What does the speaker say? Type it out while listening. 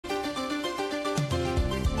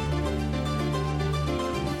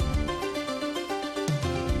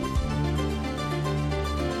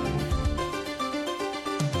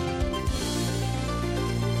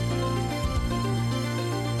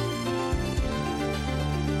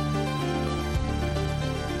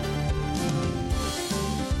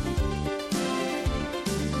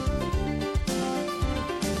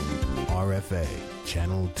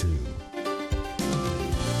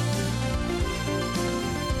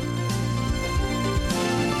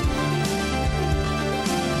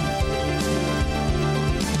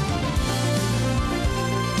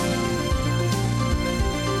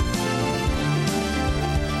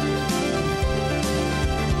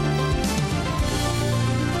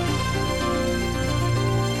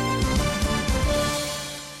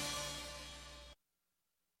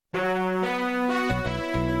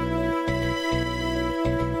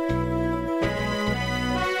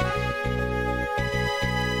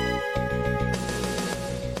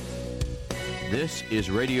This is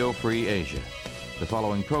Radio Free Asia. The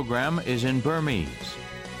following program is in Burmese.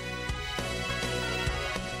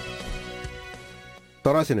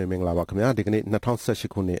 တော်ရရှင်တွေမင်္ဂလာပါခင်ဗျာဒီကနေ့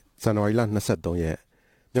2018ခုနှစ်ဇန်နဝါရီလ23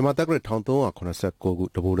ရက်မြန်မာတက္ကရာ1389ခု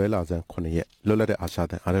တဘူရဲလာဇန်9ရက်လွတ်လပ်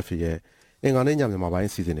တဲ့အာရှတန် RFA ရဲ့အင်္ဂါနေ့ညမြန်မာပို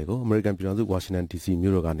င်းအစီအစဉ်တွေကို American ပြည်ထောင်စု Washington DC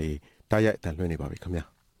မြို့တော်ကနေတိုက်ရိုက်အသံလွှင့်နေပါပြီခင်ဗျာ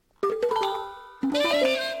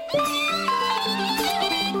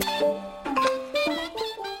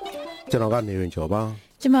ကျွန်တော်ကနေရင်ကျော်ပါ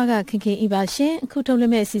ကျမကခင်ခင်ဤပါရှင်အခုထုတ်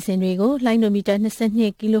လွှင့်မဲ့အစီအစဉ်တွေကိုလိုင်းနိုမီတာ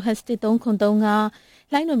22 kHz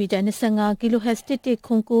 1335လိုင်းနိုမီတာ25 kHz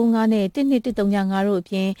 1195နဲ့12335တို့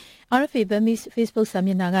အပြင် RFA Burmese Facebook စာ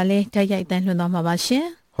မျက်နှာကလည်းတိုက်ရိုက်တန်းလွှင့်သွား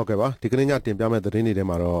မှာပါရှင်ဟုတ်ကဲ့ပါဒီကနေ့ညတင်ပြမယ့်သတင်းတွေထဲ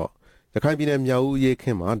မှာတော့ရခိုင်ပြည်နယ်မြောက်ဦးရေးခ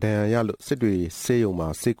င်းမှာဒဏ်ရာရလို့စစ်တွေဆေးရုံ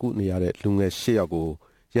မှာစေကူနေရတဲ့လူငယ်10ယောက်ကို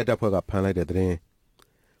ရဲတပ်ဖွဲ့ကဖမ်းလိုက်တဲ့သတ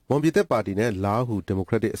င်းမွန်ပြည်သက်ပါတီနဲ့လာဟူဒီမို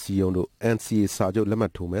ကရက်တစ်အစည်းအရုံးတို့ NCA စာချုပ်လက်မှ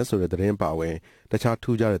တ်ထိုးမယ်ဆိုတဲ့သတင်းပါဝင်တခြား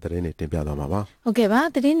ထူးခြားတဲ့သတင်းတွေတင်ပြသွားမှာပါဟုတ်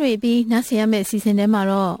ကဲ့ပါသတင်းတွေပြီးနားဆင်ရမယ့်အစီအစဉ်ထဲမှာ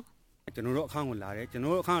တော့ကျွန်တော်တို့အခန်းကိုလာတယ်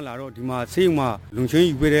ကျွန်တော်တို့အခန်းလာတော့ဒီမှာဆေးရုံမှာလုံချင်း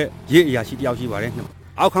ယူပေးတဲ့ရေးအရာရှိတယောက်ရှိပါ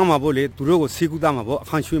တယ်အောက်ခန်းမှာပေါ့လေသူတို့ကိုဆေးကူသားမှာပေါ့အ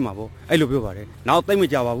ခန်းရွှေ့မှာပေါ့အဲ့လိုပြောပါတယ်နောက်သိမ့်မ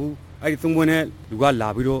ကြပါဘူးအဲ့ဒီသုံးပွင့်နဲ့လူ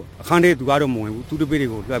ကလာပြီးတော့အခန်းထဲသူကတော့မဝင်ဘူးသူတပည့်တွေ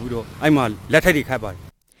ကိုလွှတ်ပြီးတော့အဲ့မှာလက်ထက်တွေခတ်ပါ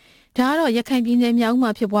တယ်ဒါကတော့ရခိုင်ပြည်နယ်မြောက်ဦးမှာ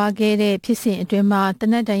ဖြစ်ပွားခဲ့တဲ့ဖြစ်စဉ်အတွင်းမှာ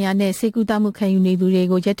တနက်တန်ရနဲ့စေကူတာမှုခံယူနေသူ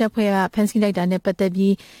တွေကိုရဲတပ်ဖွဲ့ကဖမ်းဆီးလိုက်တာနဲ့ပတ်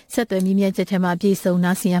သက်ပြီးဆက်သွယ်မြင့်ချက်ထဲမှာပြည်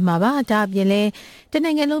စုံနားဆင်ရမှာပါဒါအပြင်လည်း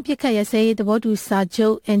တနိုင်ငံလုံးပြစ်ခတ်ရစဲရေးသ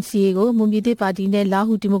ဘောတူစာချုပ် NCA ကိုမွန်ပြည်သက်ပါတီ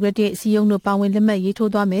နဲ့လာဟူဒီမိုကရက်တစ်အစည်းအရုံးတို့ပါဝင်လက်မှတ်ရေး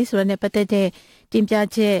ထိုးသွားမယ်ဆိုတဲ့နဲ့ပတ်သက်တဲ့တင်ပြ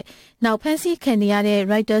ချက်နောက်ဖမ်းဆီးခံနေရတဲ့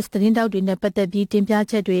Reuters သတင်းတောက်တွေနဲ့ပတ်သက်ပြီး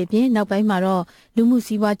တင်ပြချက်တွေအပြင်နောက်ပိုင်းမှာတော့လူမှု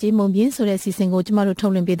စီးပွားကြေးမုံပြင်းဆိုတဲ့စီစဉ်ကိုကျမတို့ထု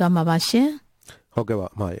တ်လွှင့်ပေးသွားမှာပါရှင်ဟုတ်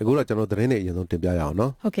ကဲ့ပါအမအခုတော့ကျွန်တော်သတင်းတွေအရင်ဆုံးတင်ပြရအောင်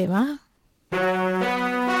နော်ဟုတ်ကဲ့ပါတ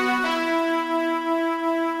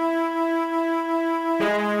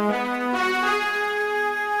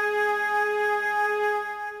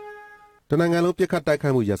နိုင်ငံလုံးပြစ်ခတ်တိုက်ခို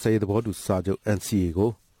က်မှုရစဲသဘောတူစာချုပ် NCA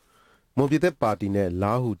ကိုမွန်ပြည်သက်ပါတီ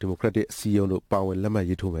နဲ့လာဟူဒီမိုကရက်တစ်အစည်းအရုံးတို့ပါဝင်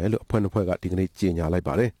လက်မှတ်ရေးထိုးမယ်လို့အဖွဲ့နှစ်ဖွဲ့ကဒီကနေ့ကြေညာ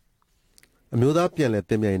လိုက်ပါတယ်အမျိုး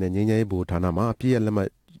သားပြည်လဲတင်ပြရင်နဲ့ငြိမ်းချမ်းရေးဗဟိုဌာနမှအပြည့်ရဲ့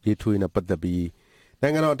လက်မှတ်ရေးထိုးရေးနဲ့ပတ်သက်ပြီး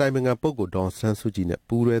နိုင်ငံတော်အတိုင်ပင်ခံပုဂ္ဂိုလ်ဒေါ်ဆန်းစုကြည်နဲ့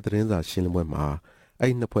ပူးရဲသတင်းစာရှင်းလင်းပွဲ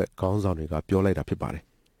မှာအဲ့နှစ်ဖွဲ့ခေါင်းဆောင်တွေကပြောလိုက်တာဖြစ်ပါတယ်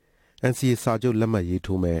။ NCA စာချုပ်လက်မှတ်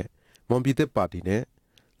ရေးထိုးမဲ့မွန်ပြည်သက်ပါတီနဲ့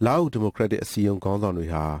လာဟူဒီမိုကရက်တစ်အစည်းအရုံးခေါင်းဆောင်တွေ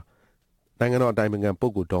ဟာနိုင်ငံတော်အတိုင်ပင်ခံပု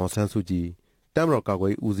ဂ္ဂိုလ်ဒေါ်ဆန်းစုကြည်တပ်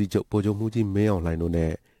မတော်ကာကွယ်ရေးဦးစီးချုပ်ဗိုလ်ချုပ်မှူးကြီးမင်း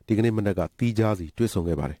အောင်လှိုင်တို့နဲ့ဒီကနေ့မနက်ကတီးခြားစီတွေ့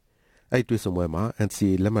ဆုံခဲ့ပါတယ်။အဲ့တွေ့ဆုံပွဲမှာ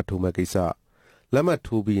NCA လက်မှတ်ထိုးမဲ့ကိစ္စလက်မှတ်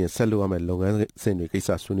ထိုးပြီးရင်ဆက်လုပ်ရမယ့်လုပ်ငန်းစဉ်တွေကိစ္စ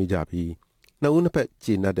ဆွေးနွေးကြပြီးနှစ်ဦးနှစ်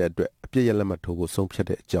ဖက်ကျေနပ်တဲ့အတွက်အပြည့်ရ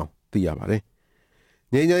လက်မှတ်ထိုးဖို့ဆုံးဖြတ်တဲ့အကြောင်းသိရပါတယ်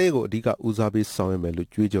။ငြိမ်းချမ်းရေးကိုအဓိကဦးစားပေးဆောင်ရွက်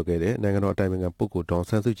မယ်လို့ကြွေးကြော်ခဲ့တဲ့နိုင်ငံတော်အတိုင်ပင်ခံပုဂ္ဂိုလ်ဒေါ်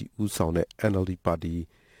ဆန်းစုကြည်ဦးဆောင်တဲ့ NLD ပါတီ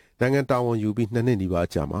နိုင်ငံတော်ဝန်ယူပြီး2နှစ်နီးပါး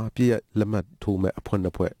အကြာမှာအပြည့်ရလက်မှတ်ထိုးမဲ့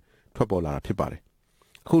အဖွဲ့နှစ်ဖွဲ့ထွက်ပေါ်လာတာဖြစ်ပါတယ်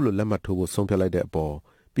။အခုလိုလက်မှတ်ထိုးဖို့ဆုံးဖြတ်လိုက်တဲ့အပေါ်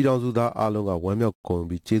ပြည်ထောင်စုသားအားလုံးကဝမ်းမြောက်ဂုဏ်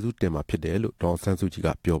ပြီးကျေးဇူးတင်မှာဖြစ်တယ်လို့ဒေါ်ဆန်းစုကြည်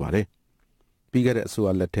ကပြောပါတယ်။ပြီးခဲ့တဲ့အစိုးရ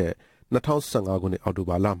လက်ထက်2015ခုနှစ်အောက်တို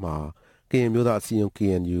ဘာလမှာကရင်မျိုးသားအစည်းအရုံး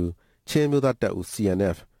KNUချင်းမျိုးသားတပ်ဦး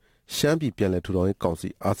CNF ရှမ်းပြည်ပြည်လဲထူထောင်ရေးကောင်စီ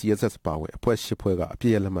RCSS ပါဝင်အဖွဲ့၈ဖွဲ့က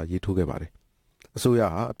အပြည့်အလက်မှတ်ရေးထိုးခဲ့ပါတယ်။အစိုးရ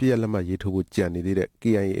ဟာအပြည့်အလက်မှတ်ရေးထိုးဖို့ကြံနေသေးတဲ့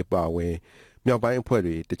KIA အပါအဝင်မြောက်ပိုင်းအဖွဲ့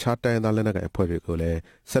တွေတခြားတိုင်းသားလက်နက်ကိုင်အဖွဲ့တွေကိုလ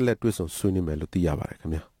ည်းဆက်လက်တွဲဆုံဆွေးနွေးမယ်လို့သိရပါတယ်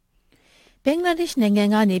ခင်ဗျာ။ဘင်္ဂလားဒေ့ရှ်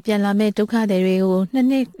နိုင်ငံကနေပြန်လာမဲ့ဒုက္ခသည်တွေကို2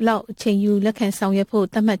နှစ်လောက်အချိန်ယူလက်ခံ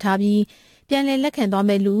ဆောင်ရွက်ဖို့သတ်မှတ်ထားပြီးပြန်လည်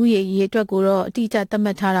လက်ခံသွားမဲ့လူဦးရေအတွက်ကိုတော့အတိအကျ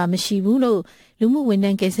သတ်မှတ်ထားတာမရှိဘူးလို့လူမှုဝန်ထ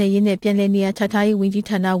မ်းကယ်ဆယ်ရေးနဲ့ပြန်လည်နေရာချထားရေး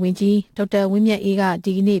ဝန်ကြီးဌာနဝန်ကြီးဒေါက်တာဝင်းမြတ်အေးက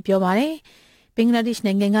ဒီကနေ့ပြောပါတယ်။ဘင်္ဂလားဒေ့ရှ်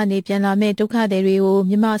နိုင်ငံကနေပြန်လာမဲ့ဒုက္ခသည်တွေ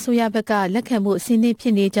ကိုမြန်မာအစိုးရဘက်ကလက်ခံဖို့အစီအ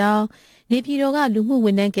စဉ်ဖြစ်နေကြောင်းနေပြည်တော်ကလူမှု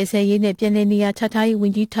ဝန်ထမ်းကယ်ဆယ်ရေးနဲ့ပြန်လည်နေရာချထားရေး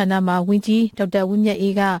ဝန်ကြီးဌာနမှဝန်ကြီးဒေါက်တာဝင်းမြတ်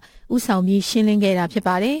အေးကဥဆောင်ပြီးရှင်းလင်းခဲ့တာဖြစ်ပါ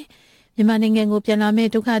တယ်။မြန်မာနိုင်ငံကိုပြန်လာ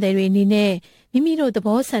မဲ့ဒုက္ခသည်တွေအနေနဲ့မိမိတို့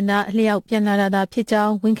သဘောဆန္ဒ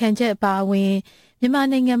အလျောက်ပြန်လာတာဖြစ်ကြောင်းဝန်ခံချက်အပါအဝင်မြန်မာ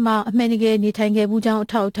နိုင်ငံမှာအမှန်တကယ်နေထိုင်ခဲ့မှုကြောင့်အ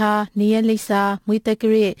ထောက်အထားနေရလိပ်စာမွေး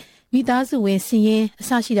သက်ကြရမိသားစုဝင်စီရင်အ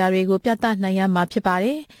စရှိတာတွေကိုပြသနိုင်ရမှာဖြစ်ပါ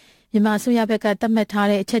တယ်။မြန်မာအစိုးရဘက်ကသတ်မှတ်ထား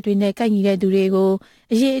တဲ့အချက်တွေနဲ့ကိုက်ညီတဲ့သူတွေကို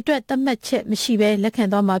အရေးအတွက်သတ်မှတ်ချက်မရှိဘဲ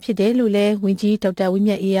လက်ခံသွားမှာဖြစ်တယ်လို့လည်းဝန်ကြီးဒေါက်တာဝ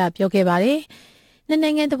င်းမြတ်အေးကပြောခဲ့ပါတယ်။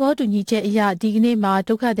နိုင်ငံသဘောတူညီချက်အရဒီကနေ့မှာ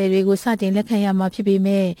ဒုက္ခသည်တွေကိုစတင်လက်ခံရ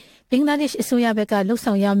မှာဖြစ်ပေမဲ့ဘင်္ဂလားဒေ့ရှ်အစိုးရဘက်က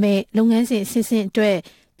လှုပ်ဆောင်ရမယ့်လုပ်ငန်းစဉ်အဆင့်ဆင့်အတွက်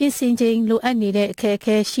ပြင်ဆင်ခြင်းလိုအပ်နေတဲ့အခက်အ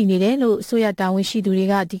ခဲရှိနေတယ်လို့အစိုးရတာဝန်ရှိသူ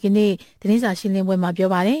တွေကဒီကနေ့သတင်းစာရှင်းလင်းပွဲမှာပြော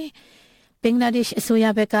ပါတယ်။ဘင်္ဂလားဒေ့ရှ်အစိုးရ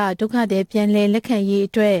ဘက်ကဒုက္ခသည်ပြန်လည်လက်ခံ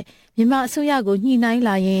ရေးအတွက်မြန်မာအစိုးရကိုညှိနှို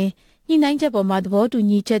င်းလာရင်ညှိနှိုင်းချက်ပေါ်မှာသ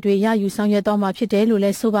ဘောတူညီချက်တွေရယူဆောင်ရွက်သွားမှာဖြစ်တယ်လို့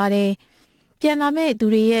လည်းဆိုပါတယ်။ပြန်လာ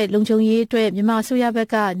မဲ့သူတွေရဲ့လုံခြုံရေးအတွက်မြန်မာအစိုးရ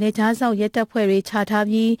ဘက်ကနေကြားဆောင်ရဲတပ်ဖွဲ့တွေချထား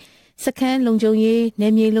ပြီး စခန်းလုံခြုံရေးန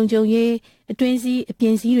ယ်မြေလုံခြုံရေးအတွင်းစည်းအပြ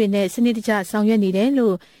င်စည်းတွေနဲ့စနစ်တကျဆောင်ရွက်နေ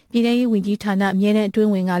တယ်လို့ပြည်ထောင်ရေးဝန်ကြီးဌာနအမြဲတမ်းအတွ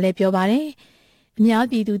င်းဝင်ကလည်းပြောပါတယ်။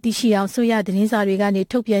အများပြည်သူသိရှိအောင်ဆိုရသတင်းစာတွေကနေ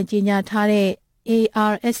ထုတ်ပြန်ကြေညာထားတဲ့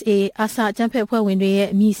ARSA အာဆာအကြမ်းဖက်အဖွဲ့ဝင်တွေ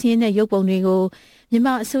ရဲ့အမည်စာရင်းနဲ့ရုပ်ပုံတွေ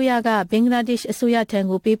ကိုမြန်မာအစိုးရကဘင်္ဂလားဒေ့ရှ်အစိုးရထံ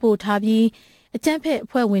ကိုပေးပို့ထားပြီးအကြမ်းဖက်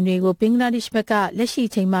အဖွဲ့ဝင်တွေကိုဘင်္ဂလားဒေ့ရှ်ဘက်ကလက်ရှိ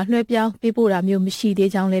ချိန်မှာလွှဲပြောင်းပေးပို့တာမျိုးမရှိသေး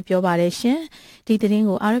ကြောင်းလည်းပြောပါတယ်ရှင်။ဒီသတ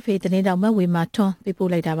င်းကို RFA သတင်းတောက်မတ်ဝေမာထွန်း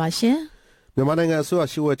ပေးပို့လိုက်တာပါရှင်။မြန်မာနိုင်ငံအစိုး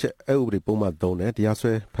ရရှိဝက်ချက်အဥပဒေပုံမှန်3နဲ့တ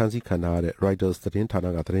ရားစွဲဖမ်းဆီးခံထားရတဲ့ Reuters သတင်းဌာန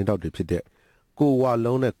ကသတင်းတောက်တွေဖြစ်တဲ့ကိုဝါ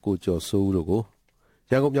လုံးနဲ့ကိုကျော်စိုးဦးတို့ကို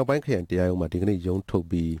ရန်ကုန်မြောက်ပိုင်းခရိုင်တရားရုံးမှာဒီကနေ့ရုံးထုတ်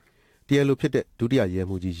ပြီးတရားလိုဖြစ်တဲ့ဒုတိ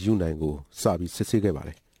ယရဲမှူးကြီးယူနိုင်ကိုစပြီးစစ်ဆေးခဲ့ပါတ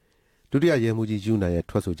ယ်။ဒုတိယရဲမှူးကြီးယူနိုင်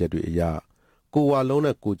ရဲ့ထွက်ဆိုချက်တွေအရကိုဝါလုံး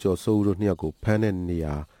နဲ့ကိုကျော်စိုးဦးတို့နှစ်ယောက်ကိုဖမ်းတဲ့နေရာ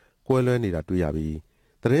ကွဲလွဲနေတာတွေ့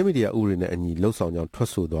ရပြီးသတင်းမီဒီယာဥပဒေနဲ့အညီလှုပ်ဆောင်ကြော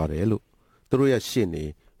င်းထွက်ဆိုသွားတယ်လို့သူတို့ရဲ့ရှေ့နေ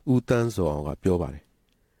ဦးတန်းစောအောင်ကပြောပါတယ်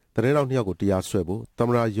။သတင်းတော်နှစ်ယောက်ကိုတရားစွဲဖို့သမ္မ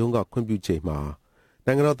တရုံးကခွင့်ပြုချိန်မှာ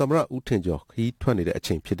နိုင်ငံတော်သမ္မတဦးထင်ကျော်ခရီးထွက်နေတဲ့အ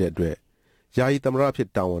ချိန်ဖြစ်တဲ့အတွက်ယာယီသမ္မတဖြစ်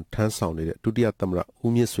တာဝန်ထမ်းဆောင်နေတဲ့ဒုတိယသမ္မ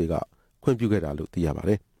တဦးမြင့်ဆွေကခွင့်ပြုခဲ့တာလို့သိရပါ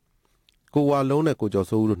တယ်။ကိုဝါလုံးနဲ့ကိုကျော်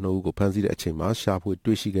စိုးဦးတို့နှစ်ဦးကိုဖမ်းဆီးတဲ့အချိန်မှာရှာဖွေ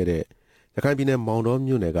တွေ့ရှိခဲ့တဲ့ရခိုင်ပြည်နယ်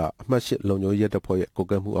မောင်တော်မြို့နယ်ကအမှတ်၈လုံခြုံရေးတပ်ဖွဲ့ရဲ့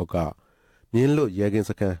ကိုကဲမှုအောက်ကမြင်းလွတ်ရဲက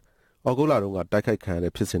င်းစခန်းအော်ဂိုလာတုန်းကတိုက်ခိုက်ခံရ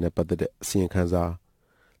တဲ့ဖြစ်စဉ်နဲ့ပတ်သက်တဲ့အစီရင်ခံစာ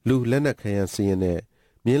လူလက်နက်ခဲယမ်းစီးရင်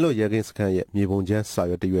နဲ့မြင်းလွတ်ရဲကင်းစခန်းရဲ့မြေပုံချ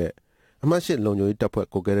မ်းစာရွက်တရွက်အမှတ်၈လုံခြုံရေး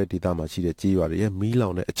တပ်ဖွဲ့ကိုကဲတဲ့ဒေသမှာရှိတဲ့ကြေးရွာတွေရဲ့မီးလော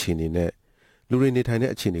င်တဲ့အခြေအနေနဲ့လူတွေနေထိုင်တဲ့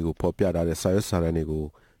အခြေအနေကိုဖော်ပြထားတဲ့စာရွက်စာတမ်းတွေကို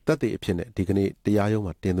တပ်တွေအဖြစ်နဲ့ဒီကနေ့တရားရုံး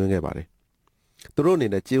မှာတင်သွင်းခဲ့ပါတယ်။သူတို့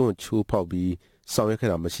အနေနဲ့ကြေးဝန်ချိုးဖောက်ပြီးဆောင်ရွက်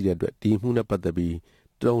ခဲ့တာမရှိတဲ့အတွက်ဒီမှုနဲ့ပတ်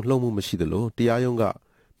သက်ပြီးတုံ့လှုပ်မှုမရှိသလိုတရားရုံးက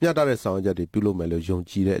မျှတတဲ့ဆောင်ရွက်ချက်တွေပြုလုပ်မယ်လို့ယုံ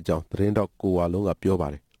ကြည်တဲ့အကြောင်းသတင်းတောက်ကိုဝါလုံး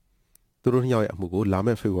ကပြောပါတယ်။သူတို့နှစ်ယောက်ရဲ့အမှု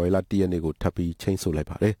ကိုလာမယ့်ဖေဖော်ဝါရီလ1ရက်နေ့ကိုထပ်ပြီးချိန်ဆ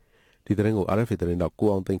လိုက်ပါတယ်။ဒီသတင်းကို RFA သတင်းတောက်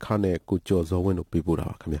ကိုအောင်သိန်းခါနဲ့ကိုကျော်စောဝင်းတို့ပေးပို့တာ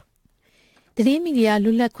ပါခင်ဗျာ။သတ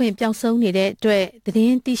င်းမီဒီယာလွတ်လပ်ခွင့်ပျောက်ဆုံးနေတဲ့အတွက်သ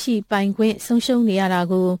တင်းသိရှိပိုင်ခွင့်ဆုံးရှုံးနေ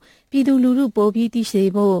ရတာကိုပြည်သူလူထုပိုပြီးသိရှိ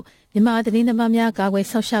ဖို့မြန်မာသတင်းသ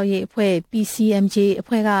မားများကာကွယ်ဆောက်ရှောက်ရေးအဖွဲ့ PCMJ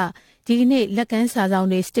အဖွဲ့ကဒီကနေ့လက်ကမ်းစာဆောင်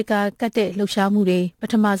တွေစတစ်ကာကတ်တဲ့လှုပ်ရှားမှုတွေ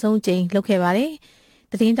ပထမဆုံးအကြိမ်လုပ်ခဲ့ပါတယ်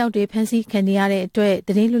။သတင်းတောက်တွေဖမ်းဆီးခံနေရတဲ့အတွက်သ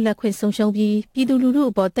တင်းလွတ်လပ်ခွင့်ဆုံး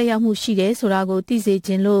ရှုံးပြီးပြည်သူလူထုအပေါ်တက်ရောက်မှုရှိတယ်ဆိုတာ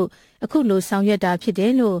ကိုသိစေခြင်းလို့အခုလိုဆောင်ရွက်တာဖြစ်တ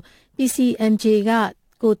ယ်လို့ PCMJ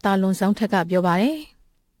ကကိုတာလွန်ဆောင်ထက်ကပြောပါတယ်။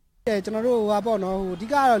ကျွန်တော်တို့ပေါ့နော်အဓိ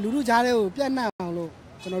ကတော့လူထုကြားထဲကိုပြန့်နှံ့အောင်လို့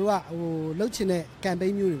ကျွန်တော်တို့ကလှုပ်ချင်တဲ့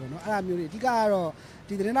campaign မျိုးတွေပေါ့နော်အဲ့ဒါမျိုးတွေအဓိကကတော့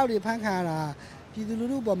ဒီသတင်းတောက်တွေဖမ်းခံရတာပြည်သူလူ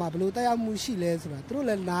ထုပေါ်မှာဘယ်လိုတက်ရောက်မှုရှိလဲဆိုတာသူတို့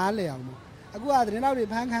လည်းနားလည်အောင်ပေါ့အခုကသတင်းတောက်တွေ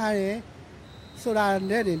ဖမ်းခံရတယ်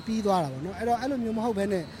ဆိုတာနဲ့တင်ပြီးသွားတာပေါ့နော်အဲ့တော့အဲ့လိုမျိုးမဟုတ်ဘဲ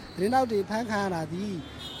နဲ့သတင်းတောက်တွေဖမ်းခံ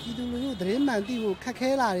ရတာဒီပြည်သူလူထုသတင်းမှန်သိဖို့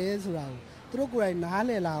ခက်ခဲလာတယ်ဆိုတာကိုသူတို့ကိုယ်တိုင်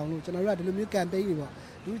နားလည်လာအောင်လို့ကျွန်တော်တို့ကဒီလိုမျိုး campaign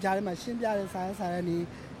တွေပေါ့လူကြားထဲမှာရှင်းပြတဲ့စာရဲနေ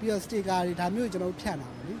ပြီးတော့ sticker တွေဒါမျိုးကျွန်တော်တို့ဖြန့်တာ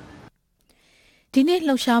ပါလေဒီ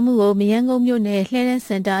နေ့လှုပ်ရှားမှုကိုမယန်းကုန်းမြို့နယ်လှဲတန်းစ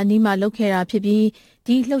င်တာအနီးမှာလုပ်ခဲ့တာဖြစ်ပြီး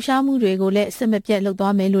ဒီလှုပ်ရှားမှုတွေကိုလည်းအဆက်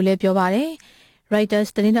မပြတ်လုပ်သွားမယ်လို့လည်းပြောပါတယ်။ Reuters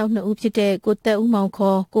သတင်းတောက်2ဦးဖြစ်တဲ့ကိုတက်ဦးမောင်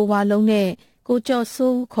ခေါ်ကိုဝါလုံးနဲ့ကိုကျော်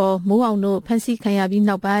စိုးဦးခေါ်မိုးအောင်တို့ဖမ်းဆီးခံ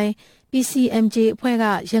ရပြီးနောက်ပိုင်း PCMJ အဖွဲ့က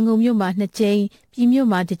ရန်ကုန်မြို့မှာ2ကြိမ်ပြည်မြို့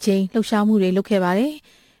မှာ1ကြိမ်လှုပ်ရှားမှုတွေလုပ်ခဲ့ပါတယ်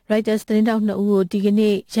။ Reuters သတင်းတောက်2ဦးကိုဒီက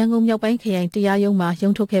နေ့ရန်ကုန်မြောက်ပိုင်းခရိုင်တရားရုံး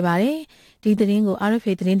မှာရုံးထုတ်ခဲ့ပါတယ်။ဒီသတင်းကို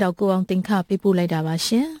RFA သတင်းတောက်ကိုအောင်တင်ခပေးပို့လိုက်တာပါရှ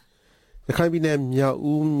င်။ရခိုင်ပြည်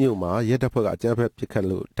နယ်မြောက်ဦးမြို့မှာရဲတပ်ဖွဲ့ကအကြမ်းဖက်ပစ်ခတ်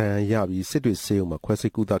လို့ဒဏ်ရာရပြီးစစ်တွေဆေးရုံမှာခွဲစိ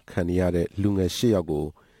တ်ကုသခံနေရတဲ့လူငယ်8ယောက်ကို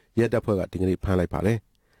ရဲတပ်ဖွဲ့ကဒီကနေ့ဖမ်းလိုက်ပါတယ်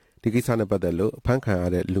။ဒီကိစ္စနဲ့ပတ်သက်လို့ဖမ်းခံ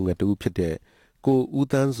ရတဲ့လူငယ်တဦးဖြစ်တဲ့ကိုဦး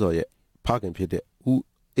တန်းစော်ရဲ့ဖခင်ဖြစ်တဲ့ဦး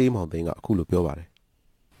အေးမောင်သိန်းကအခုလိုပြောပါတယ်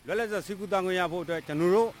။လွတ်လပ်စွာစိတ်ကူးတန်းခွင့်ရဖို့အတွက်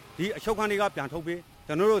ကျွန်တော်တို့ဒီအချုပ်ခန်းတွေကပြန်ထုတ်ပေး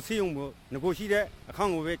ကျွန်တော်တို့ဆေးရုံကိုငကိုရှိတဲ့အခ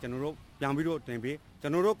န်းကိုပဲကျွန်တော်တို့ပြန်ပြီးတော့တင်ပေးကျွ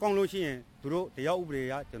န်တော်တို့ကောင်းလို့ရှိရင်သူတို့တရားဥပဒေ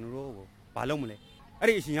အရကျွန်တော်တို့ကိုဘာလုပ်မလဲအဲ့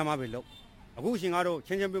ဒီအရှင်ရမှာပဲလုပ်အခုအရှင်ကတော့ချ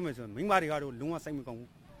င်းချင်းပြောမယ်ဆိုရင်မိန်းမတွေကတော့လုံးဝစိတ်မကောင်းဘူး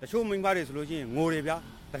တချို့မိန်းမတွေဆိုလို့ရှိရင်ငိုတယ်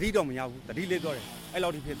ဗျာတတိတော့မရဘူးတတိလေးတော့တယ်အဲ့လော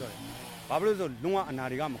က်ထိဖြစ်တော့တယ်ဘာဖြစ်လို့ဆိုလုံးဝအနာ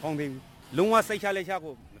တွေကမကောင်းသေးဘူးလုံးဝစိတ်ချ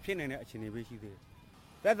လက်ချကိုမဖြစ်နိုင်တဲ့အခြေအနေပဲရှိသေး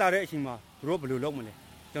တယ်တက်တာတဲ့အချိန်မှာသူတို့ဘယ်လိုလုပ်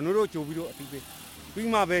မလဲကျွန်တော်တို့ကြိုပြီးတော့အသိပေးပြီး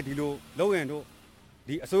မှပဲဒီလိုလုပ်ရင်တို့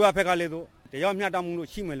ဒီအစိုးရဘက်ကလည်းတို့တရားမျှတ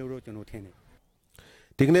မှုလို့ရှိမယ်လို့တော့ကျွန်တော်ထင်တယ်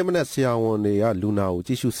ဒီကနေ့မနက်ဆရာဝန်တွေကလူနာ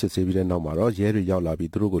ကိုကြည့်ရှုစစ်ဆေးပြီးတဲ့နောက်မှာတော့ရဲတွေရောက်လာပြီး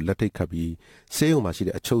သူတို့ကိုလက်ထိတ်ခတ်ပြီးဆေးရုံမှာ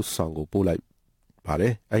ရှိတဲ့အချုပ်ဆောင်ကိုပို့လိုက်ပါတ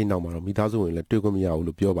ယ်အဲဒီနောက်မှာတော့မိသားစုဝင်လည်းတွေ့ခွင့်မရဘူး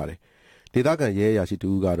လို့ပြောပါတယ်ဒေသခံရဲအရာရှိတူ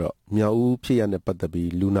ကတော့မြောက်ဦးဖြစ်ရတဲ့ပတ်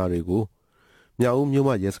သက်ပြီးလူနာတွေကိုမြောက်ဦးမြို့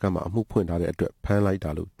မှာရဲစခန်းမှာအမှုဖွင့်ထားတဲ့အတွက်ဖမ်းလိုက်တာ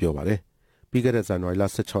လို့ပြောပါတယ်ပြီးခဲ့တဲ့ဇန်နဝါရီလ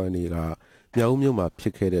16ရက်နေ့ကမြောက်ဦးမြို့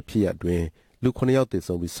မှာဖြစ်ခဲ့တဲ့ဖြစ်ရပ်အတွင်းလူ9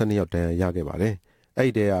ယောက်သေဆုံးပြီး12ယောက်ဒဏ်ရာရခဲ့ပါတယ်အဲ့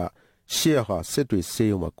ဒီတည်းကရှေ့ဟာစစ်တွေဆေး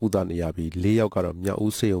ရုံမှာကုသနေရပြီး4ယောက်ကတော့မြောက်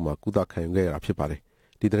ဦးဆေးရုံမှာကုသခံခဲ့ရတာဖြစ်ပါ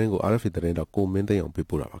တယ်ဒီသတင်းကို RFA သတင်းတော့ကိုမင်းသိန်းအောင်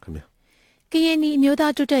ပေးပို့တာပါခင်ဗျာ ကရင်နီ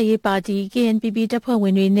မျိုးသားတိုးတက်ရေးပါတီ KNPP တပ်ဖွဲ့ဝ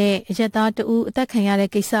င်တွေနဲ့အရက်သားတဦးအသက်ခံရတဲ့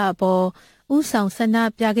ကိစ္စအပေါ်ဥဆောင်ဆန္ဒ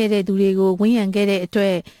ပြခဲ့တဲ့သူတွေကိုဝန်းရံခဲ့တဲ့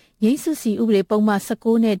အတွက်ငိမ့်စုစီဥပဒေပုံမှန်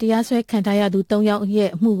19နဲ့တရားစွဲခံထားရသူ3ယောက်ရဲ့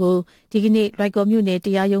အမှုကိုဒီကနေ့ရိုက်ကော်မြို့နယ်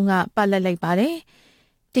တရားရုံးကပတ်လက်လိုက်ပါတယ်။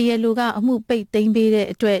တရားလိုကအမှုပိတ်သိမ်းပေး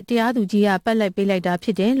တဲ့အတွက်တရားသူကြီးကပတ်လက်ပေး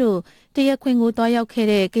လိုက်တာဖြစ်တယ်လို့တရားခွင်ကိုတွားရောက်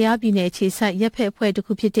ခဲ့တဲ့ကယားပြည်နယ်ခြေဆိုင်ရပ်ဖက်အဖွဲ့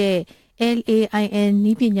တစ်ခုဖြစ်တဲ့LAIN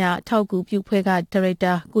နီးပညာထောက်ကူပြုဖွဲ့ကဒါရိုက်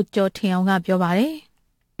တာကိုကျော်ထင်အောင်ကပြောပါတယ်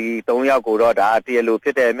ဒီ3ယောက်ကိုတော့ဒါတရား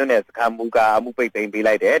လိုဖြစ်တဲ့မြို့နယ်စခန်းမူကအမှုပိတ်သိမ်းပေး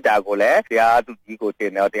လိုက်တယ်ဒါကိုလည်းတရားသူကြီးကို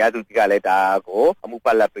တင်တယ်တရားသူကြီးကလည်းဒါကိုအမှု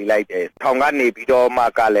ပတ်လက်ပေးလိုက်တယ်ထောင်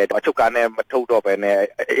ကနေပြီးတော့မှကလည်းအချုပ်ကားနဲ့မထုတ်တော့ဘဲနဲ့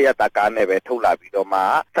အရတာကားနဲ့ပဲထုတ်လာပြီးတော့မှ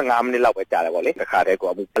15မိနစ်လောက်ပဲကြာတယ်ဗောလေတစ်ခါတည်း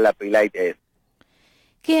ကိုအမှုပတ်လက်ပေးလိုက်တယ်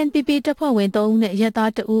KNPP တပ်ဖွဲ့ဝင်3ဦးနဲ့ရဲသား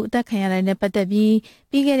2ဦးအသက်ခံရတဲ့နဲ့ပတ်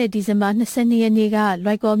သက်ပြီးပြီးခဲ့တဲ့ဒီဇင်ဘာ22ရက်နေ့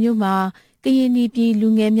ကလွိုက်ကော်မြို့မှာက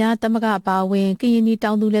ရင်နီပြည်လူငယ်များတမကအပါအဝင်ကရင်နီ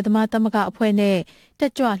တောင်သူလယ်သမားတမကအဖွဲ့နဲ့တ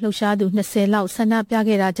က်ကြွလှုပ်ရှားသူ20လောက်ဆန္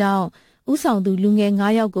ဒပြခဲ့တာကြောင့်ဥဆောင်သူလူငယ်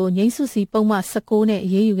9ယောက်ကိုငိမ့်စုစီပုံမှန်19နဲ့အ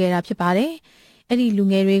ရေးယူခဲ့တာဖြစ်ပါတယ်။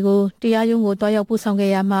အဲ့ဒီလူငယ်တွေကိုတရားရုံးကိုတွားရောက်ပို့ဆောင်ခဲ့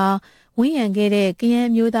ရမှာဝန်းရံခဲ့တဲ့ကရင်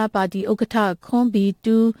မျိုးသားပါတီဥက္ကဋ္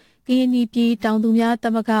ဌခွန်ဘီတူကရင်နီပြည်တောင်သူများ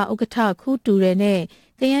တမကဥက္ကဋ္ဌခူးတူရ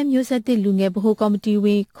နဲ့ကရင်မျိုးဆက်တဲ့လူငယ်ဗဟိုကော်မတီ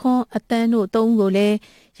ဝင်ခွန်အတန်းတို့3ဦးကိုလ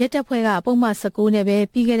ည်းရဲတပ်ဖွဲ့ကပုံမှန်19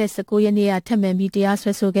နဲ့ပဲပြီးခဲ့တဲ့19ရက်နေ့ကထပ်မံပြီးတရား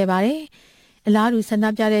စွဲဆိုခဲ့ပါတယ်။အလားတူဆန္ဒ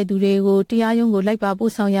ပြတဲ့သူတွေကိုတရားရုံးကို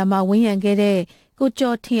လိုက်ပါပို့ဆောင်ရမှာဝန်းရံခဲ့တဲ့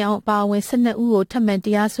ကိုကျော်ထင်အောင်ပါဝင်12ဦးကိုထပ်မံ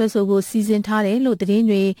တရားစွဲဆိုဖို့စီစဉ်ထားတယ်လို့သတင်း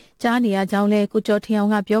တွေကြားနေရကြောင်းလဲကိုကျော်ထင်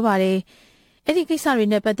အောင်ကပြောပါတယ်။အဲ့ဒီကိစ္စ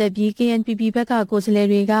တွေနဲ့ပတ်သက်ပြီး KNPP ဘက်ကကိုယ်စားလှယ်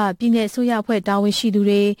တွေကပြည်내အစိုးရအဖွဲ့တာဝန်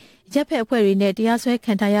ရှိသူတွေရပ်ဖက်အဖွဲ့တွေနဲ့တရားစွဲ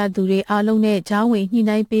ခံထားရသူတွေအားလုံးနဲ့ကြားဝင်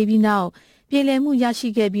ညှိနှိုင်းပေးပြီးနောက်ပြည်လည်မှုရရှိ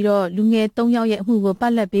ခဲ့ပြီးတော့လူငယ်3ယောက်ရဲ့အမှုကိုပ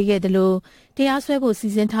တ်လက်ပေးခဲ့တယ်လို့တရား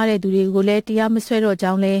စွဲဖို့စီစဉ်ထားတဲ့သူတွေကိုလည်းတရားမစွဲတော့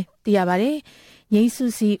ကြောင်းလဲသိရပါတယ်။ငိ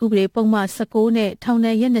မ့်စုစီဥပဒေပုံမှန်19နဲ့ထောင်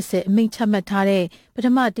ဒဏ်ရက်20အမိန့်ချမှတ်ထားတဲ့ပထ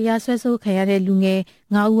မတရားစွဲဆိုခံရတဲ့လူငယ်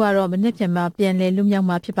9ဦးကတော့မနေ့ပြန်မှာပြန်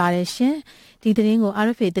လည်လွတ်မြောက်မှာဖြစ်ပါတယ်ရှင်။ဒီသတင်းကို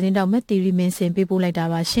RFA သတင်းတောက်မက်တီရီမင်းစင်ပေးပို့လိုက်တာ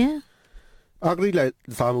ပါရှင်။အာဂရိလိုက်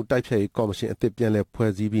စားမှုတိုက်ဖျက်ရေးကော်မရှင်အသစ်ပြန်လည်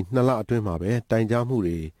ဖွဲ့စည်းပြီး2လအတွင်းမှာပဲတိုင်ကြားမှု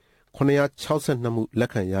တွေ962မှုလက်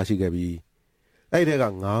ခံရရှိခဲ့ပြီးအဲ့ဒီက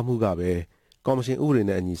9မှုကပဲကော်မရှင်ဥ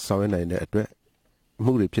ပဒေနဲ့အညီဆောင်ရွက်နိုင်တဲ့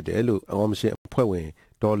အတွက်မှုတွေဖြစ်တယ်လို့ကော်မရှင်အဖွဲ့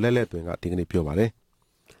ဝင်ဒေါ်လက်လက်တွင်ကဒီကနေ့ပြောပါတယ်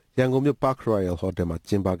။ရန်ကုန်မြို့ Park Royal Hotel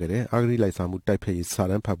မှာကျင်းပခဲ့တဲ့အာဂရိလိုက်စားမှုတိုက်ဖျက်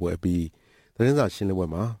ရေးစာတမ်းဖတ်ပွဲအပြီးသတင်းစာရှင်းလင်း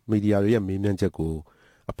ပွဲမှာမီဒီယာတွေရဲ့မေးမြန်းချက်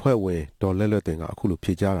ကိုအဖွဲ့ဝင်ဒေါ်လက်လက်တွင်ကအခုလို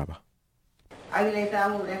ဖြေကြားတာပါ။အာဂရိလိုက်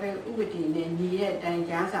စားမှုလည်းပဲဥပဒေနဲ့ညီတဲ့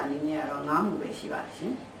တိုင်ကြားစာအနေနဲ့ကတော့9မှုပဲရှိပါ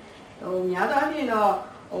တယ်ရှင်။များသောအားဖြ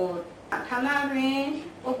င့်တော့ဌာနတွင်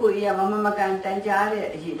ပုဂ္ဂိုလ်ကြီးကမကန်တိုင်ကြားတဲ့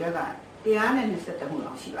အရေးအတွက်က120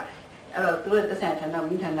မှုလောက်ရှိပါတယ်။အဲ့တော့သူတို့သက်ဆိုင်ဌာန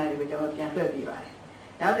ဝန်ထမ်းတွေကိုကျွန်တော်ပြန်လွှဲပေးပါတယ်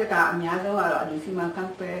။နောက်တစ်ခါအများဆုံးကတော့အလူစီမံခ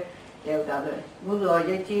န့်ခွဲတဲ့ဥစ္စာတွေဘုရော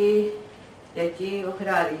ရက်ကြီးဥက္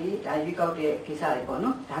ကဋ္ဌတွေဒါရွေးကောက်တဲ့ကိစ္စ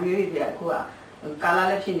တွေပေါ့နော်။ဒါမျိုးတွေအခုကကာလာ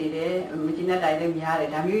လည်းဖြစ်နေတယ်မကျင်းတဲ့တိုင်လည်းများတယ်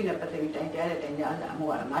ဒါမျိုးတွေနဲ့ပတ်သက်ပြီးတိုင်ကြားတဲ့တိုင်ကြားအမှု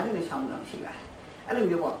ကတော့96မှုလောက်ရှိပါတယ်။အဲ့လို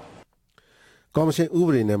မျိုးပေါ့ကော်မရှင်ဥပ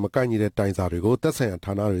ဒေနဲ့မကိုက်ညီတဲ့တိုင်စာတွေကိုသက်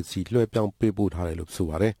ဆိုင်ရာဌာနတွေစီလွှဲပြောင်းပေးပို့ထားတယ်လို့ဆို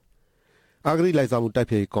ပါတယ်။အာဂရိလိုက်စားမှု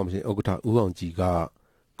တိုက်ဖျက်ရေးကော်မရှင်ဥက္ကဋ္ဌဦးအောင်ကြည်က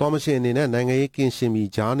ကော်မရှင်အနေနဲ့နိုင်ငံရေးကင်းရှင်းပြီး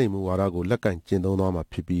ကြားနေမှုဝါဒကိုလက်ကင်ကျင့်သုံးသွား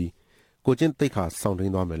မှာဖြစ်ပြီးကိုချင်းတိတ်ခါဆောင်ထိ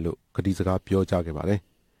န်သွားမယ်လို့ကတိစကားပြောကြားခဲ့ပါတယ်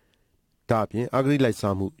။ဒါအပြင်အာဂရိ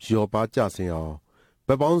လိုက်စားမှုရောပါကျဆင်းအောင်ဗ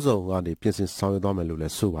က်ပေါင်းစုံကနေပြင်ဆင်ဆောင်ရွက်သွားမယ်လို့လ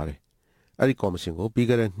ည်းဆိုပါတယ်။အဲ့ဒီကော်မရှင်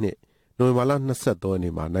ကိုပြီးခဲ့တဲ့နှစ်နိုဝင်ဘာလ23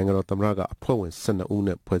ရက်နေ့မှာနိုင်ငံတော်သမ္မတကအဖွဲ့ဝင်12ဦး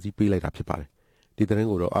နဲ့ဖွဲ့စည်းပေးလိုက်တာဖြစ်ပါတယ်။ဒီသတ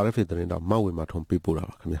င်းကိုတော့ RFA သတင်းတောက်မဝေမာထုံ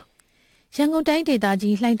ပေးပို့တာပါခင်ဗျာရန်ကုန်တိုင်းဒေ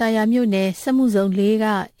သကြီးလှိုင်သာယာမြို့နယ်စက်မှုဇုံ၄က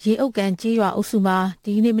ရေအုပ်ကန်ကြေးရွာအုပ်စု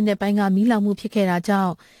မှာဒီနေ့မနေ့ပိုင်းကမီးလောင်မှုဖြစ်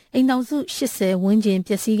ခဲ့တာကြောင့်အိမ်တော်စု80ဝန်းကျင်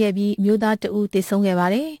ပျက်စီးခဲ့ပြီးမြို့သား2ဦးသေဆုံး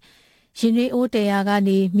ခဲ့ပါတယ်။ရင်တွေအိုးတဲရာ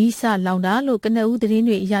ကနေမီးစလောင်တာလို့ကနဦးသတ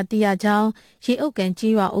င်းတွေအရသိရကြောင်းရေအုပ်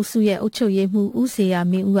ကန်ကြေးရွာအုပ်စုရဲ့အုပ်ချုပ်ရေးမှူးဦးစေရ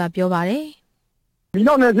မင်းဦးကပြောပါတယ်။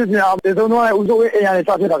မီးလောင်တဲ့ဖြစ်စဉ်အဆုံးတော့ဦးစိုးဝင်းအိမ်ရနေ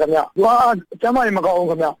စဖြစ်တာခင်ဗျ။သူကကျမ်းမာရေးမကောင်း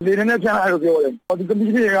ဘူးခင်ဗျ။လေနဲ့ပြန်လာလို့ပြောတယ်။ဒီ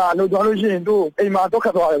ကမီးတွေကလှုပ်သွားလို့ရှိရင်သူ့အိမ်မှာတော့ခ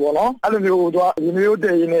တ်သွားတယ်ပေါ့နော်။အဲ့လိုမျိုးသူကရေမျိုးတ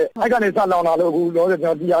ည်ရင်းနဲ့အဲ့ကနေစလောင်တာလို့အခုလောဆယ်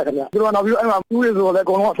ကျွန်တော်သိရတယ်ခင်ဗျ။သူကနောက်ပြီးအဲ့မှာသူ့ရေဆိုလည်း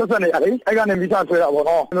အကုန်လုံးဆက်ဆက်နေရတယ်။အဲ့ကနေမီးစ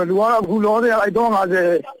ဆွဲတာပေါ့နော်။လူကတော့အခုလောဆယ်အဲ့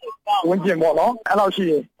350ဝန်းကျင်ပေါ့နော်။အဲ့လောက်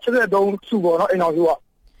ရှိရင်83စုပေါ့နော်အိမ်တော်စု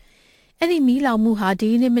ကအဲ့ဒီမီးလောင်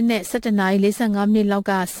မှုဟာဒီနေ့မနေ့17:45မိနစ်လောက်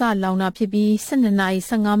ကစလောင်တာဖြစ်ပြီး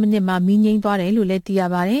12:15မိနစ်မှာမီးငြိမ်းသွားတယ်လို့လည်းသိ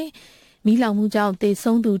ရပါတယ်။မီးလောင်မှုကြောင့်သေ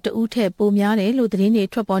ဆုံးသူ2ဦးထက်ပိုများတယ်လို့သတင်း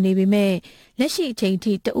တွေထွက်ပေါ်နေပေမဲ့လက်ရှိအချိန်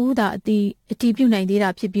ထိ2ဦးသာအတည်ပြုနိုင်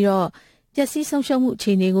သေးတာဖြစ်ပြီးတော့ပျက်စီးဆုံးရှုံးမှု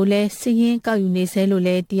အခြေအနေကိုလည်းစည်ရင်းကောက်ယူနေဆဲလို့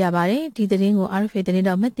လည်းသိရပါတယ်။ဒီသတင်းကို RFA သတ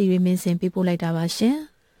င်းတောက်မက်တီရီမင်းစင်ပေးပို့လိုက်တာပါရှင်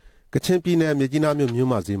။ ကချင်ပြည်နယ်မြကြီးနားမြို့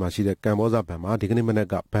မှာစီမှာရှိတဲ့ကမ်ဘောဇဘဏ်မှာဒီကနေ့မ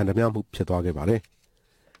နက်ကဘဏ်ဓမြမှုဖြစ်သွားခဲ့ပါတယ်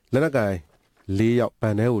။လက်နက်ကိုင်၄ယောက်ဘ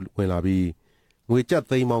ဏ်ထဲကိုဝင်လာပြီး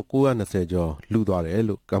ငွေကျပ်သိန်းပေါင်း920ကျော်လူသွားတယ်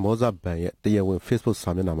လို့ကမ်ဘောဇဘဏ်ရဲ့တရားဝင် Facebook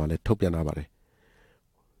စာမျက်နှာမှာလည်းထုတ်ပြန်ထားပါတယ်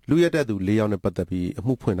။လူရက်တဲ့သူ၄ယောက်နဲ့ပတ်သက်ပြီးအ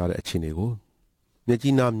မှုဖွင့်ထားတဲ့အခြေအနေကိုမြ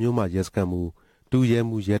ကြီးနားမြို့မှာရဲစခန်း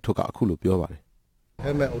မှုဒူရဲမှုရဲထုတ်ကအခုလိုပြောပါတယ်။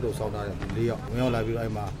ဟဲ့မဲ့အုပ်တို့စောင်းထားတယ်၄ယောက်ဝင်ရောက်လာပြီးတော့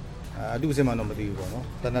အဲ့မှာအတူစင်မှတော့မသိဘူးပေါ့နော်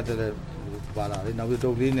။တနက်တက်ပါလာတယ်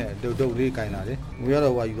နောက်ပြီးတုတ်လေးနဲ့တုတ်လေးကင်လာတယ်ငွေရ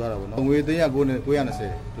တော့ယူသွားတာပေါ့နော်ငွေသိန်း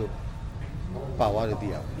920တို့ပါသွား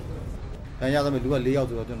တယ်သိရပါတယ်။ဒါရသမဲ့လူက4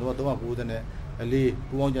ယောက်ဆိုတော့ကျွန်တော်တို့က390နဲ့4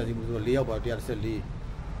ပူပေါင်းကြစီမှုဆိုတော့4ယောက်ပါ114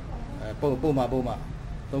ပုံမှ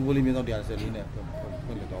3ကိုလေးမြင်းဆောင်114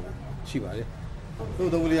နဲ့ဖွင့်ပြတော့ရှိပါတယ်။တို့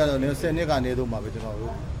3ကိုလေးကတော့10နှစ်ကနေတော့မှပဲကျွန်တော်တို့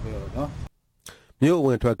ပြောနော်။မြို့ဝ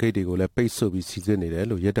င်ထွက်ဂိတ်တွေကိုလည်းပိတ်ဆို့ပြီးစီစစ်နေတယ်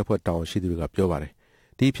လို့ရဲတပ်ဖွဲ့တာဝန်ရှိသူတွေကပြောပါတယ်။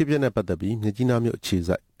ဒီဖြစ်ဖြစ်နဲ့ပတ်သက်ပြီးမြကြီးနားမြို့အ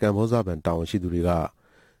ခြေစိုက်ကမ်ဘောဇဘဏ်တာဝန်ရှိသူတွေက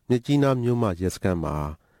မြကြီးနားမြို့မှာရဲစခန်း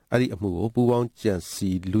မှာအဲ့ဒီအမှုကိုပူပေါင်းကြံ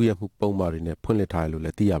စီလူရဲမှုပုံမှန်တွေနဲ့ဖွင့်လှစ်ထားတယ်လို့လ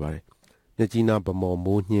ည်းသိရပါတယ်။မြကြီးနားဗမော်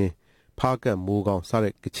မိုးညင်းဖားကတ်မိုးကောင်း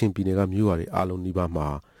စတဲ့ကချင်ပြည်နယ်ကမြို့ရွာတွေအားလုံးနီး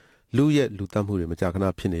ပါးမှာလူရဲလူတတ်မှုတွေမကြာခ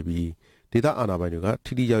ဏဖြစ်နေပြီးဒေသအာဏာပိုင်တွေ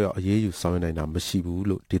ကထိထိရောက်ရောက်အရေးယူဆောင်ရွက်နိုင်တာမရှိဘူး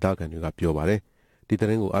လို့ဒေသခံတွေကပြောပါတယ်။ဒီ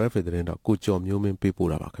သတင်းကို RFA သတင်းတော့ကိုကျော်မျိုးမင်း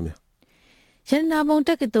ပေးပို့တာပါခင်ဗျာ။ရတနာဘုံတ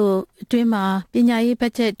က္ကသိုလ်အတွင်းမှာပညာရေးဘ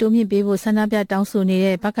တ်ဂျက်တိုးမြင့်ပေးဖို့ဆန္ဒပြတောင်း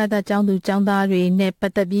ဆိုနေတဲ့ဘကသကျောင်းသူကျောင်းသားတွေနဲ့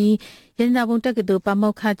ပတ်သက်ပြီးရတနာဘုံတက္ကသိုလ်ပါ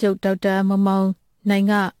မောက္ခချုပ်ဒေါက်တာမောင်မောင်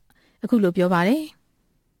နိုင်ကအခုလိုပြောပါတယ်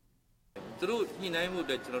။သူတို့ညှိနှိုင်းမှုအ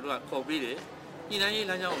တွက်ကျွန်တော်တို့ကခေါ်ပေးတယ်။ညှိနှိုင်း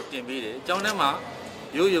ရေးလမ်းကြောင်းကိုတင်ပေးတယ်။ကျောင်းထဲမှာ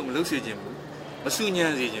ရိုးရိုးမလုပ်စေချင်ဘူး။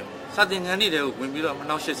မဆူညံစေချင်ဘူး။စာသင်ခန်းတွေကိုဝင်ပြီးတော့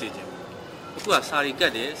မနှောက်ယှက်စေချင်ဘူး။အခုကစာရီ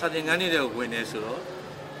ကတ်တယ်စာသင်ခန်းတွေကိုဝင်နေ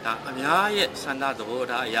ဆိုတော့ဒါအများရဲ့ဆန္ဒသ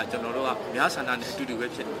ဘောထားအရာကျွန်တော်တို့ကအများဆန္ဒနဲ့အတူတူပဲ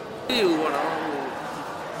ဖြစ်တယ်။ဒီလိုပေါ့နော်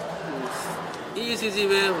ECC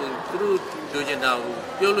ပဲသူတို့လိုချင်တာကို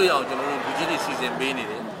ပြောလို့ရအောင်ကျွန်တော်တို့လူကြီးတွေစီစဉ်ပေးနေ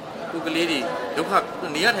တယ်။ခုကလေးတွေဒုက္ခ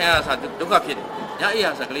နေရထိုင်ရတာဒုက္ခဖြစ်တယ်။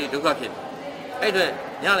ညအိယာဆိုကလေးဒုက္ခဖြစ်တယ်။အဲ့အတွက်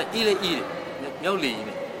ညလည်းအေးလေအေးတယ်။မြောက်လေကြီး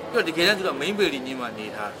နေ။ပြီးတော့တကယ်တမ်းသူတို့ main building ကြီး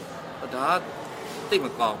မှာနေထားတယ်။ဒါတိတ်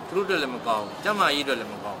မကောင်းသူတို့အတွက်လည်းမကောင်းကျမကြီးအတွက်လ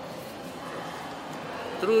ည်းမကောင်း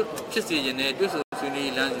သူတို့ဖြစ်စေခြင်းနဲ့တွေ့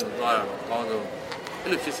ဆုံဆွေးနွေးလမ်းစဉ်သွားတာတော့အကောင်းဆုံးအဲ့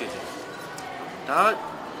လိုဖြစ်စေခြင်းဒါ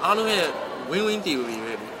အားလုံးရဲ့ win-win theory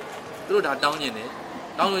ပဲသူတို့ဒါတောင်းကျင်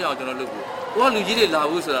တယ်တောင်းလို့ရအောင်ကျွန်တော်လုပ်ဖို့ကိုကလူကြီး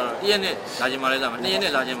တွေလာဖို့ဆိုတာတော့တစ်ရက်နဲ့လာခြင်းမလဲလာမယ်နှစ်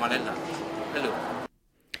ရက်နဲ့လာခြင်းမလဲလာအဲ့လို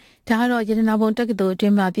ဒါကတော့ရတနာဘုံတက္ကသိုလ်အတွ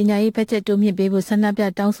င်းမှာပညာရေးဘတ်ဂျက်တိုးမြင့်ပေးဖို့ဆန္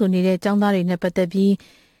ဒပြတောင်းဆိုနေတဲ့ကျောင်းသားတွေနဲ့ပတ်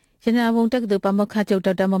သက်ပြီးရတနာဘုံတက္ကသိုလ်ပါမောက္ခချုပ်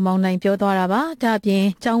ဒေါက်တာမောင်မောင်နိုင်ပြောသွားတာပါဒါ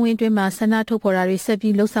အပြင်ကျောင်းဝင်းတွင်းမှာဆန္ဒထုတ်ဖော်တာတွေဆက်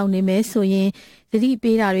ပြီးလှုပ်ဆောင်နေမယ်ဆိုရင်သတိ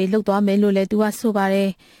ပေးတာတွေလုပ်သွားမယ်လို့လည်းသူကဆိုပါတယ်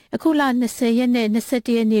အခုလ20ရက်နဲ့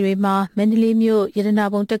21ရက်နေ့တွေမှာမန္တလေးမြို့ရတနာ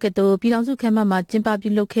ဘုံတက္ကသိုလ်ပြည်ထောင်စုခန်းမမှာကျင်းပပြု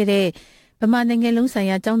လုပ်ခဲ့တဲ့ဗမာနိုင်ငံလုံး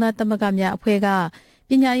ဆိုင်ရာကျောင်းသားသမဂ္ဂများအဖွဲ့က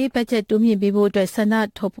ပညာရေးဘတ်ဂျက်တိုးမြင့်ပေးဖို့အတွက်ဆန္ဒ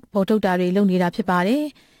ထုတ်တာတွေလုပ်နေတာဖြစ်ပါတယ်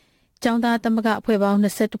ကျောင်းသားသမဂ္ဂအဖွဲ့ပေါင်း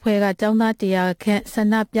22ဖွဲ့ကကျောင်းသား100ခန့်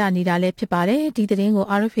ဆန္ဒပြနေတာလည်းဖြစ်ပါတယ်ဒီသတင်းကို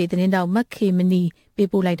RFA သတင်းတောက်မက်ခေမနီ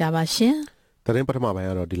ပေးပို့လိုက်တာပါရှင်သတင်းပထမပိုင်း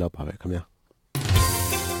ကတော့ဒီလောက်ပါပဲခင်ဗျာ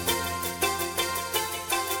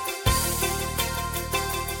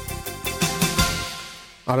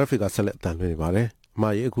RFA ကဆက်လက်အတန်လွှင့်နေပါတယ်အမ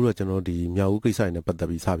ကြီးအခုတော့ကျွန်တော်ဒီမြောက်ဦးကိစ္စနဲ့ပတ်သက်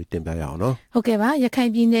ပြီးစပြီးတင်ပြရအောင်နော်ဟုတ်ကဲ့ပါရ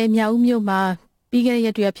ခိုင်ပြည်နယ်မြောက်ဦးမြို့မှာပြီးခဲ့တဲ့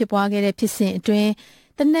ရက်တွေကဖြစ်ပွားခဲ့တဲ့ဖြစ်စဉ်အတွင်း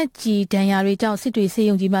တနက်ကြီးဒဏ်ရာတွေကြောင့်စစ်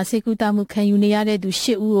တွေစေယုံကြီးမှာစေကူတာမှုခံယူနေရတဲ့သူ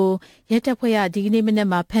8ဦးကိုရဲတပ်ဖွဲ့ကဒီကနေ့မ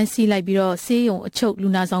နက်မှာဖမ်းဆီးလိုက်ပြီးတော့စေယုံအ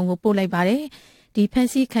ချုပ်လူနာဆောင်ကိုပို့လိုက်ပါတယ်ဒီဖ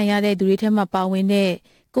မ်းဆီးခံရတဲ့သူတွေထဲမှာပါဝင်တဲ့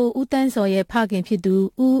ကိုဦးတန်းစော်ရဲ့ဖခင်ဖြစ်သူ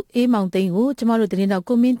ဦးအေးမောင်သိန်းကိုကျမတို့သတင်းတော့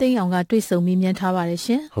ကိုမင်းသိန်းအောင်ကတွေ့ဆုံမေးမြန်းထားပါ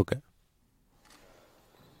တယ်ရှင်ဟုတ်ကဲ့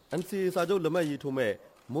NCA စာချုပ်လက်မှတ်ရေးထိုးမဲ့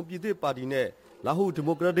မွန်ပြည်သစ်ပါတီနဲ့လာဟုဒီ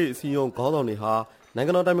မိုကရက်တစ်အစည်းအရုံးခေါင်းဆောင်တွေဟာ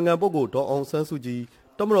နိုင်ငံတော်တိုင်ပင်ခံပုဂ္ဂိုလ်ဒေါ်အောင်ဆ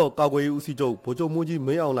န်းစုကြည်တမတော်ကာကွယ်ရေးဦးစီးချုပ်ဗိုလ်ချုပ်မှူးကြီး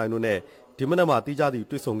မင်းအောင်လှိုင်တို့နဲ့ဒီမနက်မှာတီးခြားစီ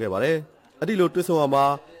တွေ့ဆုံခဲ့ပါတယ်။အဲ့ဒီလိုတွေ့ဆုံရမှာ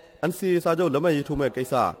NCA စာချုပ်လက်မှတ်ရေးထိုးမဲ့ကိစ္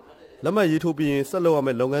စလက်မှတ်ရေးထိုးပြီးရင်ဆက်လုပ်ရ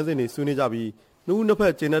မယ့်လုပ်ငန်းစဉ်တွေဆွေးနွေးကြပြီးနှစ်ဦးနှစ်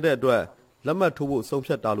ဖက်ကျင်းတဲ့အတွက်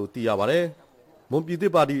လက်မှတ်ထိုးဖို့ဆုံးဖြတ်တာလို့သိရပါတယ်။မွန်ပြည်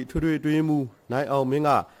သစ်ပါတီထွေထွေအတွင်းမှုနိုင်အောင်မင်း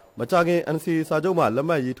ကမကြခင် NCA စာချုပ်မှာ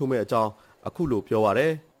လက်မှတ်ရေးထိုးမဲ့အကြောင်းအခုလိုပြောပါတ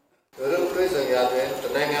ယ်။တို့တွေ့ဆုံရ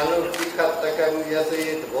တဲ့နိုင်ငံလုံးဒီကတ်တကမှု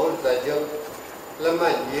ရစေတဲ့ဘောစာချုပ်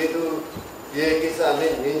လက်မှတ်ရေးထိုးရေကိစ္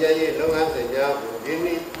စနဲ့ငင်းကြရေးလုပ်ငန်းစဉ်များ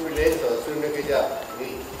ကိုဒီနေ့ပြုလဲဆိုဆွေးနွေးကြ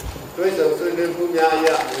ပြီးတွေ့ဆုံဆွေးနွေးမှုများအရ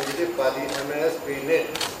ဒီပါတီ MSP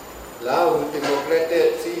နဲ့လာဟုဒီမိုကရက်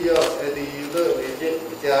တစ်စီယောဒီလိုနေတဲ့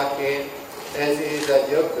ကြာကင် NCA စာ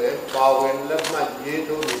ချုပ်ကိုပါဝင်လက်မှတ်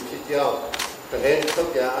ရေးထိုးပြီးဖြစ်ကြောင်းသတ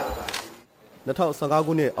င်းထုတ်ပြန်အပ်ပါတယ်2015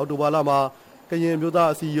ခုနှစ်အောက်တိုဘာလမှာကရင်မျိုးသား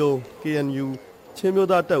အစည်းအရုံး KNU ချင်းမျိုး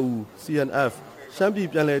သားတပ်ဦး CNF ရှ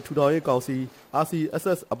မ်းပြည်ပြည်နယ်ထူထောင်ရေးကောင်စီ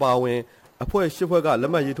RCSS အပါအဝင် အဖွဲ့၈ဖွဲ့ကလ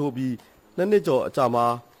က်မှတ်ရေးထိုးပြီး2နှစ်ကျော်အကြာမှာ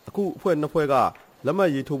အခုအဖွဲ့2ဖွဲ့ကလက်မှတ်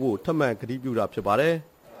ရေးထိုးဖို့ထပ်မံကတိပြုတာဖြစ်ပါတယ်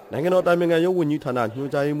။နိုင်ငံတော်တိုင်ပင်ခံရုံးဝန်ကြီးဌာနညွှ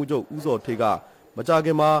န်ကြားရေးမှူးချုပ်ဦးစောထေးကမကြာခ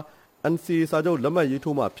င်မှာ NCA စာချုပ်လက်မှတ်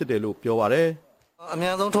ရေးထိုးမှဖြစ်တယ်လို့ပြောပါတယ်။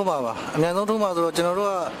အများဆုံးထိုးမှာပါ။အများဆုံးထိုးမှာဆိုတော့ကျွန်တော်တို့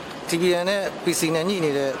က TPN နဲ့ PC နဲ့ညှိနေ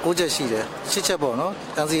တဲ့6ချက်ရှိတယ်။8ချက်ပေါ့နော်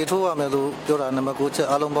။ NCA ထိုးရမယ်လို့ပြောတာနံပါတ်6ချက်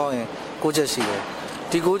အားလုံးပေါင်းရင်6ချက်ရှိတယ်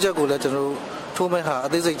။ဒီ6ချက်ကိုလည်းကျွန်တော်တို့ထိုးမဲ့ဟာအ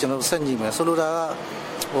သေးစိတ်ကျွန်တော်ဆက်ညှိမယ်။ဆိုလိုတာက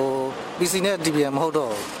PC နဲ့ TPN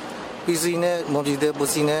မဟုတ်တော့ PC နဲ့ Mobile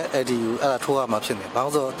PC နဲ့ ADU အဲ့ဒါထိုးရမှာဖြစ်နေ။ဘာ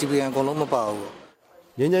လို့ဆိုတော့ TPN အကုန်လုံးမပါဘူး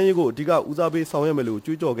။ငြိမ်းချမ်းရေးကိုအဓိကဦးစားပေးဆောင်ရွက်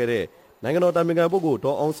မယ်လို့ကြွေးကြော်ခဲ့တဲ့နိုင်ငံတော်တိုင်ပင်ခံပုဂ္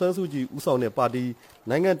ဂိုလ်ဒေါ်အောင်ဆန်းစုကြည်ဦးဆောင်တဲ့ပါတီ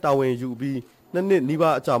နိုင်ငံတာဝန်ယူပြီး2နှစ်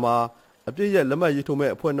နီးပါးအကြာမှာအပြည့်ရဲ့လက်မှတ်ရေးထိုး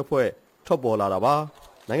မဲ့အဖွဲ့2ဖွဲ့ထွက်ပေါ်လာတာပါ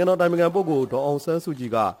နိုင်ငံတော်တိုင်ပင်ခံပုဂ္ဂိုလ်ဒေါ်အောင်ဆ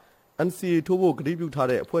န်းစုကြည်က NCA ထိုးဖို့ကတိပြု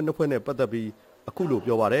ထားတဲ့အဖွဲ့2ဖွဲ့နဲ့ပတ်သက်ပြီးအခု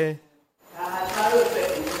လိုပြောပါတယ်ဒါတို့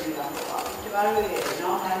အတွက်ဒီလိုပါပါကျမတို့ရဲ့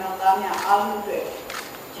နောက်နိုင်ငံသားများအားလုံး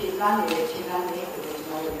အတွက်ခြေကားနေတဲ့ခြေကားနေကိုကျွန်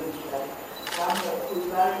တော်တို့ယူကြည့်တယ်ဒါမှ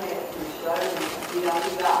မဟုတ်သူကားနဲ့သူကားနဲ့ဒီလို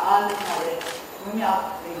ကအားလုံးထားတဲ့ဝင်းမြောက်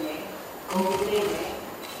နေနေကိုယ်တည်းနဲ့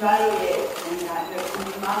ကျမတို့ရဲ့နိုင်ငံအတွက်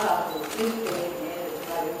ဒီမှာလာဖို့သိတယ်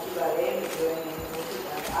နဲ့ဒါလည်းကြည့်ပါလေဒီလိုနဲ့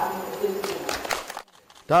အားလုံးသိတယ်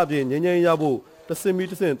ဒါအပြင်ငြိမ်းချမ်းရဖို့တဆင့်ပြီး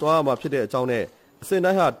တဆင့်သွားရမှာဖြစ်တဲ့အကြောင်းနဲ့အ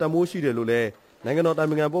စဉ်တိုင်းဟာတန်ဖိုးရှိတယ်လို့လည်းနိုင်ငံတော်တိုင်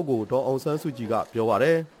ပင်ခံပုဂ္ဂိုလ်ဒေါ်အောင်ဆန်းစုကြည်ကပြောပါ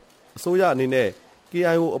တယ်အစိုးရအနေနဲ့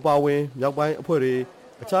KIO အပါအဝင်မြောက်ပိုင်းအဖွဲ့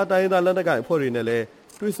တွေအခြားတိုင်းဒေသလက်နက်ကိုင်အဖွဲ့တွေနဲ့လ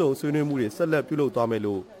ည်းတွဲဆုံဆွေးနွေးမှုတွေဆက်လက်ပြုလုပ်သွား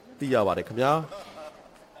မယ်လို့သိရပါတယ်ခင်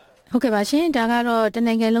ဗျာဟုတ်ကဲ့ပါရှင်ဒါကတော့တ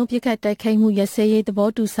နိုင်ငံလုံးပြစ်ခတ်တိုက်ခိုက်မှုရစဲရေးသ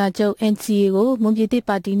ဘောတူစာချုပ် NCA ကိုမွန်ပြည်သစ်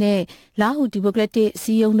ပါတီနဲ့လာဟူဒီမိုကရက်တစ်အ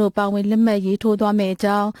စည်းအရုံးတို့ပါဝင်လက်မှတ်ရေးထိုးသွားမယ်အ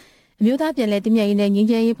ကြောင်းအမျိုးသားပြည်လဲတည်မြဲရေးနဲ့ငြိမ်း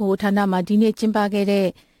ချမ်းရေးဗဟိုဌာနမှဒီနေ့ကျင်းပခဲ့တဲ့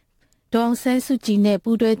ဒေါအောင်ဆန်းစုကြည်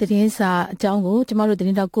နဲ့ပူးတွဲသတင်းစာအကြောင်းကိုကျမတို့သတ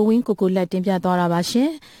င်းတော်ကိုဝင်းကိုလက်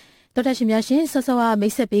တင်ပြသွားတာပါရှင်တော်တော်ရှင်များရှင်ဆော့ဆော့ကမိ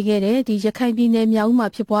တ်ဆက်ပေးခဲ့တဲ့ဒီရခိုင်ပြည်နယ်မြောက်ဦးမှာ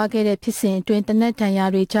ဖြစ်ပွားခဲ့တဲ့ဖြစ်စဉ်အတွင်းတနက်တန်ရာ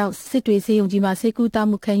တွေကြောင့်စစ်တွေစေယုံကြီးမှာစေကူတာ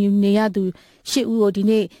မှုခံယူနေရသူ၈ဦးကိုဒီ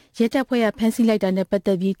နေ့ရဲတပ်ဖွဲ့ကဖမ်းဆီးလိုက်တာနဲ့ပတ်သ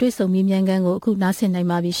က်ပြီးတွေ့ဆုံမေးမြန်းခန်းကိုအခုနားဆင်နိုင်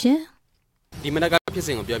ပါပြီရှင်ဒီမနက်ကဖြစ်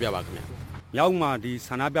စဉ်ကိုပြောပြပါခင်ဗျာမြောက်မှာဒီဆ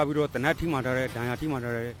န္ဒပြပြီးတော့တနက်ထိမှထားတဲ့ဒဏ်ရာထိမှ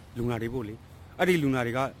ထားတဲ့လူနာတွေပို့လေအဲ့ဒီလူနာ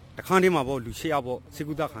တွေကတခန်းထဲမှာပေါ့လူ၈ယောက်ပေါ့စေ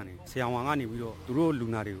ကူတာခံနေဆရာဝန်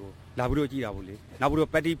ကနေပြီးတော့သူတို့လူနာတွေကိုလာပြီးတော့ကြည့်တာပေါ့လေ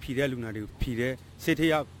နောက်ပြီးတော့ပတ်တိဖြီတဲ့လူနာတွေကိုဖြီတဲ့စေ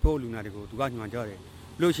ထေးရဖို့လူနာတွေကိုသူကညွှန်ကြား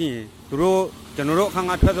တယ်လို့ရှိရင်သူတို့ကျွန်တော်တို့အခ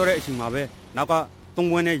န်းကထွက်သွားတဲ့အချိန်မှာပဲနောက်က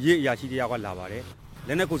သုံးဝန်းနဲ့ရေးအရာရှိတယောက်ကလာပါတယ်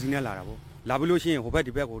လက်နဲ့ကိုစီနဲ့လာတာပေါ့လာပြီးလို့ရှိရင်ဟိုဘက်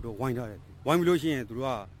ဒီဘက်ကိုတော့ဝိုင်းထားတယ်ဝိုင်းပြီးလို့ရှိရင်သူတို့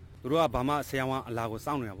ကဘာမှဆရာဝန်အလာ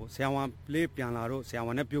ကိုစောင့်နေတာပေါ့ဆရာဝန်လေးပြန်လာတော့ဆရာဝ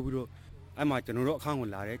န်နဲ့ပြောပြီးတော့အဲ့မှာကျွန်တော်တို့အခန်းကို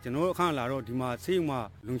လာတယ်ကျွန်တော်တို့အခန်းလာတော့ဒီမှာဆေးရုံ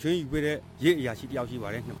မှာလုံချင်းယူပေးတဲ့ရေးအရာရှိတယောက်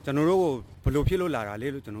ရှိပါတယ်ကျွန်တော်တို့ကိုဘယ်လိုဖြစ်လို့လာတာလဲ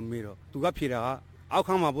လို့ကျွန်တော်မေးတော့သူကဖြေတာကအောက်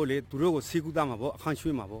ခန်းမှာပေါ့လေသူတို့ကိုစီကူတာမှာပေါ့အခန်း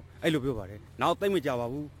ရွှေ့မှာပေါ့အဲ့လိုပြောပါတယ်နောက်တိတ်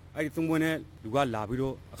မကြပါဘူးအဲ့ဒီသုံးပွင့်နဲ့လူကလာပြီး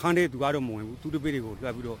တော့အခန်းထဲသူကတော့မဝင်ဘူးသူတပည့်တွေကို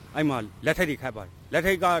လွှတ်ပြီးတော့အဲ့မှာလက်ထိတ်တွေခတ်ပါတယ်လက်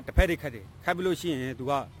ထိတ်ကတစ်ဖက်တွေခတ်တယ်ခတ်ပြီးလို့ရှိ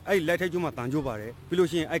ရင်သူကအဲ့လက်ထိတ်ကျိုးမှာတန်ကျိုးပါ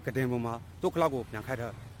တယ်ပြီးလို့ရှိရင်အဲ့ကတင်ပေါ်မှာတုတ်ခလောက်ကိုပြန်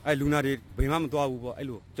ခတ်ထားအဲ့လူနာတွေဘယ်မှမသွားဘူးပေါ့အဲ့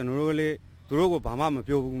လိုကျွန်တော်တို့လည်းသူတို့ကိုဘာမှမ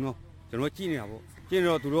ပြောဘူးနော်ကျွန်တော်ကြည့်နေတာပေါ့ကြည့်နေ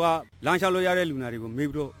တော့သူတို့ကလမ်းလျှောက်လို့ရတဲ့လူနာတွေကို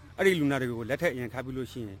မေးပြီးတော့အဲ့ဒီလူနာတွေကိုလက်ထက်အရင်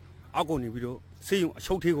ခတ်ပြီးလို့ရှိရင်အောက်ကိုနေပြီးတော့ဆေးရုံအ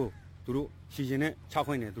ချုပ်သေးကိုသူတို့ရှည်ရှင်နဲ့6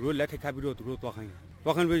ခွင်းနေသူတို့လက်ထက်ခတ်ပြီးတော့သူတို့သွားခိုင်း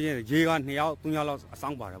တယ်သွားခိုင်းလို့ရှိရင်ရေက2ယောက်3ယောက်လောက်အဆော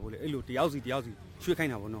င်ပါတာပေါ့လေအဲ့လိုတယောက်စီရွှေ့ခို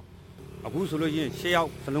င်းတာပေါ့နော်အခုဆိုလို့ရှိရင်6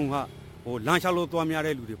ယောက်စလုံးကဟိုလမ်း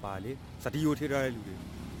လျှောက်လို့သွားများတဲ့လူတွေပါလေစတီယိုထေးထားတဲ့လူ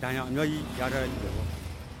တွေတန်ရအမျိုးကြီးရထားတဲ့လူ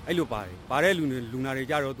တွေပေါ့အဲ့လိုပါတယ်ပါတဲ့လူနာတွေ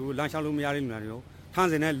ကြတော့သူတို့လမ်းလျှောက်လို့မရတဲ့လူနာတွေရောထန်း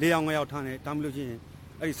စင်နဲ့4ယောက်5ယောက်ထန်းတယ်တမ်းပြီးလို့ရှိရင်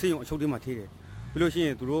အဲ့ဒီဆေးရုံအချုပ်ထဲမှာထေးတယ်ပြီးလို့ရှိရ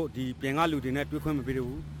င်သူတို့ဒီပြင်ကလူတွေနဲ့တွေ့ခွင့်မပေး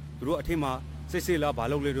ဘူးသူတို့အထက်မှာစစ်လားဘာ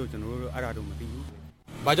လုပ်လဲတော့ကျွန်တော်တို့အဲ့ဒါတော့မသိဘူး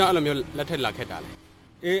ဘာကြောင့်အဲ့လိုမျိုးလက်ထက်လာ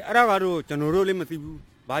ခက်တာလဲအေးအဲ့ဒါကတော့ကျွန်တော်တို့လည်းမသိ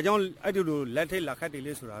ဘူးဘာကြောင့်အဲ့ဒီလိုလက်ထက်လာခက်တယ်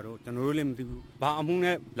လဲဆိုတာတော့ကျွန်တော်တို့လည်းမသိဘူးဘာအမှု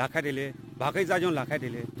နဲ့လာခက်တယ်လဲဘာကိစ္စကြောင့်လာခက်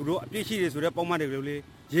တယ်လဲသူတို့အပြစ်ရှိတယ်ဆိုတဲ့ပုံမှန်တွေ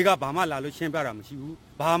ကိုလေရေကဘာမှလာလို့ရှင်းပြတာမရှိဘူး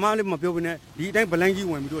ဘာမှလည်းမပြောဘဲနဲ့ဒီအတိုင်းဗလန်းကြီး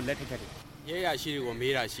ဝင်ပြီးတော့လက်ထက်ခက်တယ်ရဲရရှိတွေ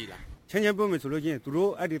ကိုမေးတာရှိလားချင်းချင်းပြောမယ်ဆိုလို့ချ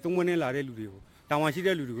င်းသူတို့အဲ့ဒီသုံးဝန်းနဲ့လာတဲ့လူတွေကိုတာဝန်ရှိ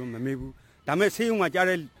တဲ့လူတွေကိုမမေးဘူးဒါမဲ့ဆေးရုံမှာကြား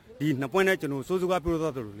တဲ့ဒီနှစ်ပွင့်နဲ့ကျွန်တော်စိုးစိုး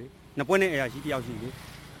ကပြောသွားတယ်လို့လေနှစ်ပွင့်နဲ့အရာရှိတယောက်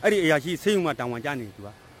ရှိလေအဲ့ဒီအရာရှိဆေးရုံမှာတာဝန်ကြားနေသူ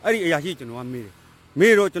ကအဲ့ဒီအရာရှိကျွန်တော်ကမေးတယ်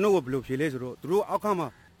မေးတော့ကျွန်တော်ကဘယ်လိုဖြေလဲဆိုတော့သူတို့အောက်ခန်း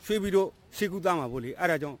မှာရွှေ့ပြီးတော့စေကူတာမှာပေါ့လေအဲ့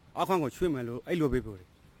ဒါကြောင့်အောက်ခန်းကိုရွှေ့မယ်လို့အဲ့လိုပဲပြောတယ်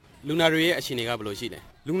လူနာတွေရဲ့အခြေအနေကဘယ်လို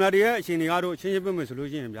ရှိလဲလူနာတွေရဲ့အခြေအနေကတော့ရှင်းရှင်းပြောမယ်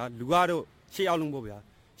ဆိုလို့ရှိရင်ဗျာလူကတော့6ယောက်လုံးပေါ့ဗျာ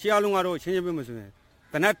6ယောက်လုံးကတော့ရှင်းရှင်းပြောမယ်ဆို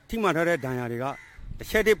ရင်တနက်ထိမှထားတဲ့ဒဏ်ရာတွေက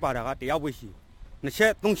တစ်ချက်တည်းပါတာကတယောက်ပဲ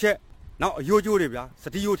ရှိနှစ်ချက်သုံးချက်နောက်အယိုးကျိုးတွေဗျာ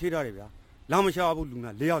စတီယိုထေးထားတယ်ဗျာလမ်းမလျှောက်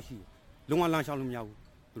ဘူးလူနာ4ယောက်ရှိလုံးဝလမ်းလျှောက်လို့မရ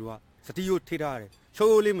ဘူးသူတို့ကစတီယိုထေးထား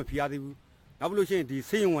တယ်ချိုးလေးမဖြားသေးဘူးနောက်ပြီးလို့ရှိ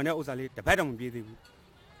ရင်ဒီဆေးရုံဝင်တဲ့ဥစ္စာလေးတစ်ပတ်တောင်မပြေးသေး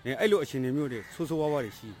ဘူးအဲ့လိုအခြေအနေမျိုးတွေဆိုးဆိုးဝါးဝါး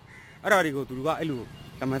တွေရှိအဲ့ဒါတွေကိုသူတို့ကအဲ့လို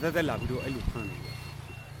တမန်သက်သက်လာပြီးတော့အဲ့လိုဖမ်းတယ်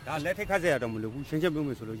ဒါလက်ထိတ်ခတ်စရာတော့မလိုဘူးရှင်းချက်ပြောမ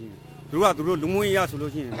ယ်ဆိုလို့ရှိရင်သူတို့လူမှုရေးရ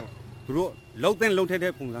ဆိုလို့ရှိရင်တော့သူတို့လုံးတဲ့လုံး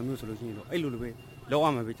ထက်တဲ့ပုံစံမျိုးဆိုလို့ရှိရင်တော့အဲ့လိုလိုပဲလောက်အော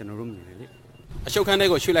င်မှာပဲကျွန်တော်တို့မြင်တယ်လေအရှုပ်ခန်းတွေ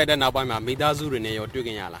ကိုရွှေ့လိုက်တဲ့နောက်ပိုင်းမှာမိသားစုတွေနဲ့ရောတွေ့ကြ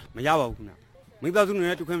ရလားမရပါဘူးခင်ဗျမိသားစုတွေ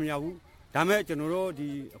နဲ့တွေ့ခွင့်မရဘူးဒါမဲ့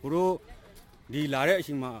ကျွန်တော်တို့အခုတို့ဒီလာတဲ့အ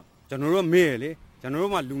ချိန်မှာကျွန်တော်တို့မေ့ရလေကျွန်တော်တို့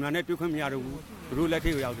မှလူနာနဲ့တွေ့ခွင့်မရတော့ဘူးသူတို့လက်ထိ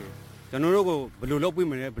တ်ကိုရောက်တယ်ကျွန်တော်တို့ကိုဘယ်လိုလုပ်ပေး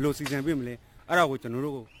မလဲဘယ်လိုစီစဉ်ပေးမလဲအဲ့ဒါကို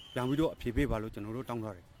ကျွန်တော်တို့ကိုပြန်ပြီးတော့အဖြေပေးပါလို့ကျွန်တော်တို့တောင်း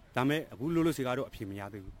ထားတယ်ဒါမဲ့အခုလို့စီကတော့အဖြေမ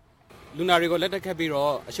ရသေးဘူးလူနာတွေကိုလက်တက်ခတ်ပြီး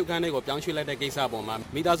တော့အရှုပ်ခန်းတွေကိုပြောင်းရွှေ့လိုက်တဲ့ကိစ္စပေါ်မှာ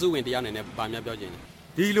မိသားစုဝင်တရားအနေနဲ့ဗာများပြောချင်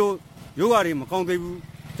တယ်ဒီလိုရိုးရာတွေမကောင်းသေးဘူး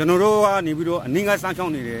ကျွန်တော်တို့ကနေပြီးတော့အနည်းငယ်စမ်းချော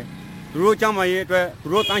င်းနေတယ်သူတို့ကြမ်းမာရေး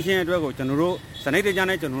အတွက်သူတို့တန်းရှင်းရဲ့အတွက်ကိုကျွန်တော်တို့စနိတ်တကြ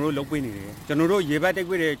နဲ့ကျွန်တော်တို့လုပ်ပေးနေတယ်ကျွန်တော်တို့ရေဘက်တိတ်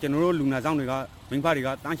ပေးတယ်ကျွန်တော်တို့လူနာဆောင်တွေကမိန်းဖတွေက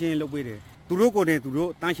တန်းရှင်းလုပ်ပေးတယ်သူတို့ကိုယ်တည်းသူတို့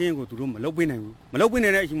တန်းရှင်းကိုသူတို့မလုပ်ပေးနိုင်ဘူးမလုပ်ပေး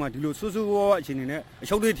နိုင်တဲ့အချိန်မှာဒီလိုဆူဆူဝါးဝါအခြေအနေနဲ့အ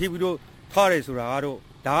ချုပ်တွေထိပြီးတော့ထားတယ်ဆိုတာကတော့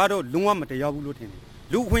ဒါကတော့လုံးဝမတရားဘူးလို့ထင်တယ်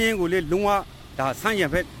လူခွင့်ရင်းကိုလေလုံးဝဒါဆ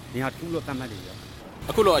န့်ရံဖက်နေရာထူးလို့သတ်မှတ်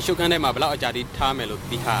တယ်ဗျအခုလိုအရှုပ်ခန်းထဲမှာဘယ်လောက်အကြာတိထားမယ်လို့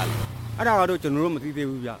သိထားလဲအဲ့ဒါကတော့ကျွန်တော်တို့မသိသေး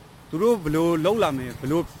ဘူးဗျသူတို့ဘယ်လိုလုံးလာမယ်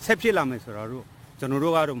ဘယ်လိုဆက်ဖြစ်လာမယ်ဆိုတာတော့ကျွန်တော်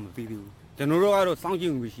တို့ကတော့မသိသေးဘူးကျွန်တော်တို့ကတော့စောင့်ကြ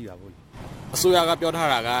ည့်မှုရှိတာပေါ့အစိုးရကပြော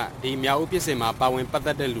ထားတာကဒီမြောက်ဦးပြည်စင်မှာပါဝင်ပတ်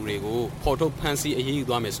သက်တဲ့လူတွေကိုဖော်ထုတ်ဖမ်းဆီးအ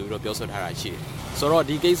ရေးယူသွားမယ်ဆိုပြီးတော့ပြောဆိုထားတာရှိတယ်ဆိုတော့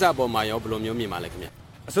ဒီကိစ္စပေါ်မှာရောဘယ်လိုမျိုးမြင်ပါလဲ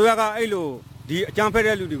ခင်ဗျအစိုးရကအဲ့လိုဒီအကြမ်း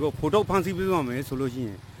ဖက်တဲ့လူတွေကိုဖော်ထုတ်ဖမ်းဆီးပေးသွားမယ်ဆိုလို့ရှိရ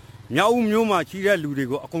င်မြောက်ဦးမျိုးမှာရှိတဲ့လူ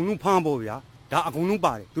တွေကိုအကုန်လုံးဖမ်းဖို့ဗျာဒါ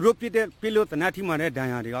အကုန်လုံးပါတယ်သူတို့ပြစ်လို့တနတ်ထိမှန်တဲ့ဒဏ်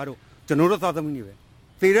ရာတွေကတော့ကျွန်တော်တို့သားသမီး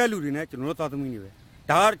တွေပဲသေတဲ့လူတွေနဲ့ကျွန်တော်တို့သားသမီး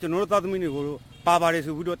တွေပဲဒါကကျွန်တော်တို့သားသမီးတွေကိုပါပါ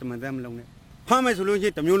တယ်ဆိုပြီးတော့တမန်သက်မလုံးနဲ့ဖမ်းမယ်ဆိုလို့ရှိ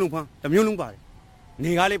ရင်တမျိုးလုံးဖမ်းတမျိုးလုံးပါတယ်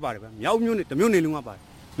နေကားလေးပါတယ်ဗျမြောက်မျိုးနဲ့တမျိုးနေလုံးကပါ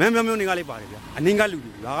တယ်မန်းမျိုးနေကားလေးပါတယ်ဗျအနည်း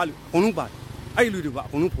ကလူတွေရွာကလူအကုန်လုံးပါတယ်အဲ့ဒီလူတွေကအ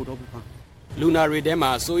ကုန်လုံးဖော်ထုတ်ပြီးဖမ်းလူနာတွေထဲမှာ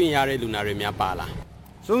စိုးရင်ရတဲ့လူနာတွေများပါ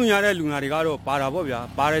လားစိုးရင်ရတဲ့လူနာတွေကတော့ပါတာပေါ့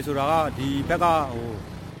ဗျာပါတယ်ဆိုတာကဒီဘက်က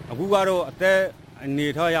အခုကတော့အသက်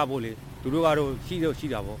အနေထားရဖို့လေသူတို့ကတော့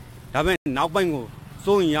ရှိတာပေါ့ဒါပေမဲ့နောက်ပိုင်းကို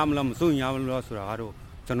စိုးရင်ရမလားမစိုးရင်ရမလားဆိုတာ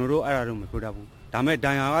ကတော့ကျွန်တော်တို့အဲ့ဒါတော့မပြောတတ်ဘူးဒါပေမဲ့ဒ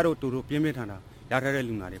ဏ်ရာကတော့တူတူပြင်းပြထန်တာရထားတဲ့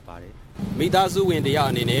လူနာတွေပါတယ်မိသားစုဝင်တရား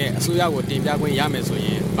အနေနဲ့အစိုးရကိုတင်ပြခွင့်ရမယ်ဆို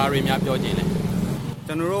ရင်ဘာတွေများပြောခြ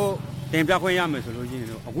င်းလဲကျွန်တော်တို့တင်ပြခွင့်ရမယ်ဆိုလို့ရှိ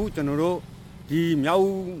ရင်တော့အခု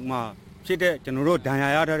ကျွန်တော်တို့ဒီမြောက်ဦးမှာဖြစ်တဲ့ကျွန်တော်တို့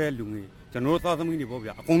ဒဏ်ရာရထားတဲ့လူငယ်ကျွန်တော်တို့သားသမီးတွေပေါ့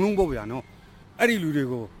ဗျာအကုန်လုံးပေါ့ဗျာနော်အဲ့ဒီလူ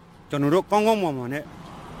တွေကိုကျွန်တော်တို့ကောင်းကောင်းမှန်မှန်နဲ့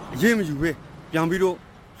အရေး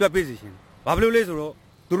မယူပဲပြန်ပြီးတော့လွှတ်ပေးစီရှင်ဘာဖြစ်လို့လဲဆိုတော့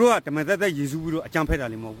သူတို့ကတမန်သက်ယေရှုပြီးတော့အကြံဖက်တာ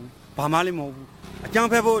လည်းမဟုတ်ဘူးဘာမှလည်းမဟုတ်ဘူးအကြံ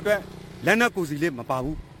ဖက်ဖို့အတွက်လက်နက်ကိုစီလေး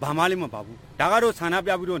မပါဘူးဘာမှလည်းမပါဘူးဒါကတော့ဆန္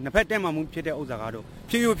ဒပြပြီးတော့နှစ်ဖက်တက်မှမှုဖြစ်တဲ့ဥစ္စာ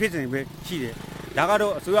ကတော့ဖြစ်စဉ်ပဲရှိတယ်ဒါ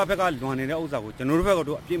ကတော့အစိုးရဘက်ကလွန်နေတဲ့ဥစ္စာကိုကျွန်တော်တို့ဘက်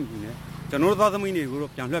ကတော့အပြစ်မယူနဲ့ကျွန်တော်တို့သားသမီးတွေကိုတော့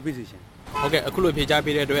ပြန်လွှတ်ပေးစီရှင်ဟုတ်ကဲ့အခုလိုဖြေကြား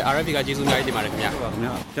ပေးတဲ့အတွက် RFA ကကျေးဇူးများတင်ပါတယ်ခင်ဗျာဟုတ်ပါ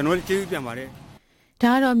ခင်ဗျာကျွန်တော်တို့ကျေးဇူးပြန်ပါ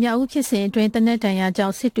တယ်ဒါကတော့မြောက်ဦးဖြစ်စဉ်အတွင်းတနက်တန်ရာကြော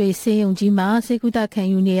င့်စစ်တွေစေယုံကြီးမှာစေကုသခံ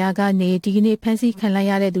ယူနေရကနေဒီကနေ့ဖမ်းဆီးခံလိုက်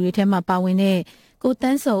ရတဲ့သူတွေထဲမှာပါဝင်တဲ့ကိုတ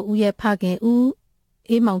န်းစောဦးရဲ့ဖ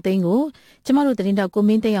ခင်ဦးအေးမောင်သိန်းကိုကျမတို့သတင်းတောက်ကိုမ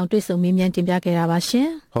င်းသိန်းအောင်တွေ့ဆုံမေးမြန်းတင်ပြခဲ့တာပါရှင်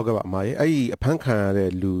ဟုတ်ကဲ့ပါအမကြီးအဲ့ဒီအဖမ်းခံရ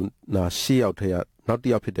တဲ့လူနာ၈ယောက်ထဲကနောက်တစ်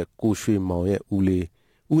ယောက်ဖြစ်တဲ့ကိုရွှေမောင်ရဲ့ဦးလေး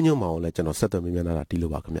ဦးညွန့်မောင်ကိုလည်းကျွန်တော်ဆက်သွယ်မေးမြန်းတာဒီလို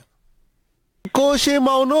ပါခင်ဗျကိုရွှေ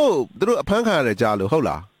မောင်တို့သူတို့အဖမ်းခံရတယ်ကြားလို့ဟုတ်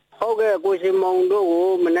လားဟုတ်ကဲ့ကိုရွှေမောင်တို့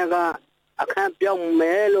ကိုမနေ့ကအခန်းပြောင်း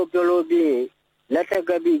မယ်လို့ပြောလို့ပြီးလက်ထက်က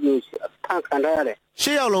ပြီးကိုဖမ်းခံရ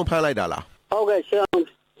တယ်၈ယောက်လုံးဖမ်းလိုက်တာလားဟုတ်ကဲ့၈ယောက်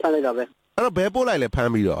ဖမ်းလိုက်တာပဲအဲ့တော့ဘယ်ပို့လိုက်လဲ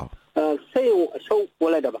ဖမ်းပြီးတော့ဆေးရုံအချုပ်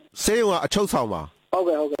ပို့လိုက်တာပါဆေးရုံကအချုပ်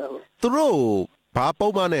ဆောင်ပါဟုတ်ကဲ့သူတို့ဘာ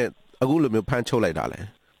ပုံမှန်နဲ့အခုလိုမျိုးဖမ်းချုပ်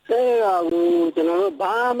လိုက်တာလဲအဲ့ဒါကိုကျွန်တော်တို့ဘာ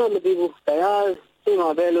မှမသိဘူးတရားသိ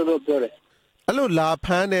မှာပဲလို့ပြောတယ်အဲ့လိုလာ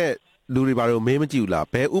ဖမ်းတဲ့လူတွေဘာလို့မေးမကြည့်ဘူး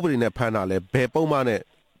လားဘယ်ဥပဒေနဲ့ဖမ်းတာလဲဘယ်ပုံမှန်နဲ့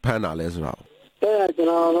ဖမ်းတာလဲဆိုတော့အဲ့ဒါ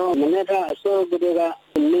ကျွန်တော်တို့မနေ့ကအစိုးရ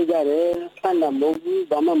ကနေကြတယ်ဖမ်းတာမဟုတ်ဘူး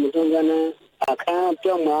ဘာမှမထုံးစံနဲ့အခ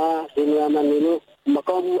န်းပြောင်းမှာဒီနေရာမှာနေလို့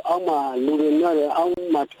မကောင်းဘူးအောက်မှာလူတွေများတယ်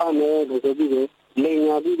အောက်မှာထားမယ်လို့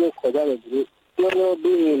ဆိုပြီးလိန်ညာပြီးတော့ခေါ်ကြတယ်သူပြောလို့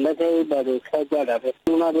ပြီးလက်ထဲပါတယ်ခါကြတာပဲ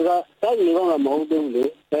ဒီမှာတော့တိုက်နေတော့မဟုတ်ဘူး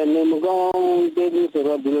လေနေမကောင်းသေးဘူးဆို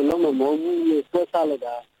တော့ဒီလိုလုံးမဟုတ်ဘူးလို့ပြောချလိုက်တာ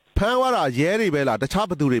ဖမ်းသွားတာရဲတွေပဲလား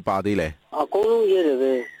တခြားဘသူတွေပါသေးလဲအကုန်လုံးရဲတွေ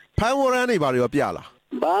ပဲဖမ်းဝရမ်းတွေပါတွေရောပြ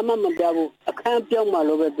လားဘာမှမပြဘူးအခန်းပြော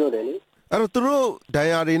င်းမှလို့ပဲပြောတယ်လေအဲ့တော့သူတို့ဒဏ်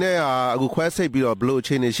ရာတွေနဲ့အခုခွဲစိတ်ပြီးတော့ဘလို့အ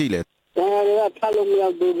ခြေအနေရှိလဲဒဏ်ရာတွေကဖတ်လို့မ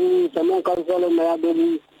ရသေးဘူးကျွန်တော်ကောက်လို့မရသေး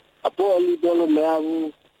ဘူးအပေါ်အလီတော့လို့မ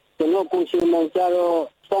ရဘူးကျွန်တော်ကိုရှင်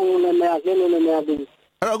မောင်ကြတော့ဆောင်းလို့မရသေးလို့မရသေးဘူး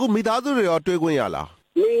အဲ့တော့အခုမိသားစုတွေရောတွေးခွင့်ရလား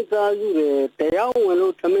မိသားစုတွေတရား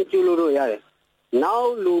ဝင်လို့သမင်းကျလို့တော့ရတယ်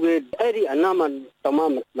နောက်လူတွေအဲ့ဒီအနာမတ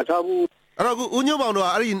မမထားဘူးအဲ့တော့အခုဦးညွန့်မောင်တို့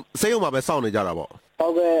ကအဲ့ဒီစိတ်ရုံမှာပဲစောင့်နေကြတာပေါ့ဟု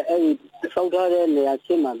တ်ကဲ့အဲ့ဒီစောက်ထား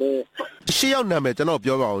တဲ့နေရာချင်းမှာပဲရှေ့ရောက်နာမည်ကျွန်တော်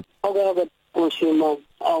ပြောပြအောင်ဟုတ်ကဲ့ကိုရှင်မောင်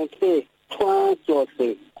အောင်သေးထွန်းကျော်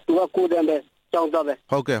သေးသူကကိုတန်းပဲကြောင်းတော့ပဲ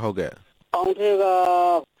ဟုတ်ကဲ့အော တောင်ထဲက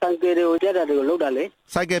ဆိုင်ကယ်တွေကိုကြက်တာတွေကိုလောက်တာလေ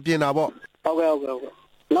စိုက်ကပြင်တာပေါ့ ဟုတ်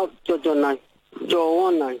ကဲ့နောက်ကြော်နိုင်ကြော်ဝ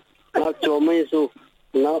န်းနိုင်နောက်ကြော်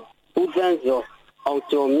မေးစုနောက်ဦးတန်းကျော်အောင်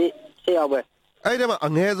ကျော်မြင့်ဆက်ရောက်ပဲ အဲ့ဒီမှာ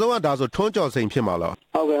အငယ်ဆုံးကဒါဆိုထွန်းကျော်စိန်ဖြစ်မှာလား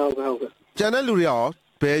ဟုတ်ကဲ့ကျန်တဲ့လူတွေရော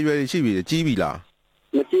ဘယ်ရွယ်ရှိပြီကြီးပြီလား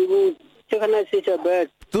မကြည့်ဘူးချက်ခနဲ့စစ်ချက်ပဲ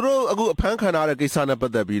သူတို့အခုအဖမ်းခံရတဲ့ကိစ္စနဲ့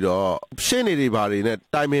ပတ်သက်ပြီးတော့ရှင်းနေတွေဘာတွေနဲ့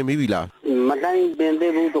တိုင်ပင်မိပြီလား မတိုင်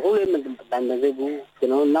ပင်သေးဘူးတခုလေးမတိုင်ပင်သေးဘူး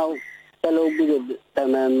ကျွန်တော်နောက်ဆက်လုပ်ပြီးတိုင်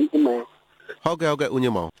ပင်ဥမယ်ဟုတ်ကဲ့ဦး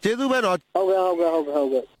ညမောင်ကျေးဇူးပဲတော့ဟုတ်ကဲ့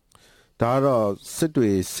ဒါကတော့စစ်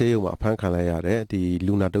တွေဆေးရုံမှာအဖမ်းခံလိုက်ရတဲ့ဒီ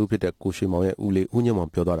လူနာတူဖြစ်တဲ့ကိုရွှေမောင်ရဲ့ဦးလေးဦးည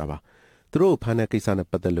မောင်ပြောသွားတာပါသူတို့ဖမ်းတဲ့ကိစ္စနဲ့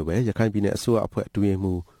ပတ်သက်လို့ပဲရခိုင်ပြည်နယ်အစိုးရအဖွဲ့အတွင်း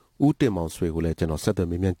မှုဦးတင်မောင်ဆွေကိုလည်းကျွန်တော်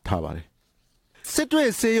ဆက်သွယ်မေးမြန်းထားပါတယ်စစ်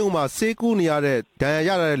တွေဆေးရုံမှာဆေးကူးနေရတဲ့ဒဏ်ရာရ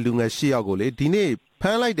တဲ့လူငယ်၈ယောက်ကိုလေဒီနေ့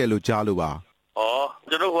ဖမ်းလိုက်တယ်လို့ကြားလို့ပါ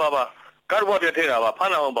ကျွန်တော်ကပါကားဘတ်ထဲထည့်တာပါ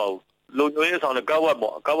ဖမ်းတာမပေါ့လုံညွှန်းရေးဆောင်တဲ့ကား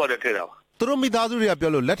ဘတ်ပေါ့ကားဘတ်ထဲထည့်တာပါသူတို့မိသားစုတွေကပြော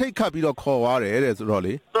လို့လက်ထိတ်ခတ်ပြီးတော့ခေါ်သွားတယ်တဲ့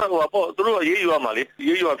ဆိုတော့လေသူတို့ရေးယူရမှာလေ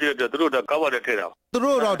ရေးယူရဖြစ်တဲ့သူတို့ကကားဘတ်ထဲထည့်တာသူ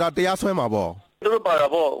တို့တော့ဒါတရားစွဲမှာပေါ့သူတို့ပါတာ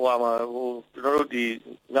ပေါ့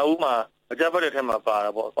ကျွန်တော်တို့ဒီညဦးမှာအကြမ်းဖက်တဲ့ထဲမှာပါ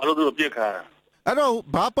တာပေါ့ဘာလို့သူတို့ပြစ်ခံ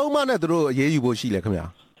အဲ့တော့ဘာပုံမှန်နဲ့သူတို့ရေးယူဖို့ရှိလဲခင်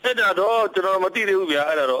ဗျာအဲ့ဒါတော့ကျွန်တော်မသိသေးဘူး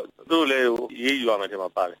ဗျာအဲ့ဒါတော့သူတို့လည်းရေးယူရမယ်ထဲမှာ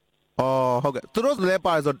ပါတယ်ဟုတ်ကဲ့သူတို့လည်း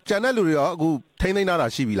ပါတယ်ဆိုကျန်တဲ့လူတွေရောအခုထိန်းသိမ်းတာ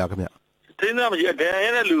ရှိပြီလားခင်ဗျာထိန်းသိမ်းတာမရှိဒဏ်ရာ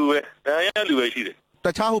ရတဲ့လူပဲရှိတယ်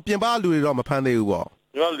တခြားဟိုပြင်ပလူတွေတော့မဖမ်းသေး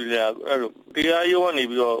ဘူးပေါ့ကျွန်တော်လူတွေကအဲ့လိုတရားရုံး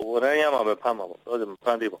ကနေပြီးတော့ဝရမ်းရမှာပဲဖမ်းမှာပေါ့တော့မ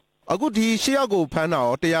ဖမ်းသေးပါအခုဒီ၈ယောက်ကိုဖ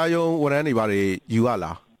မ်းတာရောတရားရုံးဝရမ်းတွေပါတယ်ယူရ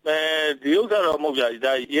လားဒီဥစ္စာတော့မဟုတ်ဗျာ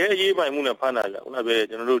ဒါရဲအရေးပိုင်မှုနဲ့ဖမ်းတာဗျာခုနကပြော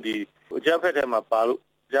ကျွန်တော်တို့ဒီအကြမ်းဖက်ထဲ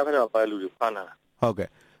မှာပါလို့အကြမ်းဖက်ထဲမှာပါလူတွေဖမ်းတာဟုတ်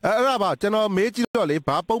ကဲ့အဲ့ဒါပါကျွန်တော်မေးကြ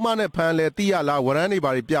ည့်တော့လေဘာပုံမှန်နဲ့ဖမ်းလဲသိရလားဝရမ်း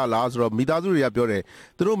တွေဘာတွေပြလားဆိုတော့မိသားစုတွေကပြောတယ်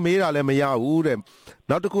သူတို့မေးတာလည်းမရဘူး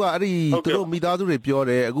တဲ့နောက်တစ်ခုကအဲ့ဒီသူတို့မိသားစု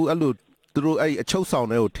တွေပြောတယ်အခုအဲ့လိုသူတို့အဲ့အချုပ်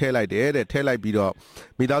ဆောင်တွေကိုထဲလိုက်တယ်တဲ့ထဲ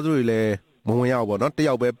လိုက်ပြီးတော့မိသားစုတွေလည်းမဝင်ရဘူးပေါ့နော်တ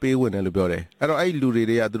ယောက်ပဲပေးဝင်တယ်လို့ပြောတယ်အဲ့တော့အဲ့လူတွေ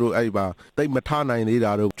ကသူတို့အဲ့ဒီပါတိတ်မထနိုင်သေး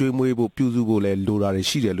တာတို့ကျွေးမွေးဖို့ပြုစုဖို့လည်းလိုတာတွေ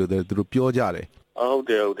ရှိတယ်လို့သူတို့ပြောကြ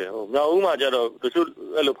တယ်ဟုတ်တယ်မြောက်ဦးမှာကျတော့တ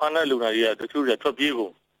ချို့အဲ့လိုဖမ်းတဲ့လူတွေကတချို့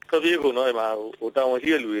တွေထွက်ပြေးကုန်တော့အဲ့မှာဟိုတာဝန်ရှိ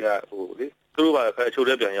တဲ့လူတွေကလေသူတို့ပါအချို့လ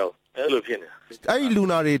ည်းပြန်ရောက်အဲ့လိုဖြစ်နေ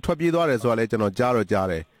အဲ့ဒီလူနာတွေထွက်ပြေးသွားတယ်ဆိုတာလည်းကျွန်တော်ကြားတ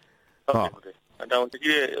ယ်ဟုတ်တာဝန်ရှိ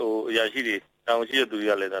တဲ့အရာရှိတွေတာဝန်ရှိ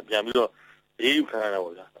တဲ့သူတွေကလည်းပြန်ပြီးတော့ရေးယူခံ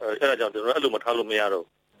ရတာပေါ့ဗျာအဲ့ဒါကြောင့်ကျွန်တော်အဲ့လိုမထားလို့မ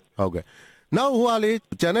ရတော့ဟုတ်ကဲ့နောက်ဟို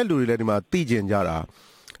ကလေကျန်တဲ့လူတွေလည်းဒီမှာသိကျင်ကြတာ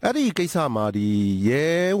အဲ့ဒီကိစ္စ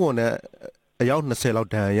မှာဒီရဲဝန်နဲ့အယောက်20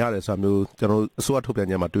လောက်ဒဏ်ရာရတယ်ဆိုတာမျိုးကျွန်တော်အစိုး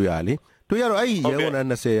ရထုတ်ပြန်ကြမှာတွေ့ရတယ်လေတွေ့ရတော့အဲ့ဒီရဲဝန်နဲ့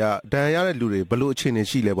20ကဒဏ်ရာရတဲ့လူတွေဘလို့အခြေ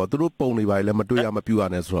အနေရှိလဲပေါ့သူတို့ပုံတွေပါလေမတွေ့ရမပြူ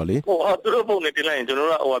ရနဲ့ဆိုတော့လေသူတို့ပုံတွေတင်လိုက်ရင်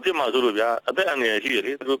ကျွန်တော်တို့ဟိုဖြစ်မှာဆိုလို့ဗျာအသက်အန္တရာယ်ရှိ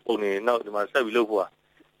တယ်လေသူတို့ပုံတွေနောက်ဒီမှာဆက်ပြီးလုပ်ဖို့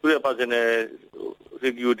သူရဲ့ personal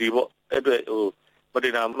security ပေါ့အဲ့အတွက်မတ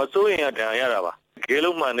င်တာမစိုးရင်ဒဏ်ရာရတာပါခဲ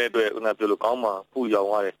လုံးမှန်တဲ့အတွက်ခုနပြောလို့ကောင်းမှပူရောင်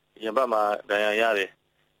သွားတယ်ရင်ဘတ်မှာဒဏ်ရာရ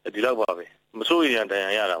တယ်ဒီလောက်ပါပဲမစိုးရင်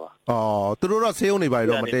ဒဏ်ရာရတာပါသူတို့တော့ဆေးရုံ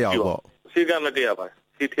တွေပါတော့မတက်ရဘူးပေါ့ဆေးကမတက်ရပါ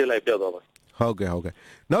ဆေးထည့်လိုက်ပြောက်သွားပါဟုတ်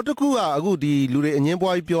ကဲ့နောက်တစ်ခုကအခုဒီလူတွေအင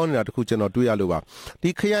င်းပွားကြီးပြောနေတာတစ်ခုကျွန်တော်တွေ့ရလို့ပါ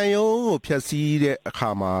ဒီခရိုင်ရုံးကိုဖျက်ဆီးတဲ့အ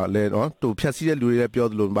ခါမှာလဲနော်သူဖျက်ဆီးတဲ့လူတွေလည်းပြော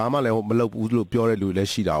သလိုဘာမှလည်းမလုပ်ဘူးလို့ပြောတဲ့လူတွေလည်း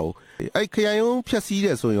ရှိတာ哦အဲ့ခရိုင်ရုံးဖျက်ဆီး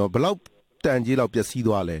တယ်ဆိုရင်ဘယ်လောက်တန်ကြီးလောက်ပျက်စီး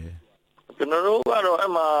သွားလဲကျွန်တော်တို့ကတော့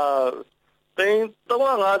အဲ့မှာ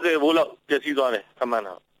350ဘိုးလောက်ပျက်စီးသွားတယ်အမှန်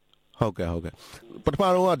တော့ဟုတ်ကဲ့ပထမ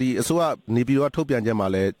တော့ကဒီအစိုးရနေပြည်တော်ထုတ်ပြန်ချက်မှာ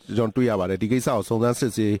လည်းကျွန်တော်တွေ့ရပါတယ်ဒီကိစ္စကိုစုံစမ်း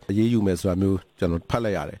စစ်ဆေးအရေးယူမယ်ဆိုတာမျိုးကျွန်တော်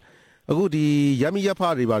ဖတ်လိုက်ရတယ်အခုဒီရမီရဖ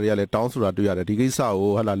တွေဘာတွေကလည်းတောင်းဆိုတာတွေ့ရတယ်ဒီကိစ္စကို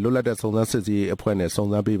ဟလာလွတ်လပ်တဲ့စုံစမ်းစစ်ဆေးအဖွဲ့နဲ့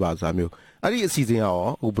စုံစမ်းပေးပါဆိုတာမျိုးအဲ့ဒီအစီအစဉ်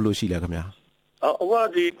ရောဘယ်လိုရှိလဲခင်ဗျာ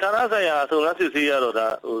ဟိုဒီဌာနဆိုင်ရာစုံစမ်းစစ်ဆေး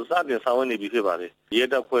ရတော့ဒါစတင်ဆောင်ရွက်နေပြီဖြစ်ပါတယ်ရဲ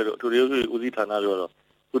တပ်ဖွဲ့တို့အထူးဦးစီးဌာ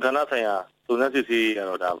နတို့တော့ဒီဌာနဆိုင်ရာစုံစမ်းစစ်ဆေး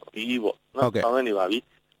ရတော့ဒါပြီးပေါ့နော်ဆောင်ရွက်နေပါ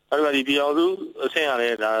ပြီအဲ့ဒါဒီပြောင်းစုအဆင့်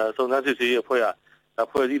ရတဲ့ဒါစုံစမ်းစစ်ဆေးအဖွဲ့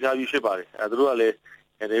ကဖွဲ့စည်းထားပြီးဖြစ်ပါတယ်အဲသူတို့ကလည်း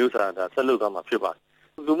ဒီဥစ္စာဒါဆက်လုပ်သွားမှာဖြစ်ပါတယ်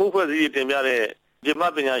လူမှုဖွဲ့စည်းတင်ပြ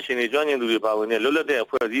တဲ့ဒီမှာပညာရှင်တွေကျွမ်းကျင်သူတွေပါဝင်တဲ့လွတ်လပ်တဲ့အ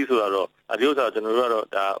ဖွဲ့အစည်းဆိုတော့ဒီဥစ္စာကျွန်တော်တို့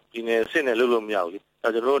ကတော့ဒါပြည်နယ်စစ်နဲ့လုပ်လို့မရ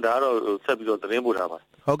ဘူးလေဒါကျွန်တော်တို့ဒါကတော့ဆက်ပြီးတော့သတင်းပို့ထားပါ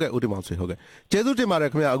တယ်ဟုတ်ကဲ့ဦးတင်မောင်ဆွေဟုတ်ကဲ့ကျေးဇူးတင်ပါ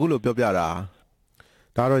တယ်ခင်ဗျာအခု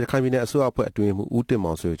လိုပြောပြတာဒါတော့ရခိုင်ပြည်နယ်အစိုးရအဖွဲ့အတွင်းမှုဦး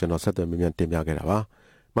တင်မောင်ဆွေကိုကျွန်တော်ဆက်သွယ်မြင်တင်ပြခဲ့တာပါ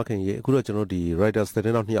မခင်ရေအခုတော့ကျွန်တော်ဒီ Reuters သတ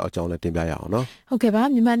င်းတော့2ယောက်အကြောင်းလည်းတင်ပြရအောင်နော်ဟုတ်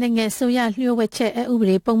ကဲ့ပါမြန်မာနိုင်ငံအစိုးရလျှို့ဝှက်ချက်ဥပ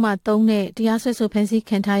ဒေပုံမှန်3နဲ့တရားစွဲဆိုဖမ်းဆီး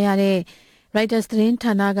ခံထားရတဲ့ Reuters သတ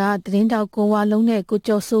င်းဌာနကသတင်းတောက်ကိုဝါလုံးနဲ့ကို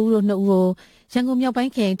ကျော်စိုးဦးတို့2ဦးကိုရန်ကုန်မြောက်ပိုင်း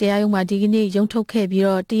ခရိုင်တရားရုံးမှာဒီကနေ့ရုံးထုတ်ခဲ့ပြီး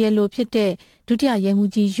တော့တရားလိုဖြစ်တဲ့ဒုတိ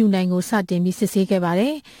ယရဲမှူးကြီးယူနိုင်ကိုစတင်ပြီးစစ်ဆေးခဲ့ပါတယ်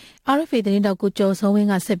။ RFA သတင်းတောက်ကိုကျော်စိုးဝင်း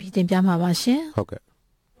ကဆက်ပြီးတင်ပြမှာပါရှင်။ဟုတ်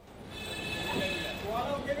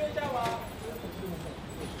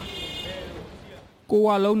ကဲ့ကို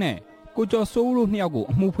ဝါလုံးနဲ့ကိုကျော်စိုးဦးတို့2ယောက်ကို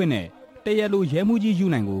အမှုဖွင့်တဲ့တရား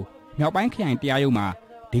လိုရဲမှူးကြီးယူနိုင်ကို မြောက်ပိုင်းခရိုင်တရားရုံး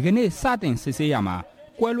မှာဒီကနေ့စတင်စစ်ဆေးရ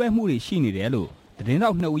မှာကွဲလွဲမှုတွေရှိနေတယ်လို့သတင်း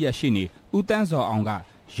တော်2ဦးရဲ့ရှေ့နေဦးတန်းစောအောင်က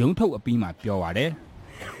ရုံးထုတ်အပြီးမှာပြောပါ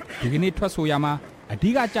တယ်ဒီကနေ့ထွက်ဆိုရမှာ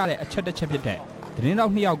အဓိကကျတဲ့အချက်တစ်ချက်ဖြစ်တဲ့သတင်းတော်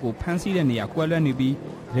2ယောက်ကိုဖမ်းဆီးတဲ့နေရာကွဲလွဲနေပြီး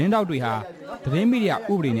သတင်းတော်တွေဟာသတ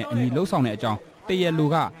င်းမီဒီယာဥပဒေနဲ့အညီလှုပ်ဆောင်တဲ့အကြောင်းတရား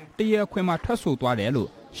လိုကတရားခွင်မှာထွက်ဆိုသွား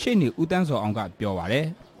တယ်လို့ရှေ့နေဦးတန်းစောအောင်ကပြောပါ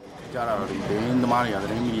တယ်ကြားတာတော့ဒီသတင်းသမားတွေကသတ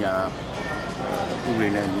င်းမီဒီယာဥ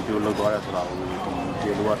ပဒေနဲ့ညီတူလှုပ်သွားတယ်ဆိုတာကိုဒီ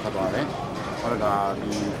တရားလိုကထွက်သွားတယ်ဟော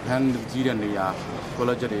ကဒီဖမ်းကြီးတဲ့နေရာ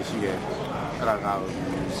ကိုလချက်တွေရှိတယ်အဲ့ဒါ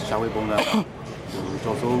ကရှာဝေးပုံစံ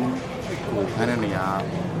ကျော်စိုးကိုဖမ်း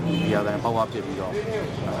တဲ့နေရာဒီရတိုင်း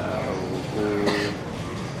ပေါက်ဖြစ်ပြီးတော့ကို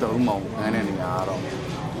တုံးမောင်ဖမ်းတဲ့နေရာ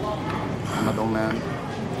ကတော့မတုံးလန်း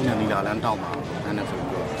နေလာလန်းတောက်မှာဖမ်းနေ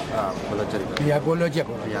ဆိုပြီးတော့ကိုလချက်တွေဒီကိုလချက်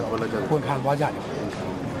ကိုခွန်ခံသွားကြတယ်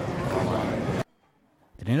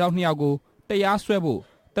သတင်းတော်2ယောက်ကိုတရား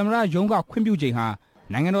စွဲဖို့သမ္မတရုံးကခွင့်ပြုချိန်ဟာ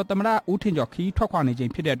နိုင်ငံတော်သမ္မတဦးထင်ကျော်ခီးထွက်ခွာနေ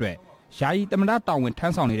ချိန်ဖြစ်တဲ့အတွက်ယာယီသမ္မတတာဝန်ထ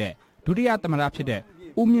မ်းဆောင်နေတဲ့ဒုတိယသမ္မတဖြစ်တဲ့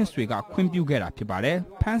ဦးမြင့်ဆွေကခွင့်ပြုခဲ့တာဖြစ်ပါတယ်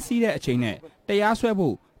။ဖမ်းဆီးတဲ့အချိန်နဲ့တရားစွဲ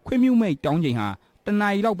ဖို့ခွင့်ပြုမိန့်တောင်းချိန်ဟာ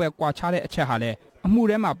တနာရီလောက်ပဲကွာခြားတဲ့အချက်ဟာလည်းအ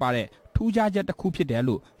မှုထဲမှာပါတဲ့ထူးခြားချက်တစ်ခုဖြစ်တယ်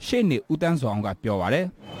လို့ရှေ့နေဦးတန်းစောအောင်ကပြောပါတယ်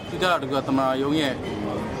။ဒီကတော့ဒီကသမ္မတရုံးရဲ့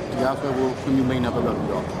တရားစွဲဖို့ခွင့်ပြုမိန့်နဲ့ပတ်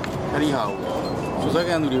သက်ပြီးတော့အဲ့ဒီဟာကိုစွဲ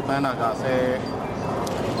ကန်သူတွေဖမ်းတာက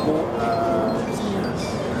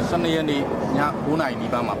12ရက်နေ့ည9:00နာရီ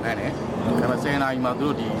နီးပါးမှာဖမ်းတယ်။ဒါပေမဲ့10:00နာရီ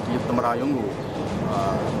မှာသူတို့ဒီသမ္မတရုံး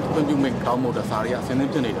ကိုခွင့်ပြုမိန့်တောင်းဖို့စာရီအစင်းသ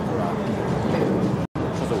င်းဖြစ်နေတယ်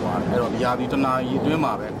ဆိုတာဆိုပါတယ်အဲ့တော့ဒီဟာဒီတနာရီအတွ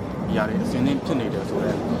င်းမှာပဲဒီဟာတွေအစင်းသင်းဖြစ်နေတယ်ဆို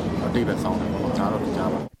တော့အတိတ်ပဲစောင်းတယ်ပေါ့ဒါတော့ကြား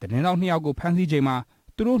ပါသတင်းတော်2ယောက်ကိုဖမ်းဆီးချိန်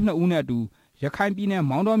မှာသူတို့2ဦးနဲ့အတူရခိုင်ပြည်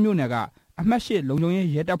နယ်မောင်တော်မြို့နယ်ကအမှတ်8လုံခြုံရေး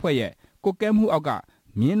ရဲတပ်ဖွဲ့ရဲ့ကိုကဲမှုအောက်က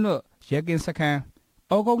မြင်းလွတ်ရဲကင်းစခန်း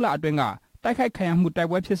ဩဂုတ်လအတွင်းကတိုက်ခိုက်ခံရမှုတိုက်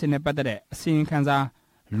ပွဲဖြစ်စဉ်နဲ့ပတ်သက်တဲ့အစီရင်ခံစာ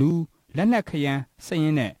လူလက်နက်ခရမ်းစည်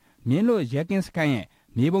ရင်းနဲ့မြင်းလွတ်ရဲကင်းစခန်းရဲ့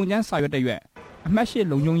မြေပုံကျန်းစာရွက်တရွက်အမှတ်8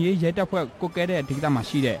လုံခြုံရေးရဲတပ်ဖွဲ့ကိုကဲတဲ့ဒေသ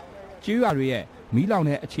မှာရှိတဲ့ကျွော်တွေရဲ့မီး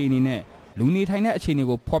လောင်တဲ့အခြေအနေနဲ့လူနေထိုင်တဲ့အခြေ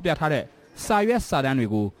အနေကိုဖော်ပြထားတဲ့စာရွက်စာတမ်း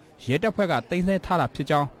တွေကိုရဲတပ်ဖွဲ့ကတင်ဆက်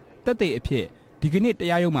ထားတာဖြစ်ကြောင်းသက်သေအဖြစ်ဒီကနေ့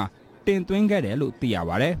တရားရုံးမှာတင်သွင်းခဲ့တယ်လို့သိရ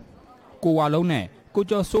ပါတယ်။ကိုဝါလုံးနဲ့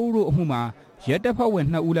ကိုကျော်စိုးဦးတို့အမှုမှာရဲတပ်ဖွဲ့ဝင်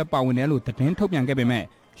2ဦးလည်းပါဝင်တယ်လို့သတင်းထုတ်ပြန်ခဲ့ပေ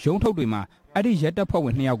မဲ့ရုံးထုတ်တွေမှာအဲ့ဒီရဲတပ်ဖွဲ့ဝ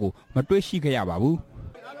င်2ယောက်ကိုမတွေ့ရှိခဲ့ရပါဘူး။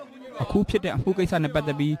အခုဖြစ်တဲ့အမှုကိစ္စနဲ့ပတ်သ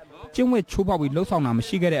က်ပြီးကျင့်ဝတ်ချိုးဖောက်ပြီးလှုပ်ဆောင်တာ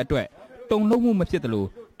မရှိခဲ့တဲ့အတွက်တုံ့လုံးမှုမဖြစ်သ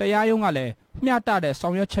လိုတရားရုံးကလည်းမျှတတဲ့ဆော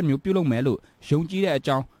င်ရွက်ချက်မျိုးပြုလုပ်မယ်လို့ယုံကြည်တဲ့အ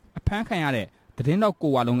ကြောင်းအဖမ်းခံရတဲ့သတ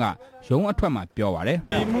င်းတော်ကိုဝါလုံးကရုံးအထွက်မှာပြောပါတယ်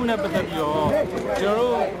ဒီမှုနဲ့ပတ်သက်ပြီးတော့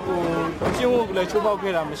ကျွန်တော်တို့ကျင့်ဝတ်လည်းချိုး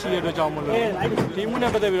ဖောက်ခဲ့တာမရှိတဲ့အတွက်ကြောင့်မလို့ဒီမှုနဲ့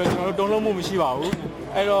ပတ်သက်ပြီးတော့ကျွန်တော်တို့တုံ့လုံးမှုမရှိပါ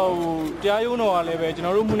ဘူးအဲ့တော့တရားရုံးတော်ကလည်းပဲကျွန်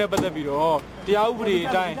တော်တို့မှုနဲ့ပတ်သက်ပြီးတော့တရားဥပဒေ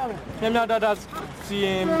အတိုင်းမျှမျှတတစီရ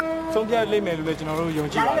င်ဆုံးဖြတ်လိမ့်မယ်လို့လည်းကျွန်တော်တို့ယုံ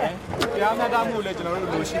ကြည်ပါတယ်တရားမျှတမှုလည်း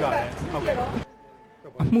ကျွန်တော်တို့လိုရှိပါတယ်ဟုတ်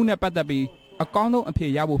ကဲ့အမှုနဲ့ပတ်သက်ပြီးအကောင်းဆုံးအ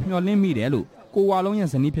ဖြေရဖို့မျှော်လင့်မိတယ်လို့ကိုဝါလုံး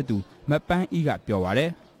ရဲ့ဇနီးဖြစ်သူမပန်းအီးကပြောပါ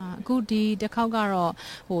တယ်အခုဒီတစ်ခေါက်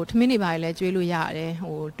ကတော့ထမင်းတွေပါလဲကျွေးလို့ရတယ်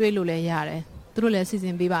တွေးလို့လည်းရတယ်သူတို့လည်းစီ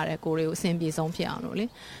စဉ်ပေးပါတယ်ကိုတွေကိုအဆင်ပြေဆုံးဖြစ်အောင်လို့လေ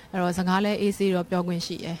အဲ့တော့စကားလည်းအေးဆေးတော့ပြောခွင့်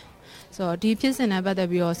ရှိရယ်ဆိုတော့ဒီဖြစ်စဉ်နဲ့ပတ်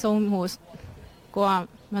သက်ပြီးတော့ဆုံးကို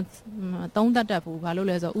ကသုံးတတ်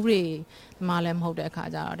ဘူးဘာလို့လဲဆိုတော့ဥပဒေမှလည်းမဟုတ်တဲ့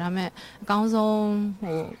အခါကျတော့ဒါပေမဲ့အကော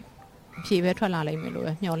င်းဆုံးအဖြေပဲထွက်လာလိမ့်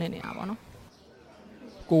မယ်လို့ပဲမျှော်လ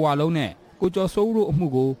င့်နေတာပေါ့နော်ကိုဝါလုံးနဲ့ကိုကျော်စိုးဦးတို့အ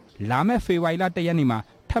မှုကိုလာမယ့်ဖေဖော်ဝါရီလ1ရက်နေ့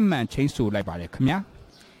မှာထပ်မံချိန်းဆိုလိုက်ပါတယ်ခင်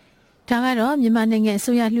ဗျာဒါကတော့မြန်မာနိုင်ငံအ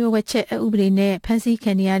စိုးရလျှို့ဝှက်ချက်ဥပဒေနဲ့ဖမ်း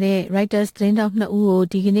ဆီးခံရတဲ့ Reuters သတင်းတောက်2ဦး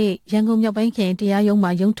ကိုဒီကနေ့ရန်ကုန်မြောက်ပိုင်းခရိုင်တရားရုံး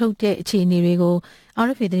မှာရုံးထုတ်တဲ့အခြေအနေတွေကို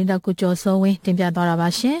RFA သတင်းတောက်ကိုကျော်စိုးဝင်း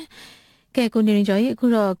တင်ပြသွားတာပါရှင်။ကဲကိုနေရင်ကျော်ကြီးအခု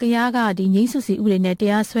တော့ကရားကဒီငိမ့်စုစီဥပဒေနဲ့တ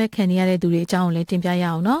ရားစွဲခံရတဲ့သူတွေအကြောင်းကိုလည်းတင်ပြရ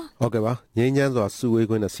အောင်နော်။ဟုတ်ကဲ့ပါ။ငိမ့်ချမ်းစွာစုဝေး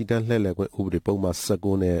ခွင့်နဲ့စီတန်းလှည့်လည်ခွင့်ဥပဒေပုံမှန်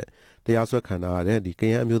19နဲ့တရားစွဲခံရတဲ့ဒီ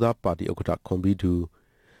ကရန်အမျိုးသားပါတီဥက္ကဋ္ဌခွန်ဘီတူ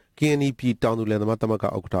KNP တောင်သူလယ်သမားသမဂ္ဂဥ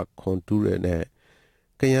က္ကဋ္ဌခွန်တူးရ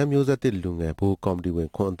နဲ့ကရန်မျိုးဆက်တဲ့လူငယ်ဘိုးကော်မတီ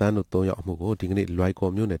ဝင်ခွန်အတန်းတို့3ယောက်အမှုကိုဒီကနေ့လွိုင်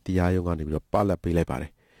ကော်မြို့နယ်တရားရုံးကနေပြီးတော့ပလက်ပေးလိုက်ပါတယ်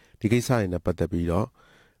ဒီကိစ္စရင်းနဲ့ပတ်သက်ပြီးတော့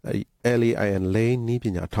LAIN လိန်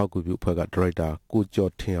နီးပညာအထောက်အကူပြုအဖွဲ့ကဒါရိုက်တာကို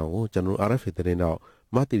ကျော်ထင်အောင်ကိုကျွန်တော် RFA သတ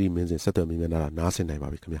င်းတော့မတီရီမင်းစင်ဆက်သွယ်မိမြန်တာနားဆင်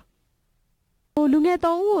နိုင်ပါပြီခင်ဗျာလူငယ်3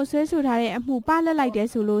ဦးကိုဆွဲဆိုထားတဲ့အမှုပလက်လိုက်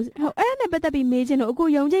တယ်ဆိုလို့အဲ့ဒါနဲ့ပတ်သက်ပြီးမေးချင်လို့အခု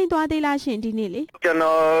ရုံးချင်းသွားသေးလားရှင်ဒီနေ့လေ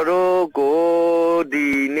ကျွန်တော်တို့ကို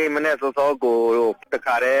ဒီနေ့မနေ့စောစောကို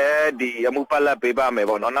တခါတည်းဒီအမှုပလက်ပေးပါ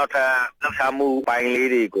မယ်ပေါ့နော်နောက်ထပ်လောက်ရှာမှုပိုင်း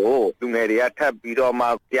လေးတွေကိုလူငယ်တွေက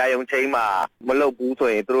ထပ်ပြီးတော့မှတရားရုံးချင်းမှာမလုပ်ဘူးဆို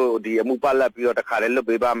ရင်တို့ဒီအမှုပလက်ပြီးတော့တခါတည်းလွတ်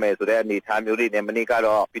ပေးပါမယ်ဆိုတဲ့အနေအထားမျိုးတွေနဲ့မနေ့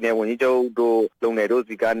ကတော့ပြည်နယ်ဝန်ကြီးချုပ်တို့လူ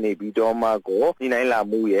ငယ်တို့စီကနေပြီးတော့မှကိုညှိနှို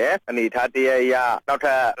င်းလာမှုရဲ့အနေအထားတရရနောက်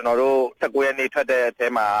ထပ်ကျွန်တော်တို့19ရက် နေ့ထွက်တဲ့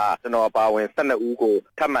အထဲမှာကျွန်တော်ပါဝင်12ဦး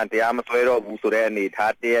ကိုထပ်မံတရားမစွဲတော့ဘူးဆိုတဲ့အနေ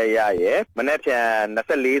အထားတရားရရဲ့မနေ့ပြန်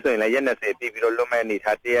24ဆိုရင်လည်းရက်20ပြည့်ပြီးတော့လွတ်မဲ့အနေအ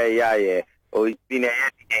ထားတရားရရဲ့ပြည်နယ်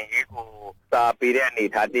ရဲ့တည်ငြိမ်ရေးကိုစာပေးတဲ့အနေ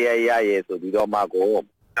အထားတရားရရဲ့ဆိုပြီးတော့မှကို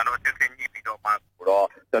ကျွန်တော်တက်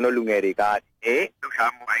ခင်ကြီးပြီးတော့မှတော့ကျွန်တော်လူငယ်တွေကလှူ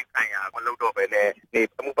ရှားမှုအိုင်ဆိုင်ရာမလုပ်တော့ပဲ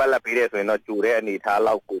နဲ့နေမှုပတ်လက်ပေးတယ်ဆိုရင်တော့ကြိုတဲ့အနေအထား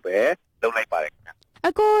လောက်ကိုပဲလုပ်လိုက်ပါတယ်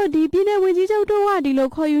ခင်ဗျအကိုဒီပြည်နယ်ဝန်ကြီးချုပ်တို့ကဒီလို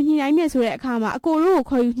ခေါ်ယူညှိနှိုင်းနေဆိုတဲ့အခါမှာအကိုတို့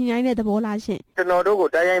ကိုခေါ်ယူညှိနှိုင်းတဲ့သဘောလားရှင်ကျွန်တော်တို့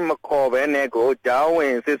ကိုတိုက်ရိုက်မခေါ်ဘဲနဲ့ကိုကြောင်းဝ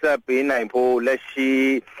င်စစ်ဆက်ပေးနိုင်ဖို့လက်ရှိ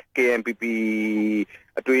KNPP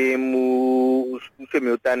အတွင်းမူ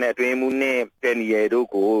ဆွေမျိုးတန်းနဲ့အတွင်းမူနဲ့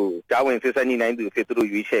တယ်နီရဲတို့ကိုကြောင်းဝင်စစ်ဆက်ညှိနှိုင်းသူဖြစ်သူတို့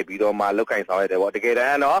ရွေးချယ်ပြီးတော့မှလောက်ကင်ဆောင်ရတယ်ပေါ့တကယ်တ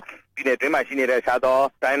မ်းတော့ဒီနေ့တွင်းမှာရှိနေတဲ့ရှား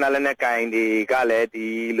သောတိုင်းနာလက်နဲ့ကင်တွေကလည်း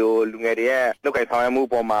ဒီလိုလူငယ်တွေရဲ့လောက်ကင်ဆောင်ရ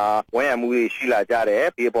မှုပေါ်မှာဝန်ရမှုတွေရှိလာကြတ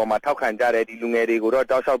ယ်ဒီအပေါ်မှာထောက်ခံကြတယ်ဒီလူငယ်တွေ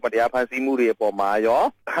ကိုတော့တောက်လျှောက်တရားဖန်ဆီးမှုတွေအပေါ်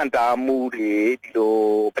မှာရောဟန်တာမှုတွေဒီလို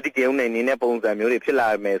ပဋိကျုံနေနေတဲ့ပုံစံမျိုး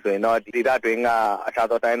တွေဖြစ်လာမယ်ဆိုရင်တော့ဒီဒေသတွင်းကအရှား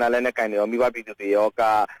သောတိုင်းနာလက်နဲ့ကင်တွေရောမိဘပြည်သူတွေရောက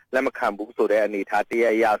လက်မခံဘူးဆိုတဲ့အနေအထား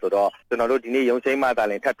တရားရဆိုတော့ကျွန်တော်တို့ဒီနေ့ရုံး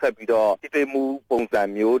ချိန်မှသာလင်ထပ်ထွက်ပြီးတော့တိတိမှု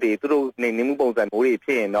ပုံစံမျိုးတွေသူတို့နေမှုပုံစံမျိုး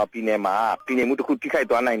တွေဖြစ်ရင်တော့ပြည်နယ်မှာပြည်နယ်မှုတစ်ခုထိခိုက်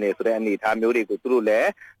သွားနိုင်တယ်ဆိုတဲ့အနေအထားမျိုးတွေကိုသူတို့လည်း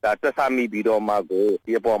ဒါတွက်ဆမိပြီးတော့မှကို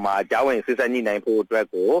ဒီအပေါ်မှာကြားဝင်စစ်ဆက်ညှိနှိုင်းဖို့အတွက်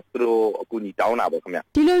ကိုသူတို့အကူအညီတောင်းတာပေါ့ခင်ဗျ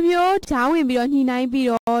ဒီလိုမျိုးကြားဝင်ပြီးတော့ညှိနှို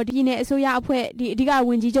င်းပြီးတော့ဒီနေ့အစိုးရအဖွဲ့ဒီအဓိကဝ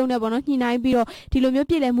န်ကြီးချုပ်နဲ့ပေါ့နော်ညှိနှိုင်းပြီးတော့ဒီလိုမျိုး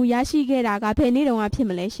ပြည်လည်မှုရရှိခဲ့တာကဘယ်နေ့တုန်းကဖြစ်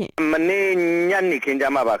မလဲရှင်မနေ့ညနေခင်းကြ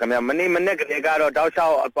မှာပါခင်ဗျမနေ့ကလေးကတော့တောက်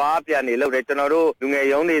လျှောက်အသွားပြန်နေလို့တယ်ကျွန်တော်တို့လူ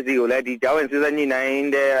ငယ်ရုံးတွေစီကိုလည်းဒီကြားဝင်စစ်ဆက်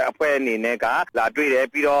ညှိနှိုင်းတဲ့အဖွဲ့အနေနဲ့ကလာတွေ့တယ်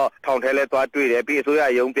ပြီးတော့ထောင်ထဲလဲသွားတွေ့တယ်ပြီးအစိုးရ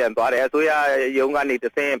ရုံးပြန်သွားတယ်အစိုးရရုံးကနေ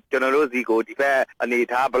တဆင့်ကျွန်တော်တို့စီကိုဒီဘက်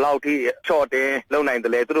အနေထားဘလောက်ထိချော့တင်းလုံနိုင်တ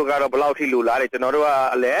ယ်လဲသူတို့ကတော့ဘလောက်ထိလိုလားတယ်ကျွန်တော်တို့က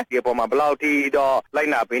လည်းဒီအပေါ်မှာဘလောက်ထိတော့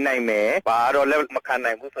လိုက်နာပေးနိုင်မယ်ဘာတော့လက်မခံ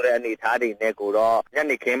နိုင်ဘူးဆိုတဲ့အနေထားတွေနဲ့ကိုတော့ည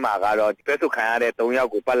နေခင်းမှာကတော့ဒီဘက်ဆုခံရတဲ့3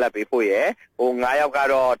ယောက်ကိုပတ်လက်ပေးဖို့ရယ်9ယောက်က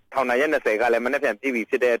တော့ထောင်နိုင်ရက်20ကလည်းမနေ့ပြန်ပြည်ပြီ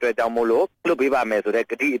ဖြစ်တဲ့အတွက်ကြောင့်မို့လို့လွတ်ပေးပါမယ်ဆို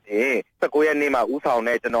တဲ့ကတိအပြင်19ရက်နေ့မှာဥ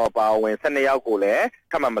ဆောင်တဲ့ကျွန်တော်ပါဝင်12ယောက်ကိုလည်း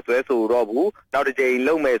ခက်မှမစွဲဆိုတော့ဘူးနောက်တစ်ကြိမ်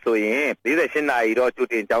လုံမယ်ဆိုရင်48နာရီတော့ကြို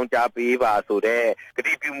တင်ကြောင်းကြားပေးပါဆိုတဲ့က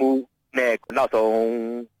တိပြုမှုနဲ့နောက်ဆုံး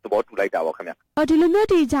သဘောတူလိုက်တာပေါ့ခင်ဗျဒီလိုမျိုး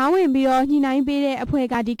ဒီကြားဝင်ပြီးတော့ညှိနှိုင်းပေးတဲ့အဖွဲ့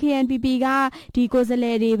ကဒီ KNPP ကဒီကိုယ်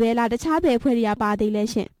စားလှယ်တွေပဲလားတခြားဘယ်အဖွဲ့တွေကပါ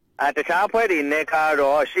သေးလဲရှင်တခြားအဖွဲ့တွေနဲ့က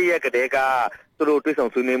တော့8ရက်ကတည်းကသူတို့တွေ့ဆုံ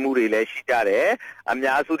ဆွေးနွေးမှုတွေလည်းရှိကြတယ်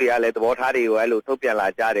အများစုတွေကလည်းသဘောထားတွေကိုအဲ့လိုထုတ်ပြန်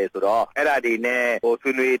လာကြတယ်ဆိုတော့အဲ့ဒါတွေ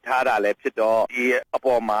နဲ့ဆွေးနွေးထားတာလည်းဖြစ်တော့ဒီ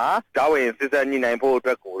အပေါ်မှာကြားဝင်စစ်ဆက်ညှိနှိုင်းဖို့အတွ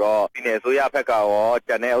က်ကိုတော့ပြည်နယ်အစိုးရဘက်က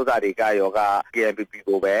ရောကျန်တဲ့ဥစ္စာတွေကရောက KNPP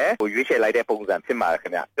ကိုပဲရွေးချယ်လိုက်တဲ့ပုံစံဖြစ်မှာခ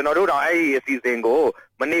င်ဗျကျွန်တော်တို့တော့အဲ့ဒီအစီအစဉ်ကို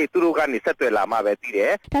မနေ့သူတို့ကနေဆက်သွယ်လာမှပဲသိ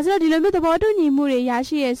တယ်ဒါဆိုတော့ဒီလိုမျိုးသဘောတူညီမှုတွေ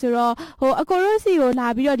ရရှိရဆိုတော့အကိုတို့စီ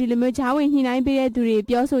ကိုလာပြီးတော့ဒီလိုမျိုးကြားဝင်ညှိနှိုင်းပေးတဲ့သူ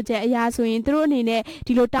တွေပြောဆိုချက်အရာဆိုရင်သူတို့အနေ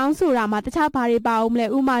နဲ့ဒီလိုတောင်းဆိုတာမှာတခြားဘာတွေပါအောင်မလဲ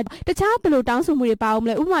ဥမာတခြားဘယ်လိုတောင်းဆိုမှုတွေပါအောင်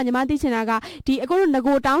မလဲဥမာညီမသိချင်တာကဒီအကိုတို့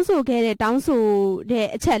ငကိုတောင်းဆိုခဲ့တဲ့တောင်းဆိုတဲ့အ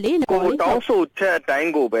ချက်လေးကိုတောင်းဆိုချက်အ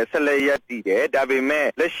တိုင်းကိုပဲဆက်လက်ရပ်တည်တယ်ဒါပေ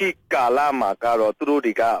မဲ့လက်ရှိကာလမှာကတော့သူတို့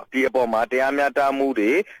တွေကဒီအပေါ်မှာတရားမျှတ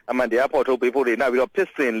မှုတွေအမှန်တရားဖော်ထုတ်ပေးဖို့တွေနောက်ပြီးတော့ဖြစ်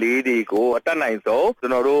စဉ်လေးတွေကိုအတတ်နိုင်ဆုံးကျွ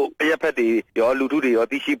န်တော်တို့အရက်ဖက်တွေရောလူထုတွေ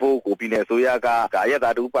ရောသိရှိဖို့ကိုပြည်နယ်အစိုးရကအ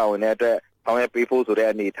ရက်သားတူပါဝင်တဲ့အတွက်ဆောင်ရွက်ပေးဖို့ဆို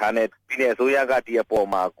တဲ့အနေအထားနဲ့ပြည်နယ်အစိုးရကဒီအပေါ်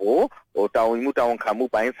မှာကိုတာဝန်မှုတာဝန်ခံမှု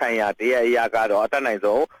ပိုင်းဆိုင်ရာတရားအရာကတော့အတတ်နိုင်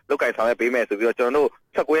ဆုံးလုပ်ကိုင်ဆောင်ရွက်ပေးမယ်ဆိုပြီးတော့ကျွန်တော်တို့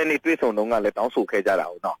19ရက်နေ့တွေ့ဆုံတုန်းကလည်းတောင်းဆို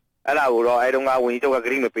ခဲ့ကြတာဟုတ်နော်အဲ့ဒါကိုတော့အဲ့တုန်းကဝန်ကြီးချုပ်ကဂ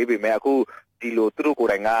ရိမပေးပေမဲ့အခုဒီလိုသူတို့ကိုယ်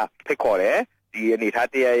တိုင်ကဖိတ်ခေါ်တယ်ဒီအနေအထား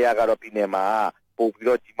တရားအရာကတော့ပြည်နယ်မှာပို့ပြီး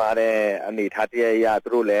တော့ကြီးမားတဲ့အနေအထားတရားအရာသူ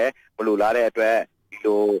တို့လည်းမလိုလားတဲ့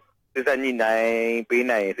အတွက်ဒီလိုစစ်ဆက်ညှိနှိုင်း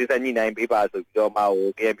ပေးနိုင်စစ်ဆက်ညှိနှိုင်းပေးပါဆိုပြီးတော့မှ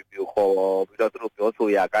KNPP ကိုခေါ်ပြီးတော့သူတို့ပြောဆို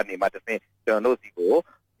ရာကနေမှတစ်ဆင့်ကျွန်တော်တို့စီကို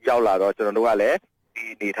ရောက်လာတော့ကျွန်တော်တို့ကလ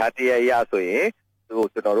ည်းဒီအနေထားတရားရဆိုရင်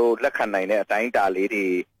ကျွန်တော်တို့လက်ခံနိုင်တဲ့အတိုင်းအတာလေးတွေ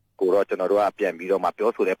ကိုတော့ကျွန်တော်တို့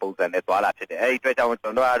ကပြန်ပြီးတော့မှပြောဆိုတဲ့ပုံစံနဲ့သွားလာဖြစ်တယ်အဲဒီအတွက်ကြောင့်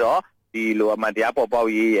ကျွန်တော်တို့ကတော့ဒီလိုအမှန်တရားပေါ်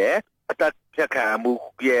ပေါက်ရေးရဲ့အတက်ဖြတ်ခံမှု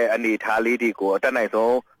ရဲ့အနေထားလေးတွေကိုအတက်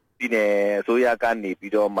နိုင်ဆုံးပြည်နယ်အစိုးရ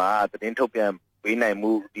ကနေပြီးတော့မှသတင်းထုတ်ပြန်ပေးနိုင်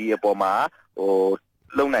မှုဒီအပေါ်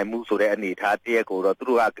မှာလုံနိုင်မှုဆိုတဲ့အနေထားတည်း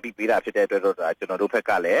ကိုတော့သူတို့ကကတိပေးတာဖြစ်တဲ့အတွက်တော့ကျွန်တော်တို့ဘ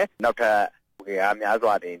က်ကလည်းနောက်ထပ်အားများ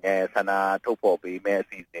စွာနေနဲ့ဆန္ဒထုတ်ဖော်ပေးမဲ့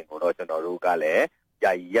အစီအစဉ်ကိုတော့ကျွန်တော်တို့ကလည်း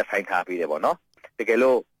ယာယီရပ်ဆိုင်ထားပေးတယ်ပေါ့နော်တ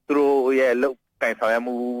ကယ်လို့သူတို့ရဲ့လုံကင်ဆောင်ရ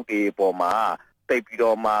မှုဒီပေါ်မှာတိတ်ပြီး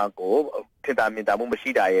တော့မှကိုထင်သာမြင်သာမှုမ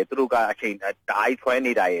ရှိတာရဲ့သူတို့ကအချိန်တိုင်းဆွဲ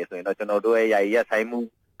နေတာရဲ့ဆိုရင်တော့ကျွန်တော်တို့ရဲ့ယာယီရပ်ဆိုင်မှု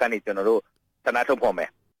ကနေကျွန်တော်တို့ဆန္ဒထုတ်ဖော်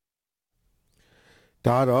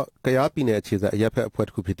မယ်ဒါကတော့ကယားပြည်နယ်အခြေစိုက်အရက်ဖက်အဖွဲ့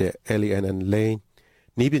တစ်ခုဖြစ်တဲ့ LANN Lane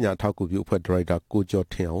နီးပညာထောက်ကူပြုအဖွဲ့ဒါရိုက်တာကိုကျော်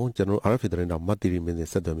ထင်အောင်ကျွန်တော် RFA သတင်းတော်မတ်တီရီမင်း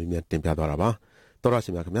ဆက်သွယ်မြင်တင်ပြသွားတာပါတော်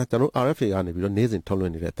ရရှိမြခင်ဗျာကျွန်တော် RFA ကနေပြီးတော့နေ့စဉ်ထုတ်လွှ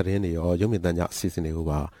င့်နေတဲ့သတင်းတွေရောရုပ်မြင်သံကြားအစီအစဉ်တွေကို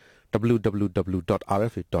ပါ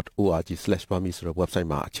www.rfa.org/burmese ဆိုတဲ့ website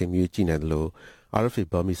မှာအချိန်မျိုးကြည့်နိုင်တယ်လို့ RFA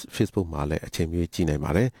Burmese Facebook မှာလည်းအချိန်မျိုးကြည့်နိုင်ပါ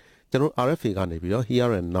တယ်ကျွန်တော် RFA ကနေပြီးတော့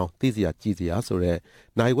Here and Now သိစရာကြည့်စရာဆို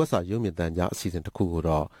တဲ့နိုင်ဝက်စာရုပ်မြင်သံကြားအစီအစဉ်တစ်ခုကို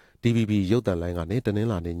တော့ DBB ရုပ်သံလိုင်းကနေတနင်္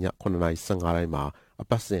လာနေ့ည 9:15 တိုင်းမှာအ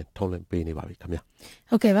ပတ်စဉ်ထုတ်လွှင့်ပေးနေပါပြီခင်ဗျာ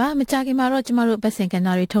ဟုတ်ကဲ့ပါမကြာခင်မှာတော့ကျမတို့အပတ်စဉ်ကဏ္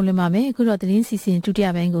ဍတွေထုတ်လွှင့်ပါမယ်အခုတော့သတင်းစီစဉ်ဒုတိ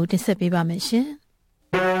ယပိုင်းကိုတင်ဆက်ပေးပါမယ်ရှင်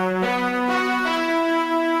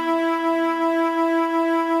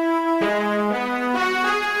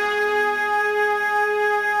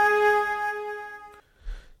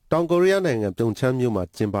တောင်ကိုရီးယားနိုင်ငံပြုံချမ်းမြို့မှာ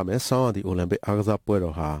ကျင်းပမယ်ဆောင်းရာသီအိုလံပစ်အားကစား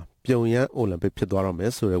ပွဲတော်ဟာပြုံယမ်းအိုလံပစ်ဖြစ်သွားတော့မ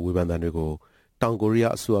ယ်ဆိုတဲ့ဝေဖန်သံတွေကိုတောင်ကိုရီး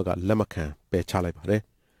ယားအစိုးရကလက်မခံပယ်ချလိုက်ပါတယ်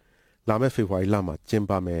။လာမယ့်ဖေဖော်ဝါရီလမှာကျ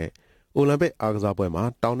င်းပမယ်အိုလံပစ်အားကစားပွဲမှာ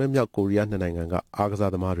တောင်နဲ့မြောက်ကိုရီးယားနှစ်နိုင်ငံကအား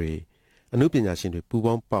ကစားသမားတွေအမှုပညာရှင်တွေပူး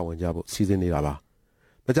ပေါင်းပါဝင်ကြဖို့စီစဉ်နေတာပါ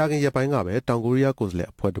။မကြာခင်ရက်ပိုင်းကပဲတောင်ကိုရီးယားကိုယ်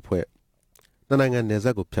စားလှယ်အဖွဲ့တစ်ဖွဲ့နှစ်နိုင်ငံနယ်စ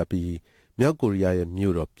ပ်ကိုဖြတ်ပြီးမြောက်ကိုရီးယား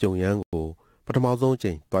ရဲ့မြို့တော်ပြုံယမ်းကိုပထမဆုံး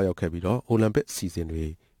အကြိမ်တွားရောက်ခဲ့ပြီးတော့အိုလံပစ်စီစဉ်တွေ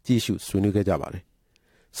ကြည့်ရှုဆွေးနွေးခဲ့ကြပါတယ်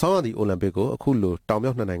။ဆောင်းရာသီအိုလံပစ်ကိုအခုလိုတောင်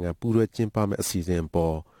မြောက်နှစ်နိုင်ငံပူးတွဲကျင်းပမယ့်အစီအစဉ်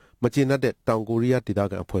ပေါ်မကျေနပ်တဲ့တောင်ကိုရီးယားဒေ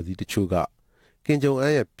သခံအဖွဲ့အစည်းတချို့ကကင်ဂျုံအ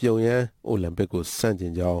န်ရဲ့ပြုံယမ်းအိုလံပစ်ကိုစန့်ကျ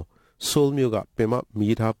င်ကြောင်းဆိုးလ်မြို့ကပင်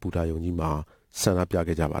မမီးထားပူတာယုံကြီးမှာဆန္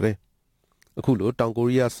ဒပြခဲ့ကြပါတယ်။အခုလိုတောင်ကို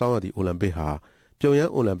ရီးယားဆောင်းရာသီအိုလံပစ်ဟာပြုံ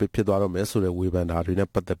ယမ်းအိုလံပစ်ဖြစ်သွားတော့မယ်ဆိုတဲ့ဝေဖန်တာတွေနဲ့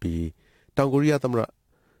ပတ်သက်ပြီးတောင်ကိုရီးယားသမ္မ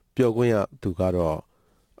တပြောခွင့်ရသူကတော့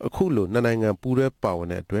အခုလိုနှစ်နိုင်ငံပူးတွဲပါဝင်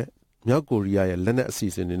တဲ့အတွက်မြောက်ကိုရီးယားရဲ့လက်နက်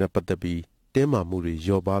အစီအစဉ်တွေနဲ့ပတ်သက်ပြီးတင်းမာမှု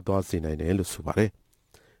တွေလျော့ပါသွားစေနိုင်တယ်လို့ဆိုပါတယ်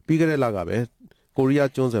။ပြီးခဲ့တဲ့လကပဲကိုရီး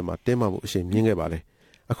ယားကျွန်းဆွယ်မှာတင်းမာမှုအရှိန်မြင့်ခဲ့ပါတယ်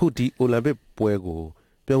။အခုဒီအိုလံပစ်ပွဲ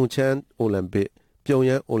ကိုပြုံချမ်းအိုလံပစ်ပြုံ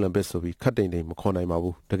ယမ်းအိုလံပစ်ဆိုပြီးခတ်တိမ်တိမ်မခေါ်နိုင်ပါ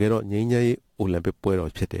ဘူး။တကယ်တော့ငြိမ်းချမ်းရေးအိုလံပစ်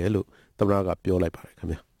ပွဲတော်ဖြစ်တယ်လို့သမ္မတကပြောလိုက်ပါတယ်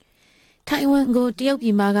ခင်ဗျာ။ထိုင်ဝမ်ကိုတရုတ်ပြ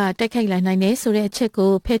ည်မှကတိုက်ခိုက်လာနိုင်တယ်ဆိုတဲ့အချက်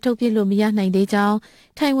ကိုဖယ်ထုတ်ပြလို့မရနိုင်သေးကြော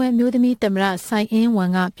င်းထိုင်ဝမ်မျိုးသမီးသမ္မတဆိုင်အင်း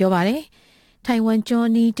ဝမ်ကပြောပါတယ်။ထိုင်ဝမ်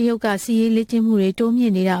ကျွန်းနီးတရုတ်ကစီးရေးလက်ကျင်းမှု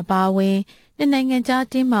တွေတိုးမြင့်နေတာအပါအဝင်နှစ်နိုင်ငံကြား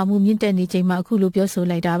တင်းမာမှုမြင့်တက်နေချိန်မှာအခုလိုပြောဆို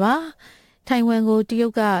လိုက်တာပါထိုင်ဝမ်ကို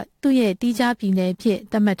တရုတ်ကသူ့ရဲ့တီးခြားပြည်နယ်ဖြစ်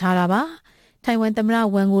သတ်မှတ်ထားတာပါထိုင်ဝမ်သမ္မ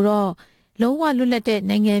တဝမ်ကိုတော့လုံးဝလွတ်လပ်တဲ့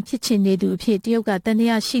နိုင်ငံဖြစ်ချင်နေသူအဖြစ်တရုတ်ကတန်တ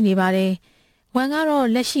ရားရှိနေပါတယ်ဝမ်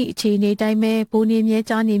ကတော့လက်ရှိအခြေအနေတိုင်းပဲဘိုးနေ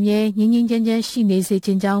မြဲကြားနေမြဲငင်းငင်းချမ်းချမ်း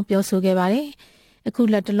ရှိနေစေခြင်းကြောင့်ပြောဆိုခဲ့ပါတယ်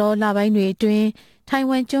အခုလက်တလောလပိုင်းတွေအတွင်း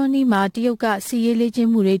ထိုင်ဝမ်ကျွန်းနီးမှာတရုတ်ကစီးရေးလေ့ကျင့်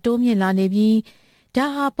မှုတွေတိုးမြ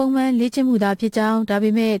င့်လာနေပြီးဒါဟာပုံမှန်လေ့ကျင့်မှုသာဖြစ်ကြောင်းဒါ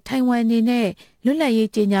ပေမဲ့ထိုင်ဝမ်အနေနဲ့လွတ်လပ်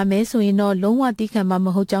ရေးကြေညာမယ်ဆိုရင်တော့လုံးဝသီးခံမှာ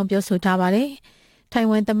မဟုတ်ကြောင်းပြောဆိုထားပါတယ်။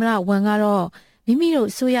ထိုင်ဝမ်သမ္မတဝမ်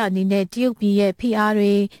ကတော့မိမိတို့အစိုးရအနေနဲ့တရုတ်ပြည်ရဲ့ဖိအား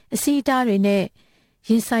တွေအစည်းအတားတွေနဲ့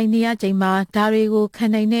ရင်ဆိုင်နေရချိန်မှာဒါတွေ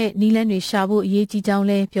ကိုခံနိုင်တဲ့နည်းလမ်းတွေရှာဖို့အရေးကြီးကြောင်း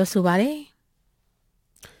လည်းပြောဆိုပါတယ်။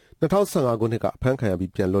2015ခုနှစ်ကအဖမ်းခံ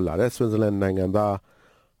ရပြီးပြန်လွတ်လာတဲ့ဆွစ်ဇာလန်နိုင်ငံ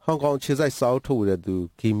သားဟောင်ကောင်ခြေစိုက်စာအုပ်ထုတ်ဝေတဲ့သူ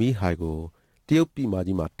ဂီမီဟိုင်ကိုတရုတ်ပြည်မ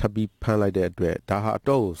ကြီးမှာထပ်ပြီးဖမ်းလိုက်တဲ့အတွက်ဒါဟာအ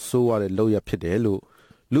တော့ကိုစိုးရတဲ့လုပ်ရဖြစ်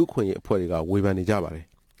တယ်လို့လူခွင့်ရေးအဖွဲ့တွေကဝေဖန်နေကြပါတယ်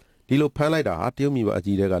။ဒီလိုဖမ်းလိုက်တာဟာတရုတ်ပြည်မ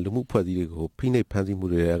ကြီးတွေကလူမှုဖွဲ့စည်းတွေကိုဖိနှိပ်ဖမ်းဆီးမှု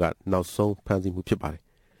တွေကနောက်ဆုံးဖမ်းဆီးမှုဖြစ်ပါတယ်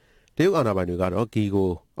။တရုတ်အာဏာပိုင်တွေကတော့ဂီ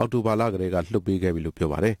ကိုအောက်တိုဘာလကတည်းကလွှတ်ပေးခဲ့ပြီလို့ပြော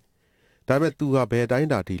ပါတယ်။ဒါပေမဲ့သူဟာဘယ်တိုင်း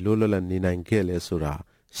တာထိလွတ်လပ်နေနိုင်ခဲ့လဲဆိုတာ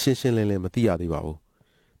ရှင်းရှင်းလင်းလင်းမသိရသေးပါဘူး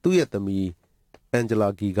။သူ့ရဲ့သမီး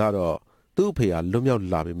အန်ဂျလာဂီကတော့သူ့အဖေဟာလွတ်မြောက်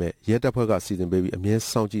လာပေမဲ့ရဲတပ်ဖွဲ့ကစီစဉ်ပေးပြီးအ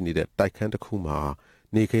မြဲစောင့်ကြည့်နေတဲ့တိုက်ခန်းတစ်ခုမှာ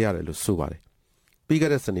နေခဲ့ရတယ်လို့ဆိုပါတယ်။ပြီး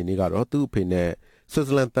ခဲ့တဲ့စနေနေ့ကတော့သူ့အဖေနဲ့ဆွစ်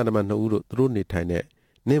ဇာလန်တန်တမန်2ဦးတို့သူတို့နေထိုင်တဲ့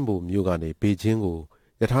နင့်ဘိုမြို့ကနေဘေကျင်း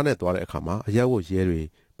ကိုရထားနဲ့သွားတဲ့အခါမှာအရက်ဝတ်ရဲ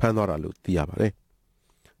တွေဖမ်းသွားတာလို့သိရပါတယ်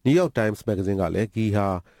။ New York Times မဂ္ဂဇင်းကလ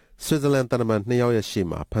ည်းဂီဟာဆွစ်ဇာလန်တန်တမန်2ယောက်ရဲ့ရှေ့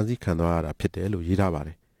မှာဖမ်းဆီးခံသွားရတာဖြစ်တယ်လို့ရေးထားပါ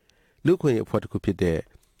တယ်။လူခွင့်ရေးအဖွဲ့တစ်ခုဖြစ်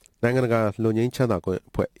တဲ့နိုင်ငံတကာလွတ်ငြိမ်းချမ်းသာခွ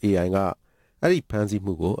င့်အဖွဲ့ AI ကအဲ့ဒီဖမ်း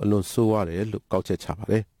ဆီးမှုကိုအလွန်ဆိုးရတယ်လို့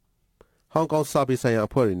ကောက်ချက်ချပါတယ်။ဟောင်ကောင်စာပေ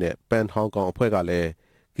ဆိုင်ရာအဖွဲ့တွေနဲ့ပန်ဟောင်ကောင်အဖွဲ့ကလ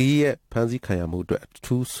ည်းဂီရဲ့ဖမ်းဆီးခံရမှုအတွက်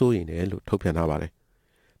အထူးစိုးရိမ်တယ်လို့ထုတ်ပြန်ထားပါတယ်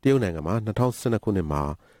။တရုတ်နိုင်ငံမှာ2012ခုနှစ်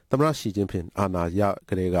မှာသမ္မတရှီကျင်းဖျင်အာဏာ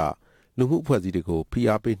ရကလေးကလူမှုအဖွဲ့အစည်းတွေ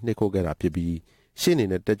ကိုဖိအားပေးနှိပ်ကွပ်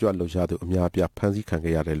ခဲ့တာဖြစ်ပြီးရှေ့နေနဲ့တက်ကြွလှုပ်ရှားသူအများအပြားဖမ်းဆီးခံ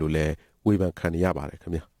ခဲ့ရတယ်လို့လည်းဝေဖန်ခံရပါတယ်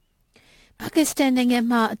ခင်ဗျာ။ပါကစ္စတန်နိုင်ငံ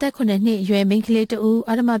မှာအသက်9နှစ်အရွယ်မိန်းကလေး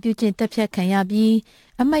တဦးအာဓမပြုကျင့်တပ်ဖြတ်ခံ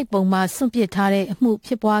ရပြီးအမိုက်ပုံမှာစွန့်ပစ်ထားတဲ့အ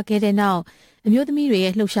မှုဖြစ်ပွားခဲ့တဲ့နောက်အမျိုးသမီး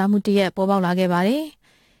တွေရဲ့လှုပ်ရှားမှုတရက်ပေါ်ပေါက်လာခဲ့ပါတယ်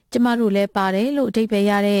။ကျမတို့လည်းပါတယ်လို့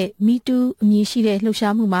အဓိပ္ပာယ်ရတဲ့မီတူအမည်ရှိတဲ့လှုပ်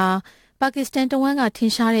ရှားမှုမှာပါကစ္စတန်တဝန်းကထ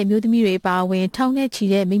င်ရှားတဲ့မျိုးသမီးတွေပါဝင်ထောင်နဲ့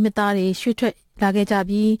ချီတဲ့မိန်းမသားတွေရွှေ့ထွက်လာခဲ့ကြ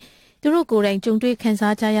ပြီးသူတို့ကိုယ်တိုင်ကြုံတွေ့ခံ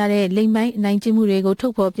စားကြရတဲ့လိမ်ပိုင်းအနိုင်ကျင့်မှုတွေ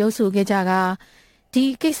ကိုထုတ်ဖော်ပြောဆို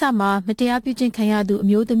ခဲ့ကြတာဒီကိစ္စမှာမတရားပြုကျင့်ခံရသူအ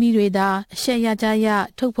မျိုးသမီးတွေသာအရှက်ရကြ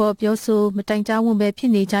ရထုတ်ဖော်ပြောဆိုမတိုင်ကြား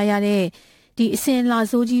ဝန်ပဲဖြစ်နေကြရတဲ့ဒီအ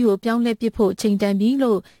စင်လာဆိုးကြီးကိုပြောင်းလဲပစ်ဖို့ချိန်တန်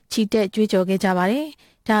ပြီလို့ချီတက်ကြွေးကြော်ခဲ့ကြပါတယ်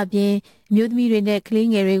ဒါအပြင်မျိုးသမီးတွေနဲ့ကလေး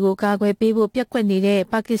ငယ်တွေကိုကာကွယ်ပေးဖို့ပြက်ကွက်နေတဲ့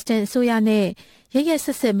ပါကစ္စတန်အစိုးရနဲ့ရရဆ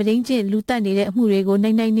က်ဆက်မရင်းချင်းလူတက်နေတဲ့အမှုတွေကို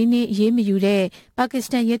နိုင်နိုင်နင်းနင်းရေးမယူတဲ့ပါကစ္စ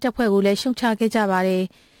တန်ရဲတပ်ဖွဲ့ကိုလည်းရှုံချခဲ့ကြပါတယ်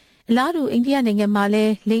။အလားတူအိန္ဒိယနိုင်ငံမှာလ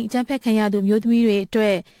ည်းလိင်အကြမ်းဖက်ခံရသူမျိုးသမီးတွေအတွ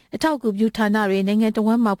က်အထောက်အကူပြုဌာနတွေနိုင်ငံတော်ဝ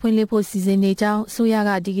န်မှဖွင့်လှစ်ဖို့စီစဉ်နေကြောင်းအစိုးရက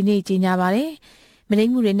ဒီကနေ့ကြေညာပါတယ်။မရ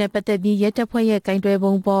င်းမှုတွေနဲ့ပတ်သက်ပြီးရဲတပ်ဖွဲ့ရဲ့ကင်တွယ်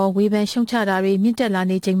ပုံပေါ်ဝေဖန်ရှုံချတာတွေမြင့်တက်လာ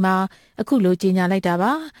နေချိန်မှာအခုလိုကြေညာလိုက်တာ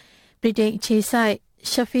ပါ။ဗြိတိန်အခြေစိုက်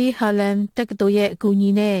ရှဖီဟာလမ်တက္ကသိုလ်ရဲ့အကူအညီ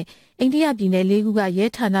နဲ့အိန္ဒိယပြည်နယ်၄ခုကရဲ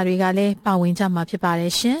ဌာနတွေကလည်းပါဝင်ကြမှာဖြစ်ပါတ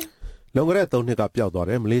ယ်ရှင်။လွန်ခဲ့တဲ့3နှစ်ကပျောက်သွား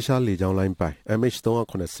တဲ့မလေးရှားလေကြောင်းလိုင်းပိုင်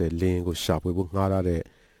MH370 လေယာဉ်ကိုရှာဖွေဖို့ငှားထားတဲ့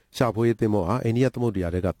ရှာဖွေသင်္ဘောအားအိန္ဒိယသမုဒ္ဒရာ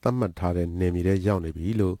တွေကသတ်မှတ်ထားတဲ့နယ်မြေထဲရောက်နေပြီ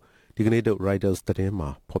လို့ဒီကနေ့တော့ Reuters သတင်းမှာ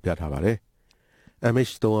ဖော်ပြထားပါတယ်။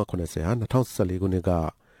 MH370 ဟာ2014ခုနှစ်က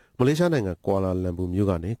မလေးရှားနိုင်ငံကွာလာလမ်ပူမြို့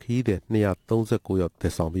ကနေခရီးသည်239ယောက်သ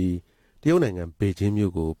ယ်ဆောင်ပြီးတရုတ်နိုင်ငံဘေကျင်း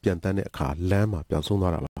မြို့ကိုပြန်တန်းတဲ့အခါလမ်းမှာပျောက်ဆုံး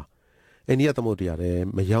သွားတာပါ။အိန္ဒိယသမုဒ္ဒရာထဲ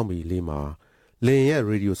မရောက်မီလေးမှာလေယာဉ်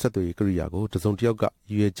ရဲ့ရေဒီယိုဆက်သွယ်ရေးကိရိယာကိုတစုံတစ်ယောက်က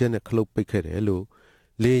ရွေချက်နဲ့ခလုတ်ပိတ်ခဲ့တယ်လို့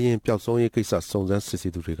လေယာဉ်ပျောက်ဆုံးရေးကိစ္စစုံစမ်းစစ်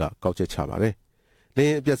ဆေးသူတွေကကောက်ချက်ချပါတယ်။လေ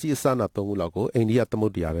ယာဉ်အပျက်စီးအစအန3ခုလောက်ကိုအိန္ဒိယသမု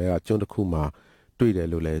ဒ္ဒရာထဲကကျွန်းတစ်ခုမှာတွေ့တယ်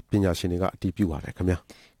လို့လည်းပညာရှင်တွေကအတည်ပြုပါတယ်ခင်ဗျာ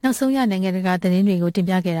။နောက်ဆုံးရနိုင်ငံတကာသတင်းတွေကိုတင်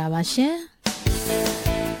ပြခဲ့တာပါရှင်။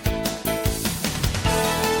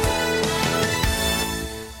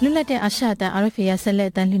လွတ်လပ်တဲ့အာရှအသံ RFA ရဆက်လက်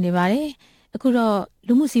အသံလွှင့်နေပါတယ်။အခုတော့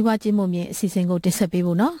လူမှုစီးပွားကျင်းပမြင့်အစီအစဉ်ကိုတင်ဆက်ပေး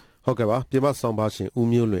ဖို့နော်။ဟုတ်ကဲ့ပါပြမဆောင်ပါရှင်ဦး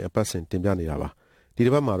မျိုးလွင်အပတ်စဉ်တင်ပြနေတာပါ။ဒီတ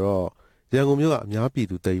စ်ပတ်မှာတော့ရန်ကုန်မြို့ကအများပြည်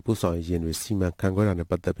သူတည်ပို့ဆောင်ရေးရင်တွေစီမံခန့်ခွဲတာနဲ့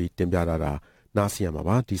ပတ်သက်ပြီးတင်ပြတာနားဆင်ရမှာ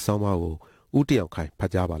ပါ။ဒီဆောင်ပါကိုဦးတယောက်ခိုင်ဖ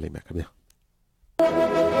တ်ကြားပါလိမ့်မယ်ခင်ဗျာ။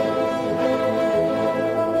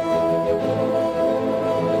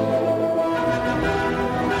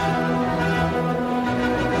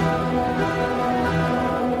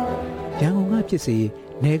ရန်ကုန်ကဖြစ်စေ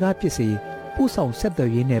နယ်ကဖြစ်စေပို့ဆောင်ဆက်သွ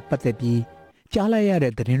ယ်ရေးနဲ့ပတ်သက်ပြီးကြားလိုက်ရ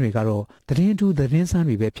တဲ့သတင်းတွေကတော့သတင်းထူးသတင်းဆန်း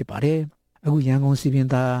တွေပဲဖြစ်ပါတယ်။အခုရန်ကုန်စီပင်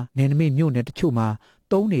သားနယ်နိမိတ်မြို့နယ်တချို့မှာ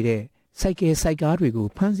တုံးနေတဲ့စိုက်ကားတွေကို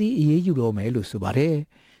ဖမ်းဆီးအရေးယူတော့မယ်လို့ဆိုပါတယ်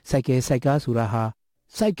။စိုက်ကားဆိုတာဟာ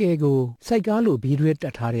စိုက်ကိုစိုက်ကားလို့ဘီရွဲတ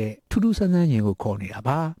က်ထားတဲ့ထူးထူးဆန်းဆန်းရင်ကိုခေါ်နေတာ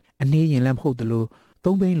ပါ။အနေရင်လည်းမဟုတ်သလို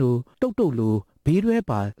သုံးဘိန်းလိုတုတ်လိုဘီရွဲ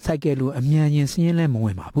ပါစိုက်လိုအမြန်ရင်စင်းရင်လည်းမဝ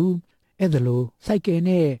င်ပါဘူး။အဲ့ဒါလို့စိုက်ကယ်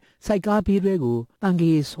နဲ့စိုက်ကားဘေးတွေကိုတန်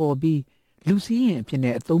ကြီးဆော်ပြီးလူစည်းရင်အဖြစ်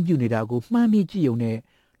နဲ့အသုံးပြုနေတာကိုမှန်းပြီးကြည့်ုံနဲ့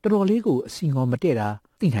တော်တော်လေးကိုအစီငေါ်မတည့်တာ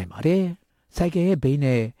သိနိုင်ပါတယ်။စိုက်ကယ်ရဲ့ဘိန်း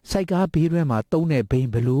နဲ့စိုက်ကားဘေးတွေမှာတုံးတဲ့ဘိန်း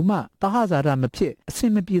ဘလို့မှတဟဇာတာမဖြစ်အဆ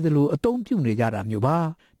င်မပြေသလိုအသုံးပြုနေကြတာမျိုးပါ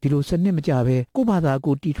။ဒီလိုစနစ်မကြပဲကိုယ့်ဘာသာ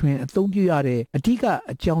ကိုတီထွင်အသုံးပြုရတဲ့အဓိက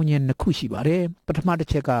အကြောင်းရင်းနှစ်ခုရှိပါတယ်။ပထမတစ်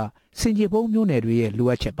ချက်ကစင်ကြေဖုံးမျိုးနယ်တွေရဲ့လို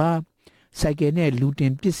အပ်ချက်ပါ။စိုက်ကယ်နဲ့လူတ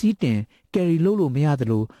င်ပစ္စည်းတင်ကယ်ရီလို့မရသ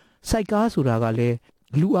လိုစိုက်ကားဆိုတာကလည်း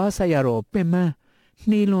လူအားဆိုင်ရတော့ပင်မ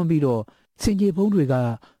နှေးလွန်ပြီးတော့စင်ကြီးဖုံးတွေက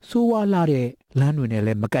စိုးဝါလာတဲ့လမ်းတွေနဲ့လ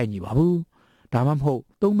ည်းမကိုက်ညီပါဘူး။ဒါမှမဟုတ်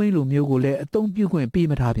သုံးမိန်းလိုမျိုးကိုလည်းအသုံးပြုခွင့်ပေး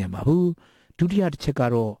မထားပြန်ပါဘူး။ဒုတိယတစ်ချက်က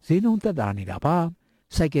တော့ဈေးနှုန်းသက်သာနေတာပါ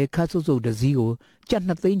။စိုက်ကယ်ခတ်ဆုပ်တစ်စီးကိုကျပ်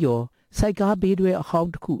2သိန်းကျော်စိုက်ကားဘေးတွေအဟောင်း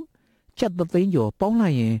တစ်ခုကျပ်3သိန်းကျော်ပေါင်းလို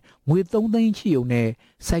က်ရင်ငွေ3သိန်းချီုံနဲ့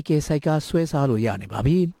စိုက်ကားဆွဲစားလို့ရနေပါ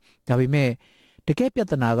ပြီ။ဒါပေမဲ့တကယ်ပြ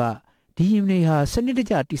ဿနာကဒီရင်တွေဟာစနစ်တ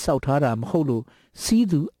ကျတိဆောက်ထားတာမဟုတ်လို့စီး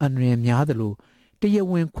သူအန္တရာယ်များသလိုတရား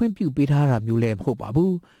ဝင်ခွင့်ပြုပေးထားတာမျိုးလည်းမဟုတ်ပါ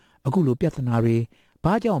ဘူးအခုလိုပြဿနာတွေ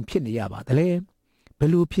ဘာကြောင့်ဖြစ်နေရပါသလဲဘ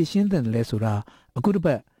ယ်လိုဖြစ်ရှင်းတဲ့လဲဆိုတာအခုတစ်ပ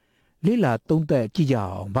တ်လေ့လာသုံးသပ်ကြည့်ကြ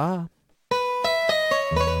အောင်ပါ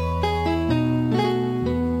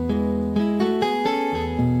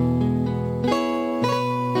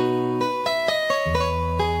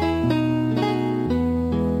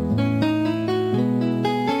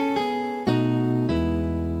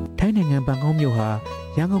ဘန်ကောက်မြို့ဟာ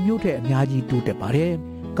ရန်ကုန်မြို့ထက်အများကြီးတိုးတက်ပါတယ်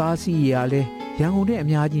။ကားစီးရလည်းရန်ကုန်ထက်အ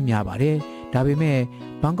များကြီးများပါတယ်။ဒါပေမဲ့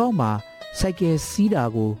ဘန်ကောက်မှာစိုက်ကယ်စီးတာ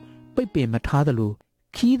ကိုပိတ်ပင်မထားသလို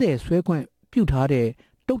ခီးတဲ့ဆွဲခွင့်ပြုထားတဲ့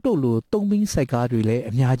တုတ်လိုသုံးဘင်းစိုက်ကားတွေလည်း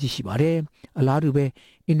အများကြီးရှိပါတယ်။အလားတူပဲ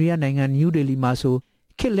အိန္ဒိယနိုင်ငံနယူးဒေလီမှာဆို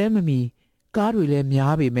ခက်လဲမမီကားတွေလည်း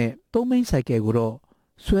များပေမဲ့သုံးဘင်းစိုက်ကယ်ကိုတော့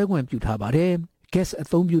ဆွဲခွင့်ပြုထားပါတယ်။ gas အ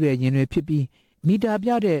သုံးပြုတဲ့ယာဉ်တွေဖြစ်ပြီးမီတာပြ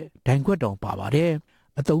တဲ့ဒိုင်ခွက်တောင်ပါပါတယ်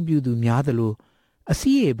။အသုံးပြုသူများသလိုအစ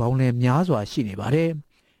ည်းအပေါင်းလည်းများစွာရှိနေပါတယ်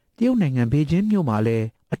။တရုတ်နိုင်ငံဘေကျင်းမြို့မှာလည်း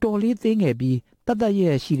အတော်လေးသေးငယ်ပြီးတတ်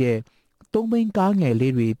ရဲရှိတဲ့သုံးဘင်းကားငယ်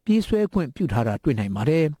လေးတွေပြေးဆွဲခွင့်ပြုထားတာတွေ့နိုင်ပါ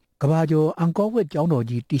တယ်။ကဘာကျော်အန်ကောဝက်ကျောင်းတော်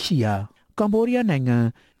ကြီးတရှိရာကမ္ဘောဒီးယားနိုင်ငံ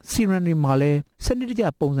စီရန်ရီမှာလည်းစနစ်တကျ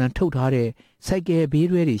ပုံစံထုတ်ထားတဲ့စိုက်ကယ်ဘေး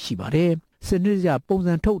တွေရှိပါတယ်။စနစ်တကျပုံ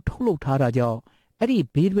စံထုတ်လုပ်ထားတာကြောင့်အဲ့ဒီ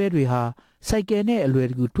ဘေးတွေဟာစိုက်ကယ်နဲ့အလွယ်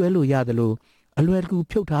တကူတွဲလို့ရတယ်လို့အလွယ်တကူ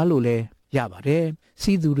ဖြုတ်ထားလို့လည်းရပါတယ်။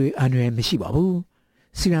စီးသူတွေအန္တရာယ်မရှိပါဘူး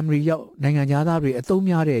။စီရမ်ရီရောက်နိုင်ငံသားတွေအသုံး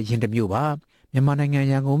များတဲ့ယင်တစ်မျိုးပါ မြန်မာနိုင်ငံ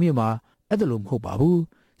ရန်ကုန်မြို့မှာအဲ့ဒါလိုမဟုတ်ပါဘူး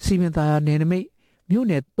စီမံသားနယ်နိမိတ်မြို့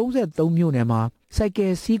နယ်33မြို့နယ်မှာစိုက်က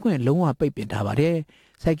ယ်စီးခွင့်လုံးဝပိတ်ပင်ထားပါတယ်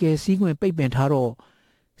စိုက်ကယ်စီးခွင့်ပိတ်ပင်ထားတော့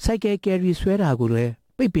စိုက်ကယ်ကယ်ရီဆွဲတာကိုလည်း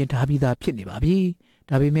ပိတ်ပင်ထားပြီးသားဖြစ်နေပါပြီ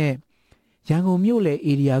ဒါပေမဲ့ရန်ကုန်မြို့လေ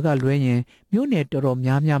ဧရိယာကလွဲရင်မြို့နယ်တော်တော်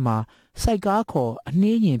များများမှာစိုက်ကားခေါ်အ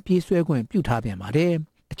နှေးရင်ပြေးဆွဲခွင့်ပြုထားပြန်ပါတယ်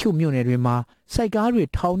အချို့မြို့နယ်တွေမှာစိုက်ကားတွေ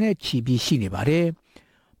ထောင်နဲ့ချီပြီးရှိနေပါတယ်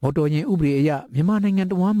မော်တော်ယာဉ်ဥပဒေအရမြန်မာနိုင်ငံ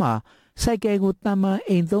တော်ဝန်မှာစိုက်ကယ်ကိုတမန်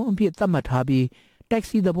အိမ်သုံးအဖြစ်သတ်မှတ်ထားပြီးတက်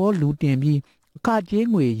ဆီသဘောလူတင်ပြီးအခကြေး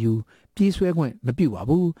ငွေယူပြေးဆွဲခွင့်မပြုပါ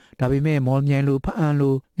ဘူးဒါပေမဲ့မော်မြိုင်လိုဖအံ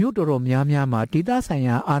လိုမြို့တော်တော်များများမှာဒေသဆိုင်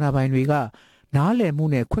ရာအာဏာပိုင်တွေကနားလည်မှု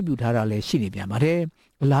နဲ့ခွင့်ပြုထားတာလည်းရှိနေပြန်ပါတယ်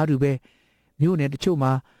အလားတူပဲမြို့နယ်တချို့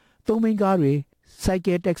မှာသုံးဘီးကားတွေစိုက်က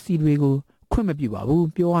ယ်တက္ကစီတွေကိုခွင့်မပြုပါဘူး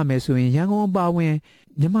ပြောရမယ်ဆိုရင်ရန်ကုန်အပါအဝင်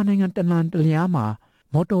မြန်မာနိုင်ငံတနင်္လာရီမှာ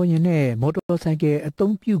မော်တော်ယာဉ်နဲ့မော်တော်ဆိုင်ကယ်အ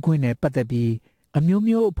သုံးပြုခွင့်နဲ့ပတ်သက်ပြီးအမျိုး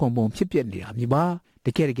မျိုးအဖုံဖုံဖြစ်ပျက်နေတာမျိုးပါတ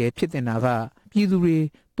ကယ်ဖြစ်နေတာကပြည်သူတွေ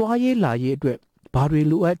တွားရေးလာရေးအတွက်ဘာတွေ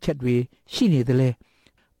လိုအပ်ချက်တွေရှိနေသလဲ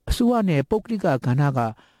အစိုးရနဲ့ပုဂ္ဂလိကကဏ္ဍက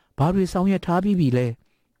ဘာတွေဆောင်ရွက်ထားပြီးပြီလဲ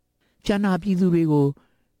ကျန်နာပြည်သူတွေကို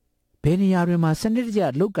ဘယ်နေရာတွေမှာစနစ်တကျ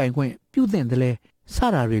လုပ်ကင်ခွင့်ပြုသင့်တယ်လဲစ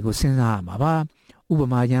တာတွေကိုစဉ်းစားရမှာပါဥပ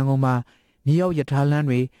မာရန်ကုန်မှာမြေရောက်ရထားလမ်း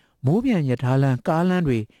တွေမိုးပြန်ရထားလမ်းကားလမ်း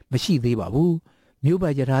တွေမရှိသေးပါဘူးမြို့ပ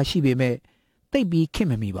တ်ရထားရှိပေမဲ့တိတ်ပြီးခင်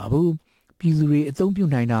မမီပါဘူးပြည်သူတွေအသုံးပြု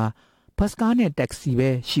နိုင်တာဘတ်ကားနဲ့တက္ကစီပဲ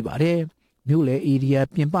ရှိပါတယ်မြို့လေဧရိယာ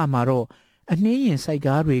ပြင်ပမှာတော့အနှင်းရင်စိုက်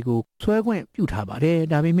ကားတွေကိုဆွဲခွင့်ပြုထားပါတယ်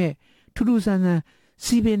ဒါပေမဲ့ထူးထူးဆန်းဆန်း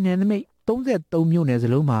စီပင်နယ်နိမိတ်33မြို့နယ်စ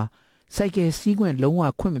လုံးမှာစိုက်ကယ်စီးခွင့်လုံးဝ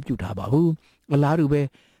ခွင့်မပြုထားပါဘူးအလားတူပဲ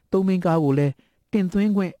သုံးဘီးကားကိုလည်းတင်သွ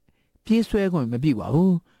င်းခွင့်ပြေးဆွဲခွင့်မပြုပါ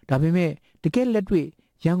ဘူးဒါပေမဲ့တကယ်လက်တွေ့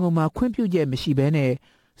ရန်ကုန်မှာခွင့်ပြုချက်မရှိဘဲနဲ့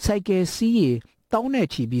စိုက်ကယ်စီးရီတောင်းနဲ့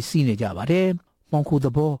ချီပြီးစီးနေကြပါတယ်မောင်ခိုသ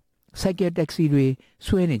ဘောစိုက်ကယ်တက္ကစီတွေ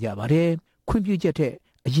ဆွဲနေကြပါတယ်ခွင့်ပြုချက်တဲ့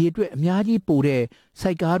အရေးအတွက်အများကြီးပိုတဲ့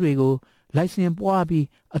စိုက်ကားတွေကိုလိုင်စင်ပွားပြီး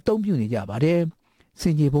အသုံးပြုနေကြပါတယ်စ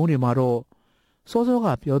င်ကြီးဘုံတွေမှာတော့စောစောက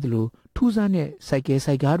ပြောသလိုထူးဆန်းတဲ့စို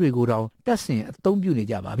က်ကားတွေကိုတောင်တက်ဆင်အသုံးပြုနေ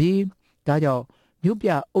ကြပါပြီဒါကြောင့်မြို့ပြ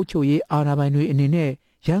အုပ်ချုပ်ရေးအာဏာပိုင်တွေအနေနဲ့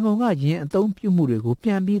ရန်ကုန်ကယင်းအသုံးပြုမှုတွေကိုပြ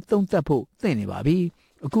န်ပြီးသုံးသပ်ဖို့သင့်နေပါပြီ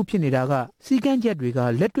အခုဖြစ်နေတာကစီကံချက်တွေက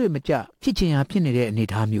လက်တွေ့မကျဖြစ်ချင်ရာဖြစ်နေတဲ့အနေ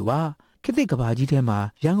အထားမျိုးပါခေတ်သစ်ကဘာကြီးထဲမှာ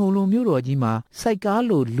ရန်ကုန်လိုမြို့တော်ကြီးမှာစိုက်ကား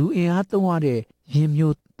လိုလူအင်အားသုံးရတဲ့ယင်း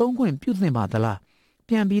မျိုးသုံးခွင့်ပြုသင့်ပါသလား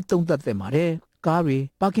ပြန်ပြီးသုံးသပ်သင့်ပါတယ်ကားတွေ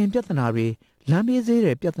ပါကင်ပြဿနာတွေလမ်းဘေးဈေး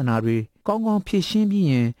တွေပြဿနာတွေကောင်းကောင်းဖြေရှင်းပြီး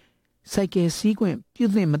ရင်စိုက်ကယ်စီးခွင့်ပြု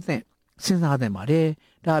သင့်မသင့်စဉ်းစားသင့်ပါတယ်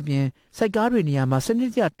ဒါအပြင်စိုက်ကားတွေနေရာမှာစန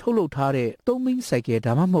စ်ကျထုတ်လုပ်ထားတဲ့သုံးဘီးစိုက်ကယ်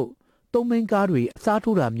ဒါမှမဟုတ်သုံးဘီးကားတွေအစား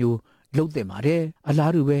ထိုးတာမျိုးလုပ်သင့်ပါတယ်အ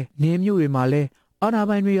လားတူပဲနေမျိုးတွေမှာလဲအာဏာ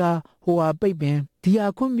ပိုင်တွေကဟိုဟာပိတ်ပင်ဒီဟာ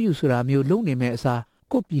ခွင့်ပြုဆိုတာမျိုးလုပ်နေမဲ့အစား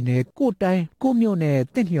ကိုယ့်ပြည်နယ်ကိုယ့်တိုင်းကိုယ့်မြို့နယ်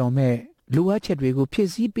တင့်လျော်မဲ့လိုအပ်ချက်တွေကိုဖြည့်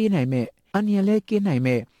ဆည်းပေးနိုင်မဲ့အန္တရာယ်လဲကင်းနိုင်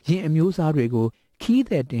မဲ့ယင်းအမျိုးအစားတွေကိုခီး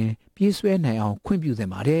တဲ့တင်ပြေးဆွဲနိုင်အောင်ခွင့်ပြုသ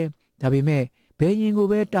င့်ပါတယ်ဒါပေမဲ့ဘယ်ရင်ကို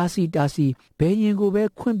ပဲတာစီဘယ်ရင်ကိုပဲ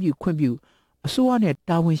ခွင့်ပြုအစိုးရနဲ့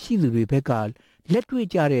တာဝန်ရှိသူတွေဘက်ကလက်တွေ့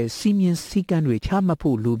ကြတဲ့စီမင်းစည်းကမ်းတွေချမှတ်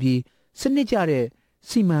ဖို့လိုပြီးစနစ်ကျတဲ့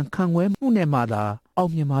စီမံခန့်ခွဲမှုနဲ့မှသာအော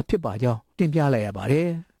င်မြင်မှာဖြစ်ပါကြောင်းတင်ပြလိုက်ရပါတယ်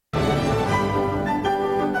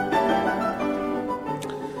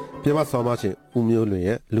ပြမဆောင်မချင်းဦးမျိုးလွင်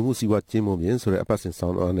ရဲ့လူမှုစီးပွားကျင်းမှုပြင်ဆိုတဲ့အပတ်စဉ်ဆော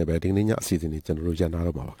င်တော့နေပဲဒီနေ့ညအစီအစဉ်လေးကျွန်တော်တို့ရန်နာ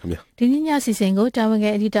တော့ပါခင်ဗျာဒီနေ့ညအစီအစဉ်ကိုတာဝန်ခံ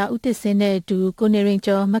အဒီတာဦးတစ်စင်းနဲ့အတူကိုနေရင်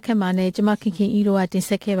ကျော်မခက်မာနဲ့ကျမခင်ခင်အီတို့ကတင်ဆ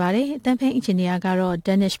က်ခဲ့ပါတယ်အတန်းဖန်အင်ဂျင်နီယာကတော့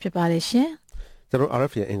Danish ဖြစ်ပါတယ်ရှင်ကျွန်တော်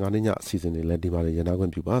RFA အင်္ဂါနေ့ညအစီအစဉ်လေးလည်းဒီမှာရန်နာခွ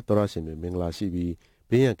င့်ပြုပါသောရရှင်တွေမင်္ဂလာရှိပြီး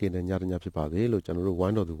ဘေးရန်ကင်းတဲ့ညတညဖြစ်ပါစေလို့ကျွန်တော်တို့ဝို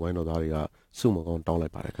င်းတော်သူဝိုင်းတော်သားတွေကဆုမကောင်းတောင်းလို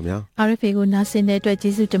က်ပါတယ်ခင်ဗျာ RFA ကိုနားဆင်တဲ့အတွက်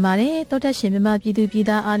ကျေးဇူးတင်ပါတယ်တောတက်ရှင်မြမပြည်သူပြည်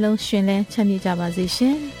သားအားလုံးရှင်လန်းချမ်းမြေ့ကြပါစေရှ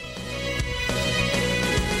င်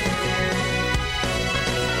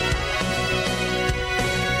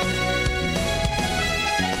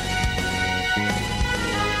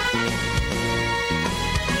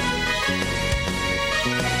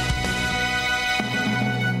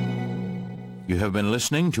You have been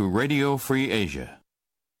listening to Radio Free Asia.